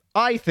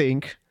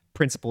think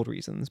principled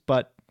reasons,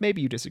 but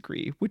maybe you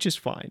disagree, which is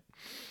fine.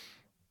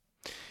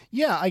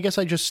 Yeah, I guess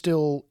I just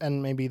still,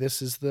 and maybe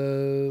this is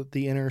the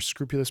inner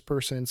scrupulous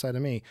person inside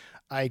of me.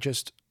 I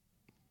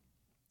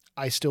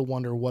still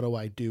wonder, what do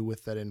I do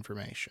with that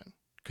information?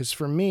 Because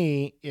for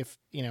me, if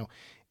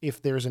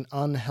there's an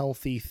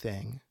unhealthy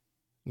thing,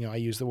 you know, I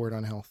use the word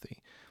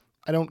unhealthy,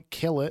 I don't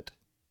kill it,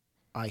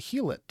 I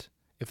heal it.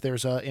 If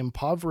there's a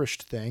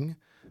impoverished thing,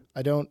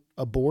 I don't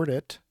abort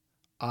it,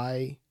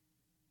 I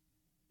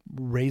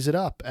raise it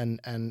up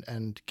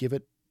and give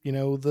it, you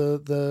know,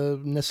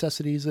 the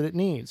necessities that it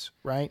needs,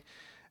 right?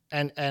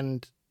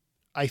 And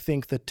I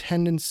think a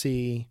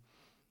tendency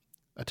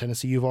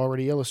you've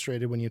already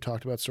illustrated when you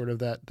talked about sort of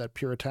that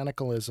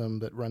puritanicalism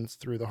that runs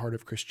through the heart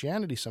of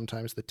Christianity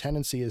sometimes, the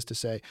tendency is to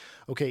say,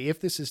 okay, if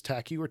this is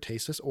tacky or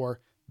tasteless or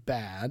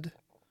bad,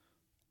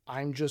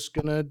 I'm just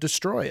going to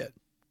destroy it.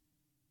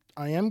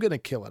 I am going to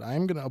kill it. I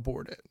am going to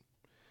abort it.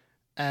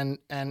 And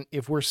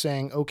if we're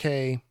saying,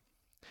 okay,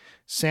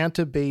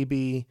 Santa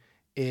Baby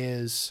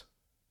is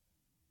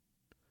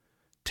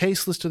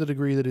tasteless to the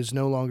degree that it is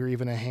no longer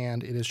even a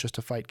hand, it is just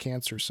a fight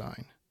cancer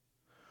sign.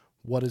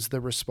 What is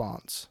the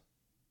response?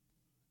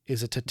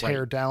 Is it to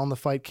tear down the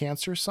fight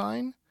cancer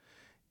sign?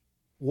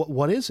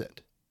 What is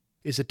it?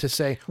 Is it to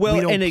say, we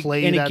don't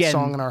play that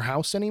song in our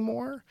house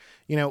anymore?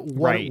 You know,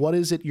 what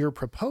is it you're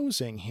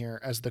proposing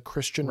here as the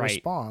Christian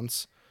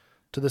response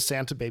to the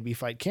Santa Baby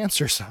fight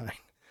cancer sign?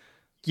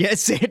 Yeah,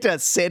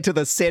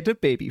 the Santa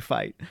Baby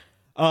fight.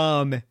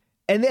 And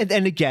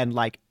again,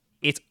 like,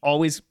 it's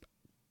always,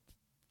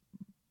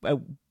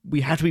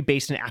 we have to be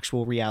based in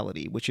actual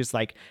reality, which is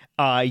like,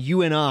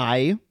 you and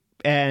I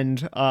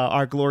and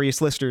our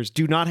glorious listeners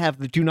do not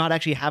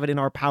actually have it in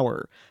our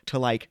power to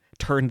like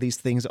turn these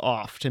things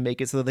off, to make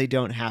it so that they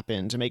don't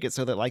happen, to make it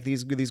so that like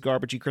these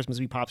garbagey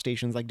Christmassy pop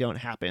stations like don't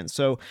happen.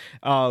 So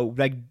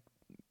like,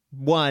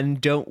 one,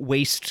 don't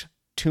waste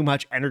too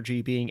much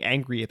energy being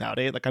angry about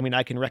it. Like, I mean,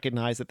 I can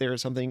recognize that there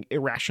is something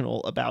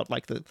irrational about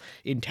like the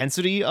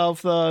intensity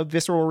of the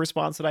visceral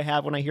response that I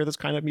have when I hear this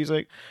kind of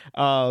music.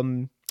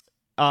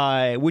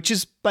 Which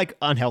is like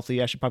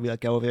unhealthy. I should probably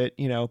let go of it,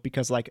 you know,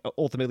 because like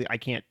ultimately I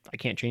can't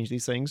change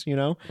these things, you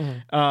know.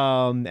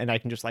 Mm-hmm. And I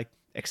can just like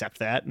accept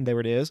that, and there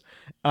it is.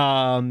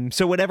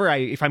 So whatever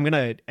if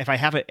I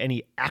have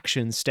any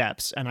action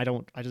steps, and I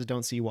just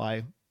don't see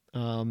why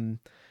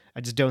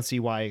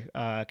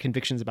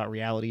convictions about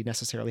reality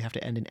necessarily have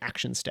to end in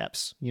action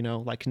steps. You know,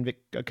 like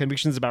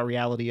convictions about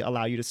reality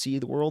allow you to see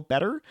the world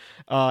better,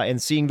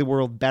 and seeing the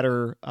world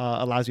better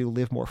allows you to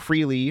live more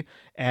freely.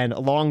 And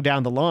along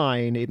down the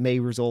line, it may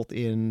result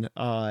in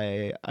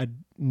a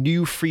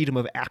new freedom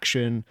of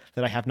action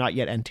that I have not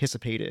yet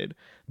anticipated.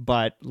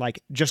 But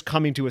like, just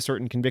coming to a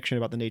certain conviction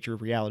about the nature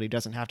of reality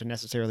doesn't have to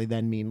necessarily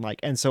then mean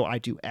like, and so I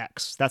do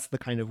X. That's the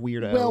kind of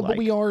weirdo. Well,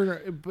 but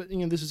you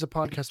know, this is a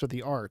podcast about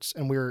the arts,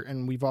 and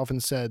we've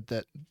often said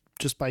that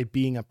just by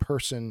being a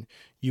person,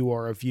 you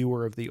are a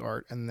viewer of the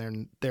art, and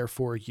then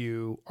therefore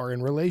you are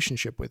in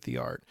relationship with the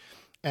art.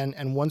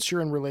 And once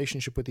you're in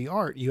relationship with the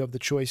art, you have the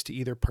choice to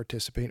either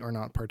participate or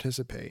not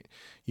participate.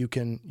 You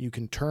can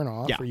turn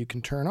off or you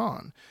can turn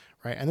on,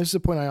 right? And this is a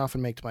point I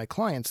often make to my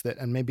clients that,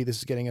 and maybe this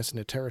is getting us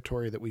into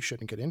territory that we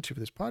shouldn't get into for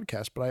this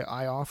podcast, but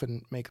I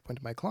often make the point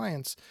to my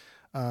clients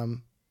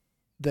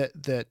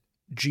that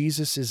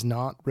Jesus is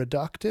not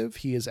reductive,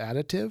 he is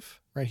additive,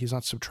 right? He's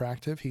not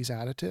subtractive, he's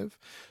additive.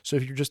 So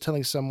if you're just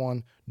telling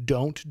someone,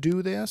 don't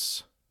do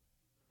this,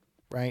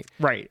 right?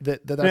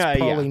 That's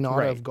probably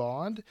not of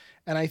God.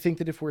 And I think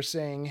that if we're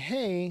saying,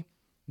 hey,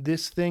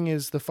 this thing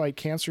is the fight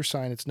cancer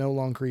sign, it's no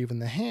longer even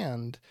the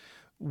hand,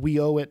 we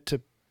owe it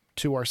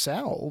to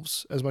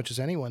ourselves as much as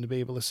anyone to be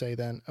able to say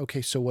then,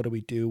 okay, so what do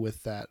we do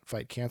with that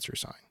fight cancer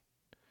sign?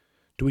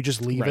 Do we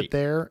just leave it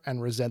there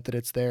and resent that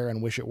it's there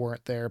and wish it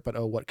weren't there, but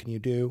oh, what can you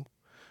do?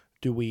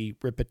 Do we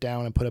rip it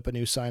down and put up a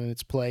new sign in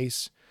its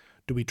place?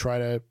 Do we try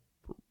to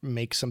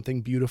make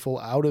something beautiful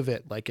out of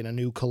it, like in a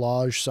new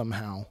collage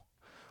somehow?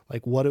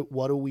 Like what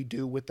do we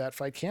do with that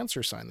fight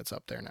cancer sign that's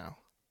up there now?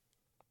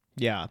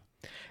 Yeah.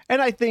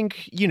 And I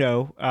think,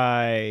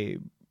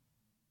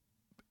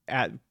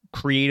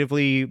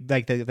 creatively,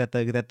 like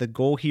that the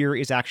goal here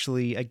is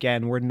actually,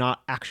 again, we're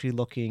not actually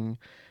looking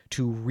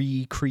to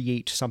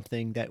recreate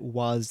something that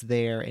was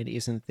there and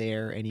isn't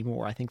there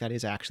anymore. I think that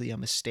is actually a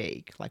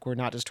mistake. Like, we're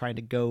not just trying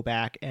to go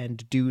back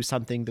and do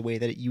something the way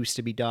that it used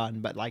to be done,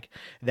 but like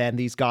then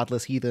these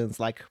godless heathens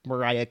like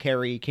Mariah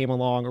Carey came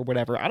along or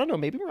whatever. I don't know.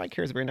 Maybe Mariah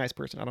Carey is a very nice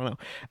person. I don't know.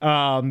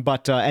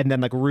 But and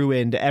then like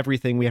ruined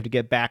everything. We have to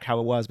get back how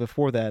it was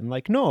before then.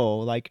 Like, no,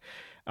 like,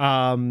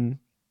 find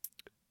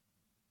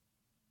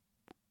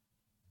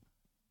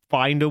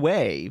a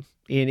way.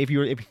 And if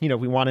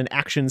we want an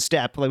action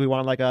step, like we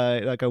want like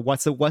a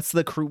what's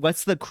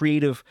the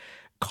creative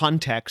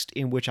context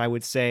in which I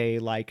would say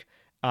like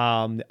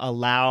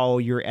allow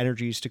your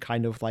energies to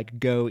kind of like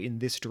go in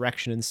this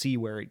direction and see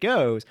where it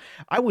goes.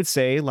 I would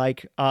say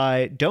like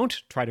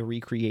don't try to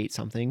recreate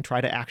something. Try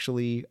to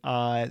actually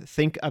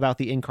think about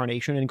the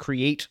incarnation and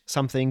create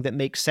something that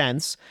makes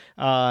sense,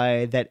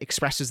 that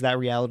expresses that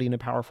reality in a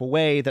powerful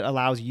way, that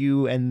allows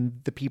you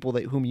and the people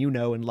whom you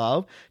know and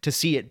love to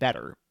see it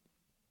better.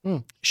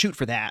 Shoot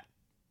for that,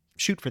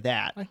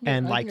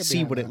 and like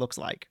see what it looks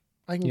like.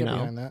 I can get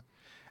behind that.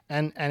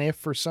 And if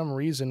for some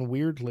reason,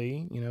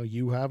 weirdly,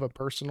 you have a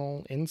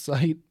personal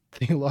insight,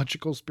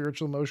 theological,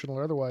 spiritual, emotional,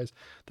 or otherwise,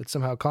 that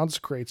somehow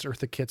consecrates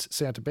Eartha Kitt's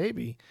Santa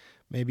Baby,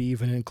 maybe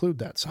even include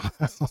that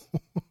somehow.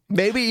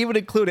 Maybe even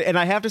include it. And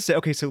I have to say,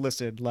 okay, so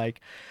listen, like,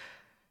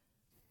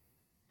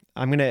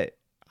 I'm gonna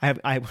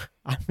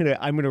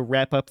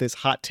wrap up this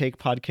hot take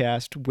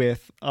podcast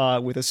with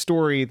a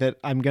story that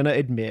I'm gonna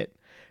admit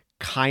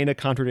kind of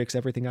contradicts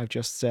everything I've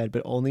just said,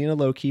 but only in a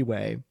low-key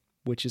way,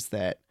 which is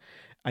that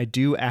I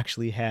do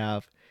actually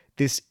have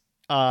this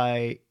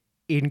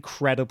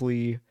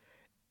incredibly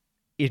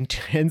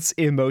intense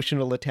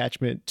emotional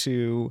attachment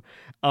to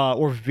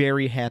or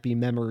very happy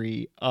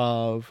memory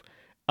of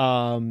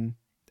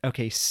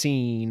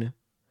Scene.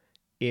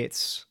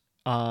 It's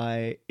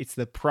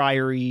the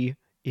Priory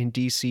in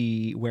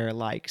DC where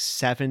like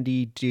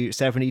 70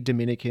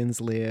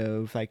 Dominicans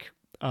live, like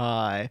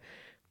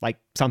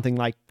something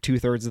like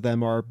 2/3 of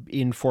them are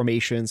in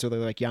formation. So they're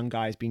like young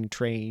guys being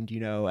trained,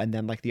 and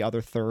then like the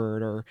other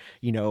third are,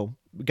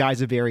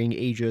 guys of varying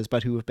ages,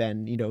 but who have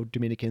been,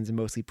 Dominicans and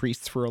mostly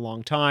priests for a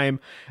long time.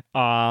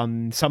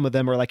 Some of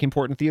them are like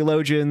important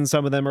theologians.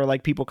 Some of them are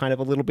like people kind of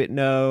a little bit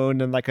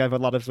known and like have a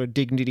lot of sort of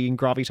dignity and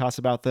gravitas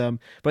about them.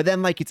 But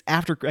then like it's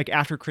after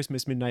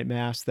Christmas midnight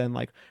mass, then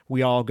like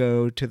we all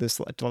go to this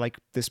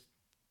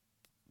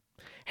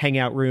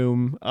hangout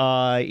room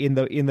in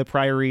the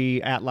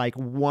Priory at like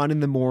 1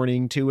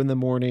 a.m, 2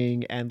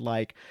 a.m, and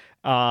like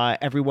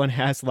everyone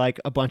has like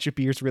a bunch of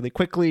beers really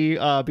quickly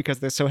because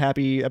they're so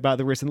happy about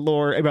the risen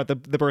Lord, about the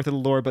birth of the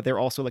Lord, but they're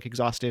also like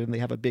exhausted and they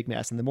have a big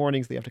mass in the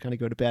mornings. They have to kind of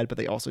go to bed, but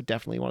they also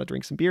definitely want to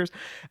drink some beers.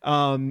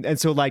 And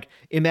so like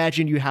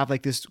imagine you have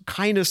like this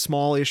kind of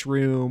smallish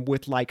room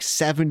with like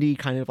 70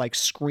 kind of like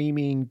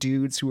screaming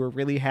dudes who are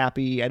really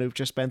happy and have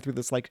just been through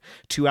this like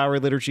 2-hour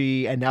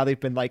liturgy, and now they've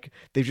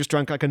just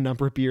drunk like a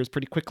number of beers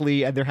pretty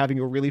quickly and they're having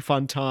a really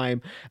fun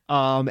time.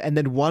 And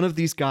then one of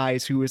these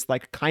guys who is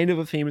like kind of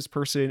a famous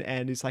person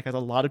and is like has a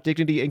lot of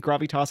dignity and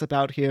gravitas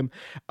about him,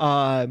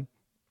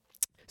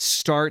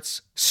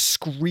 starts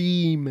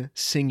scream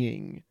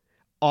singing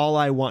 "All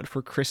I Want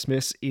for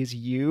Christmas Is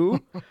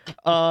You."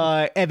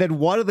 And then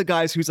one of the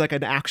guys who's like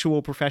an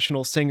actual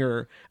professional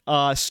singer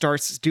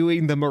starts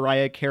doing the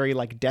Mariah Carey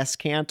like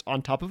descant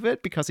on top of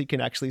it because he can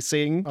actually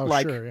sing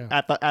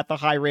at the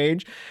high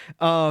range.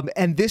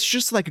 And this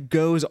just like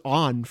goes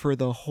on for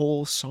the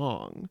whole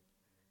song.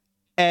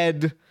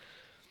 And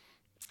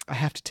I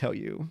have to tell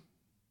you,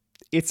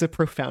 it's a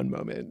profound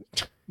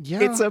moment.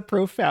 Yeah. It's a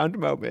profound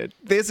moment.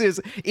 This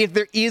is, if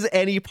there is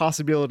any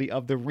possibility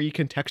of the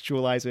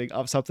recontextualizing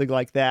of something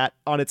like that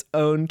on its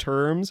own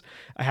terms,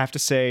 I have to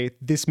say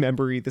this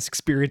memory, this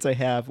experience I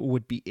have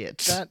would be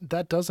it.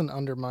 That doesn't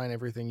undermine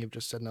everything you've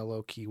just said in a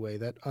low key way.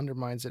 That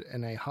undermines it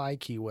in a high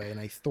key way, in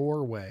a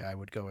Thor way. I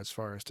would go as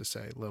far as to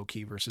say low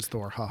key versus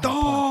Thor.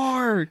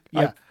 Thor!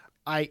 Yeah.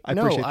 I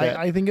appreciate that.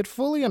 I think it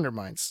fully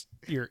undermines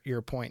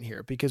your point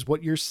here, because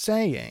what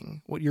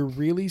you're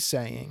really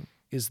saying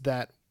is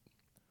that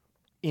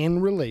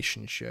in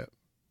relationship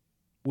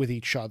with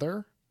each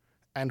other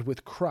and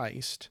with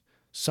Christ,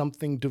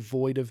 something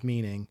devoid of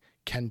meaning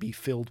can be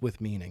filled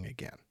with meaning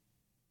again.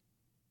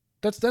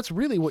 That's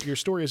really what your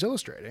story is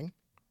illustrating.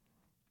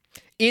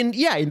 In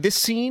this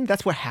scene,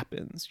 that's what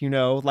happens, you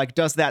know? Like,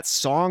 does that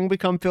song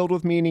become filled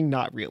with meaning?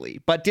 Not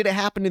really. But did it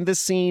happen in this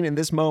scene, in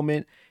this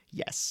moment?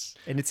 Yes.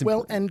 And it's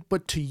important.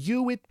 But to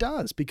you it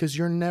does, because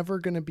you're never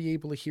going to be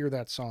able to hear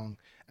that song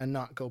and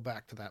not go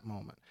back to that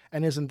moment.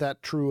 And isn't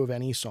that true of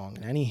any song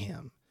and any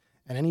hymn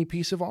and any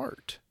piece of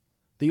art?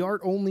 The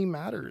art only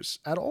matters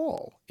at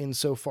all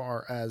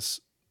insofar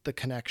as the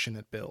connection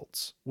it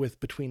builds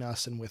between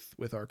us and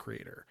with our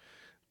Creator.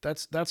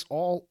 That's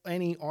all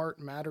any art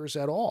matters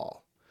at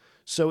all.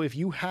 So if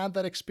you had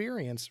that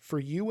experience, for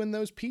you and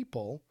those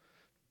people,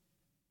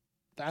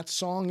 that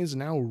song is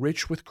now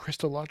rich with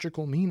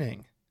Christological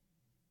meaning.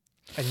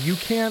 And you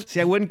can't...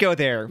 See, I wouldn't go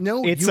there.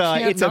 No, it's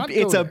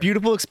a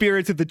beautiful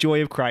experience of the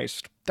joy of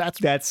Christ.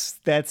 That's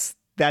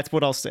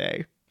what I'll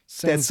say.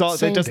 Same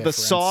the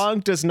song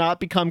does not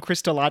become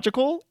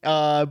Christological,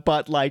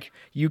 but like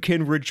you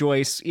can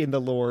rejoice in the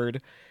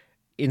Lord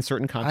in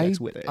certain contexts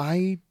with it.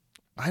 I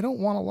don't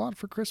want a lot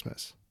for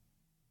Christmas.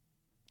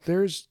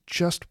 There's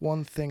just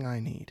one thing I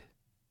need.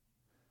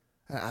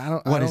 I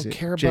don't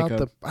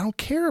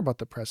care about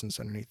the presents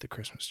underneath the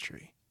Christmas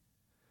tree.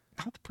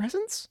 Oh, the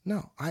presents?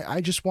 No,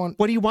 I just want...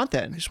 What do you want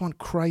then? I just want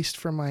Christ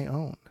for my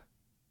own.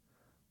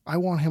 I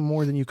want him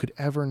more than you could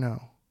ever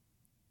know.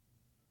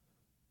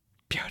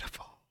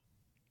 Beautiful.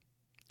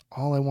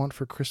 All I want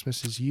for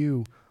Christmas is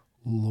you,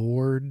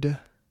 Lord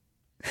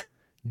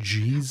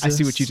Jesus. I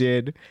see what you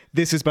did.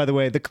 This is, by the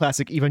way, the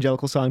classic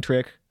evangelical song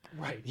trick.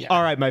 Right, yeah.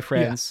 All right, my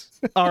friends.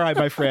 Yeah. All right,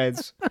 my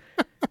friends.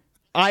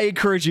 I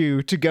encourage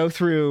you to go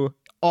through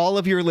all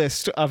of your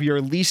list of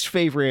your least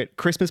favorite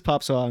Christmas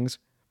pop songs,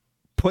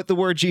 put the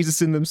word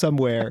Jesus in them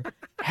somewhere,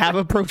 have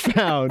a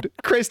profound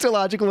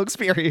Christological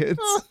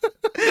experience,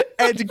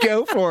 and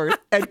go forth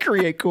and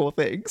create cool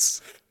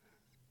things.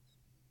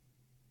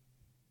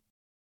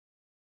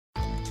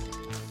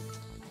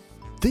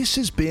 This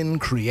has been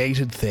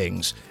Created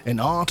Things,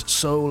 an Art,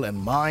 Soul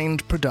and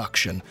Mind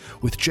production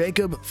with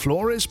Jacob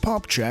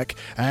Flores-Popcak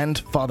and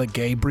Father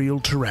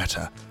Gabriel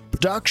Torretta.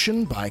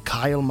 Production by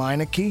Kyle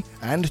Meineke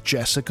and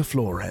Jessica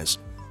Flores.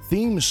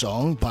 Theme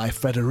song by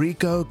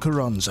Federico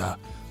Carranza.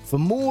 For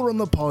more on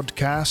the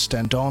podcast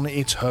and on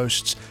its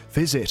hosts,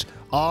 visit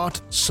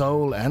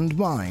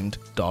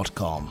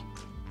artsoulandmind.com.